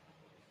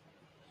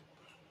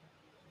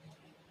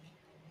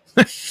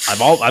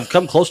 I've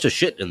come close to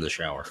shit in the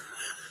shower.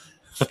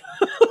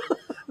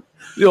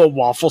 The old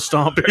waffle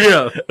stomper.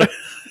 Yeah.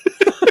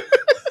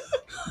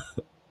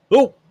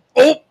 oh,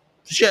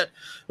 shit.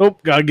 Oh,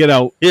 gotta get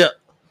out. Yeah.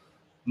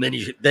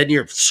 And then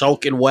you're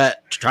soaking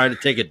wet trying to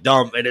take a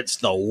dump, and it's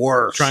the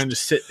worst. Trying to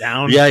sit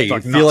down. yeah, you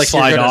like feel not like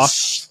slide you're gonna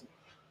off.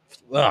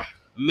 Ugh,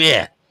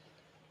 man.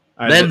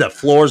 All right, Then the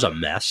floor's a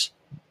mess.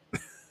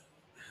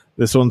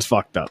 this one's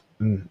fucked up.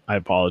 And I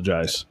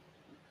apologize.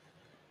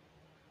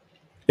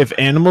 If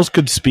animals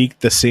could speak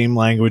the same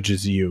language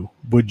as you,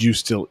 would you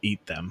still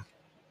eat them?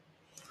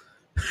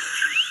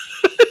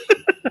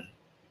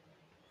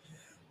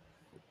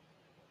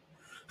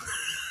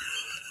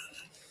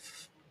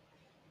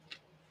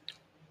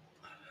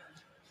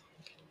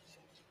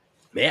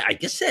 Man, I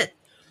guess that.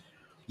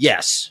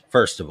 Yes,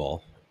 first of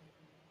all,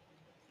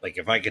 like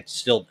if I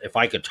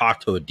could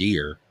talk to a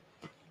deer,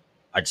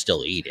 I'd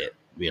still eat it.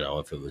 You know,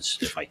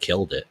 if I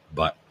killed it.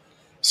 But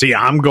See,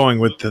 I'm going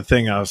with the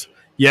thing of,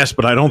 yes,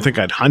 but I don't think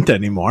I'd hunt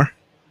anymore.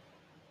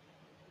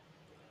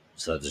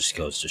 so that just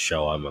goes to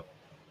show I'm a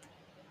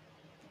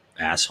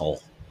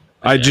asshole.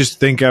 I guess. just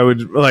think I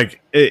would,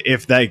 like,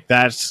 if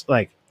that's,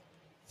 like,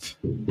 I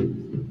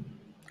don't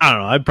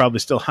know, I'd probably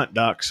still hunt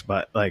ducks,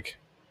 but, like,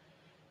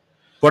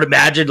 But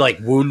imagine like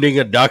wounding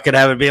a duck and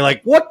having it be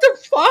like, what the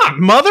fuck?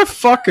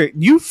 motherfucker,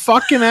 you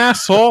fucking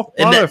asshole.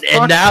 And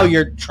Motherfucker. now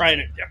you're trying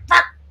to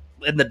fuck,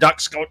 and the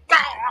duck's going,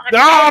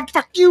 Ah,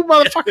 fuck you,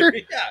 motherfucker.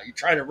 yeah, you're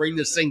trying to wring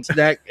this thing's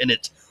neck, and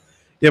it's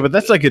Yeah, but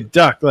that's like a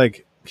duck.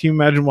 Like, can you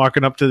imagine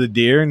walking up to the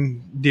deer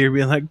and deer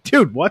being like,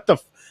 dude, what the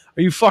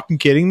are you fucking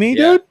kidding me,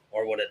 yeah. dude?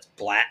 Or when it's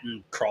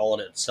blatting,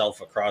 crawling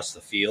itself across the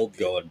field,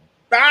 going,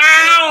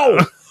 ow!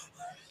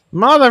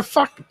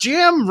 Motherfucker,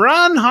 Jim,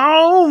 run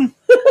home.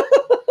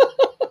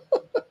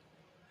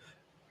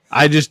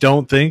 I just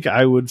don't think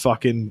I would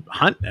fucking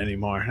hunt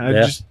anymore.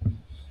 Yeah.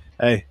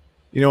 Hey,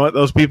 You know what?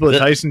 Those people at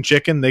Tyson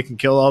Chicken, they can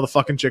kill all the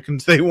fucking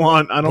chickens they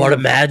want. I don't. But know.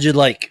 imagine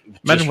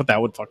What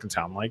that would fucking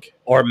sound like.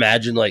 Or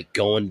imagine like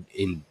going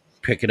and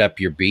picking up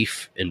your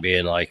beef and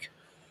being like,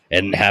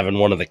 and having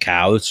one of the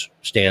cows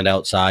stand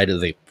outside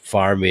of the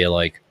farm, being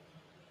like,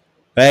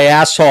 "Hey,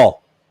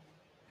 asshole."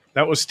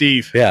 That was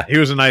Steve. Yeah, he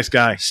was a nice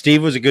guy.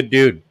 Steve was a good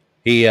dude.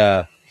 He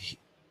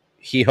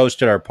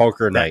hosted our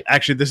poker night.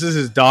 Actually, this is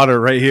his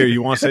daughter right here.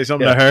 You want to say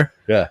something to her?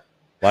 Yeah.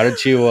 Why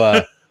don't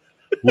you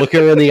look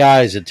her in the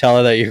eyes and tell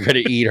her that you're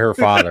going to eat her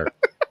father?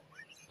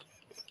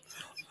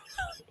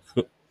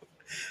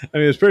 I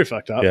mean, it's pretty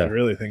fucked up. Yeah. I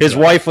really think his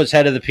wife was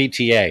head of the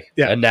PTA.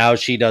 Yeah. And now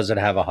she doesn't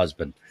have a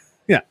husband.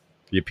 Yeah.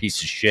 You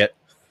piece of shit.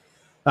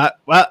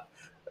 Well,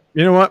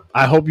 you know what?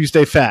 I hope you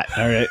stay fat.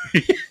 All right.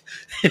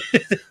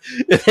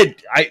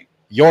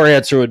 Your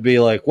answer would be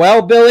like,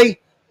 well,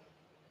 Billy,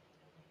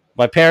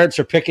 my parents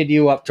are picking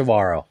you up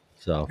tomorrow.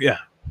 So yeah.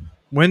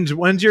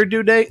 When's your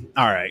due date?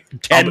 All right.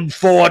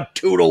 10-4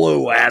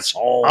 toodaloo,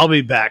 asshole. I'll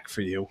be back for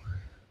you.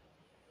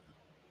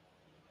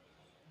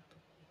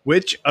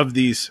 Which of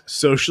these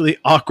socially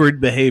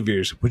awkward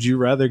behaviors would you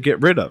rather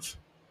get rid of?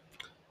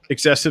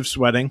 Excessive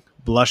sweating,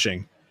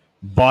 blushing,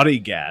 body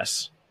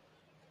gas,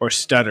 or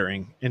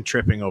stuttering and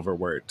tripping over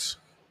words?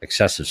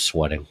 Excessive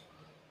sweating.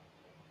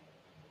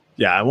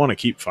 Yeah, I want to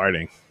keep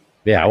farting.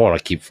 Yeah, I want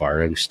to keep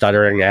farting.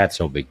 Stuttering,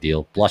 that's no big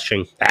deal.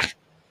 Blushing,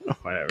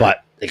 Whatever.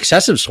 But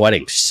excessive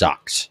sweating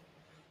sucks.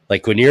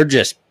 Like when you're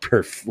just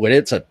when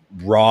it's a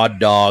raw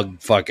dog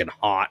fucking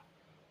hot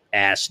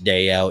ass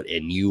day out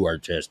and you are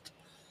just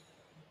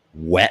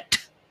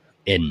wet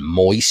and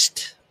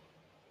moist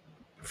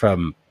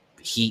from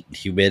heat and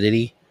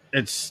humidity.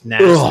 It's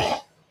nasty.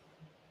 Ugh.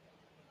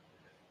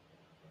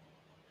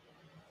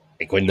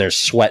 Like when there's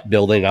sweat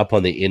building up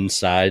on the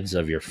insides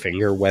of your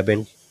finger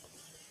webbing.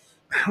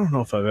 I don't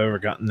know if I've ever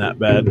gotten that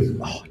bad.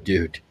 Oh,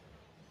 dude.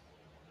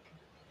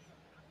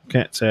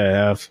 Can't say I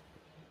have.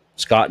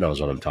 Scott knows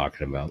what I'm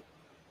talking about.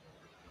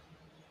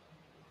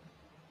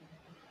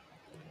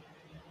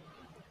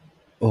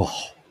 Oh,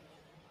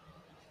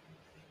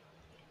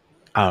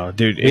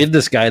 dude. We had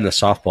this guy in the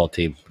softball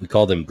team. We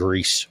called him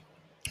Grease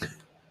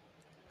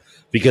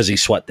because he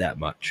sweat that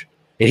much.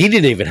 And he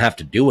didn't even have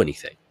to do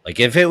anything.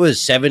 Like if it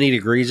was 70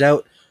 degrees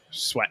out,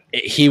 sweat.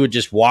 He would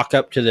just walk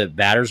up to the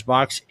batter's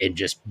box and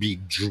just be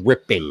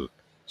dripping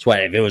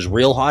sweat. If it was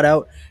real hot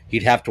out,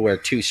 he'd have to wear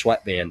 2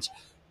 sweatbands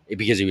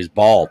because he was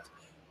bald.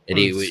 And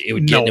it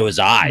would get into his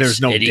eyes.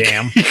 There's no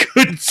dam. He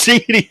couldn't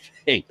see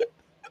anything.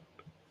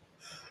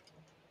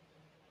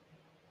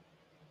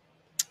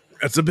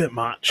 That's a bit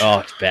much. Oh,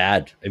 it's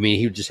bad. I mean,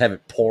 he would just have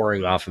it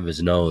pouring off of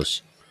his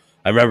nose.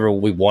 I remember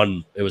we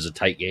won. It was a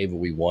tight game, but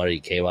we won.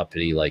 He came up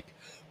and he like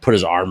put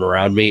his arm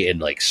around me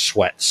and like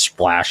sweat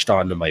splashed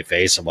onto my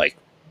face. I'm like,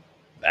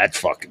 that's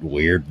fucking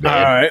weird, man.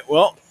 All right.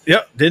 Well,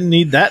 yep. Didn't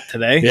need that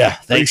today. Yeah.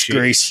 Thanks,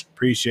 Grease.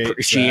 Appreciate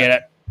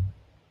it.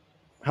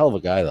 Hell of a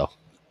guy, though.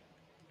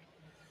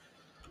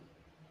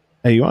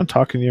 Hey, you want to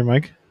talk into your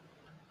mic?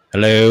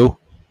 Hello.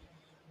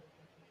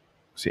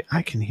 See,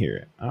 I can hear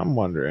it. I'm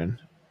wondering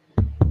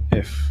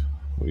if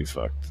we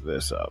fucked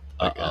this up.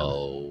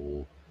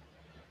 Uh-oh.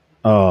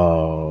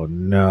 Oh,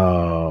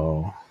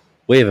 no.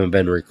 We haven't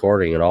been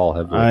recording at all,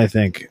 have we? I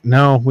think.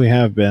 No, we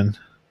have been.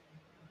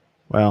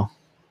 Well,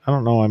 I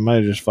don't know. I might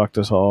have just fucked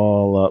us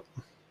all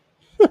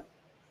up.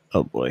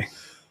 Oh, boy.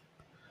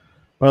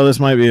 Well, this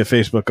might be a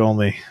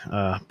Facebook-only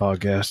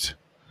podcast.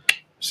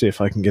 See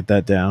if I can get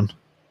that down.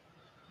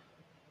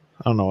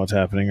 I don't know what's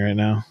happening right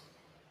now.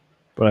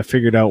 But I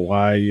figured out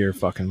why your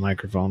fucking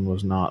microphone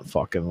was not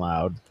fucking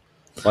loud.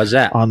 Why's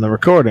that? On the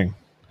recording.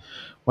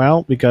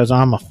 Well, because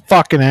I'm a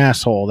fucking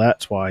asshole.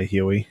 That's why,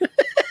 Huey.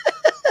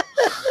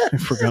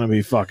 If we're going to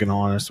be fucking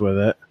honest with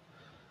it.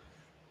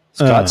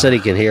 Scott said he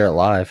can hear it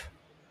live.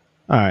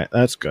 All right,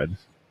 that's good.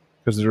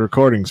 Because the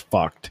recording's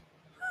fucked.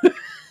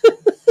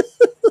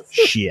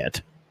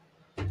 Shit.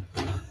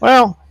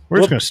 Well, we're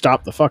just going to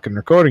stop the fucking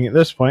recording at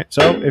this point.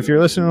 So, if you're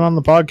listening on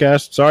the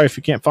podcast, sorry if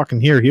you can't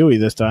fucking hear Huey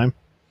this time.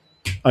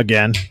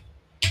 Again.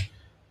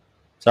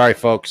 Sorry,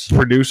 folks.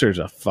 Producer's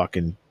a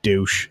fucking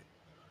douche.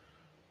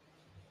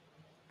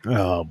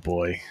 Oh,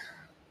 boy.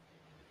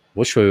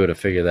 Wish we would have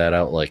figured that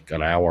out like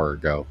an hour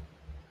ago.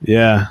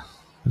 Yeah.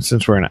 And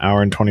since we're an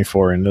hour and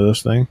 24 into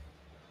this thing.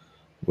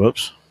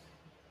 Whoops.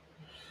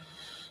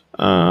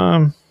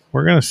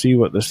 We're going to see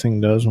what this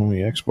thing does when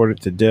we export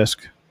it to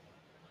disk.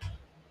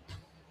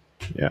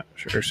 Yeah,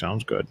 sure.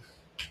 Sounds good.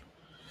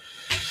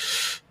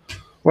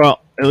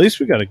 Well, at least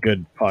we got a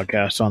good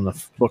podcast on the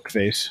book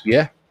face.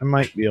 Yeah. I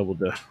might be able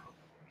to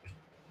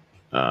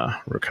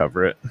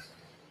recover it.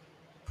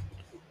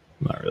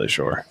 Not really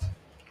sure.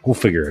 We'll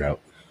figure it out.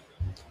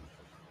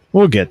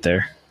 We'll get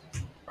there.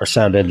 Our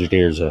sound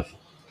engineer's a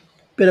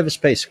bit of a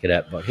space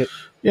cadet, but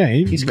yeah,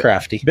 he's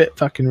crafty. Bit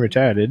fucking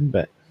retarded,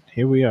 but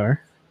here we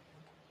are.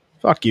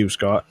 Fuck you,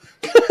 Scott.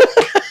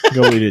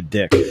 Go eat a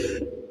dick.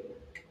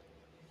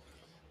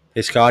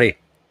 Hey, Scotty.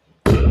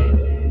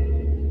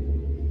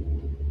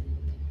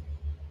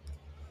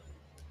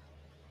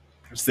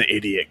 It's the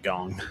idiot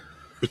gong.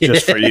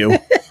 Just for you.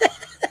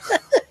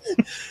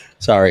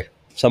 Sounds Sorry.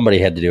 Somebody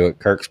had to do it.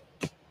 Kirk's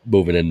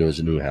moving into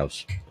his new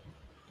house.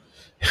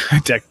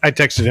 I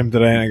texted him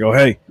today and I go,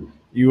 hey,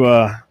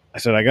 I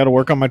said, I got to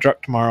work on my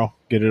truck tomorrow,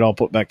 get it all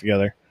put back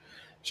together.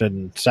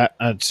 I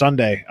said,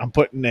 Sunday, I'm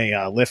putting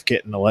a lift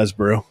kit in the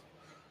Lesbro.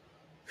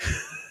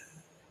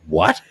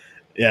 What?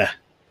 Yeah.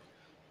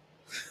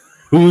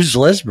 Who's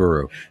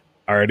Lesboro?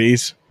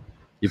 RD's.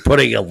 You're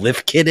putting a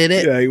lift kit in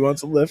it? Yeah, he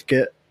wants a lift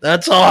kit.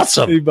 That's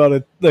awesome. He bought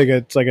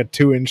it's like a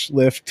 2-inch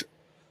lift.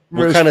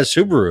 What kind of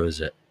Subaru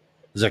is it?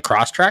 Is it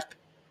Crosstrek?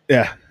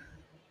 Yeah.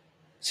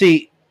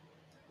 See,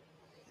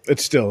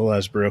 it's still a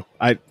Lesbro.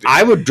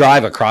 I would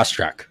drive a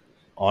Crosstrek,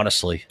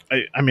 honestly.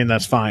 I mean,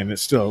 that's fine.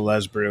 It's still a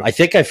Lesbro. I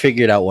think I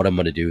figured out what I'm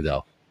going to do,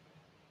 though.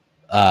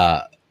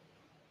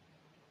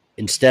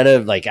 Instead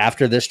of, like,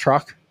 after this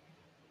truck,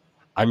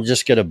 I'm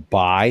just going to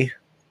buy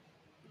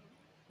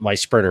my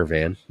Sprinter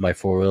van, my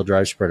 4-wheel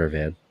drive Sprinter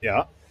van.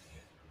 Yeah.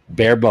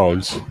 Bare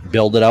bones,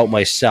 build it out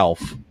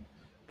myself,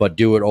 but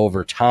do it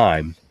over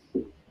time.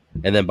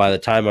 And then by the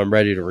time I'm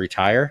ready to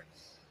retire,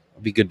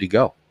 I'll be good to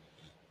go.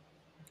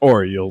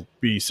 Or you'll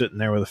be sitting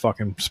there with a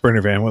fucking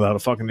Sprinter van without a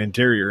fucking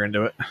interior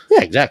into it.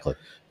 Yeah, exactly.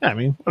 Yeah, I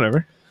mean,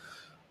 whatever.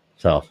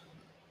 So,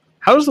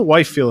 how does the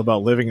wife feel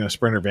about living in a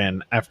Sprinter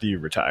van after you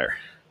retire?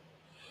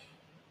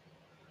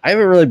 I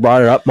haven't really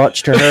brought it up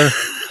much to her.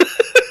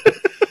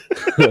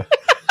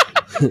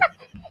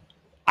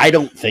 I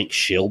don't think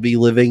she'll be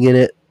living in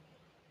it.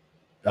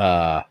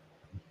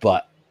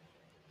 But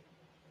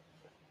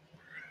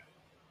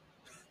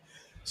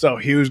so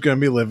he was going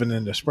to be living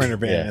in the Sprinter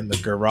van in the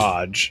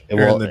garage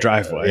or in the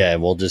driveway. Yeah,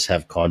 we'll just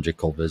have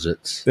conjugal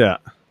visits. Yeah.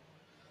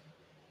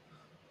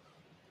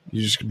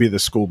 You just could be the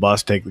school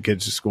bus, take the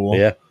kids to school.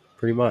 Yeah,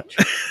 pretty much.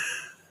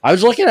 I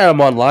was looking at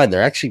them online.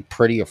 They're actually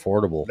pretty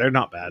affordable. They're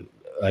not bad.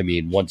 I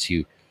mean, once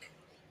you,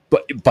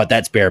 but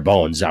that's bare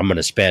bones. I'm going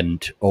to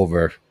spend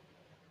over,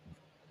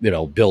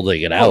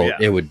 building it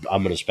out. Yeah.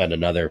 I'm going to spend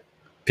another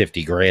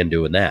 $50,000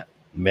 doing that.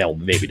 Well,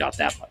 maybe not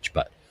that much,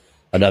 but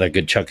another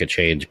good chunk of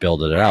change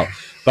building it out.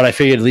 But I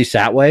figured at least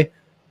that way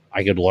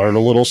I could learn a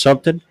little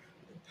something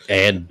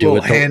and do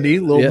it handy,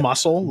 little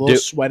muscle, little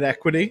sweat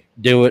equity.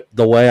 Do it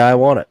the way I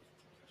want it.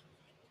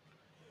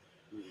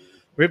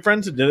 We had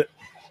friends that did it.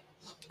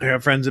 I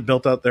have friends that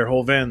built out their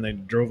whole van. They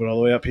drove it all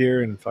the way up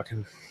here and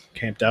fucking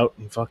camped out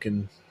and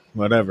fucking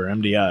whatever,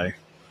 MDI.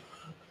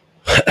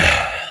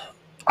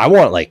 I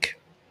want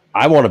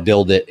to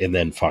build it and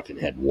then fucking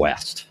head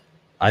west.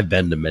 I've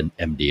been to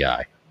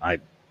MDI.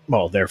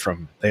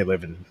 They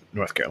live in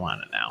North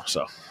Carolina now,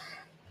 so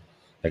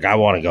I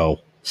want to go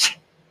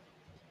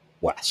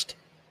west.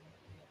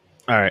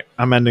 All right,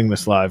 I'm ending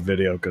this live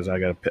video because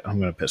I'm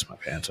gonna piss my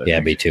pants. Yeah,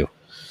 me too.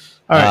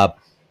 All right.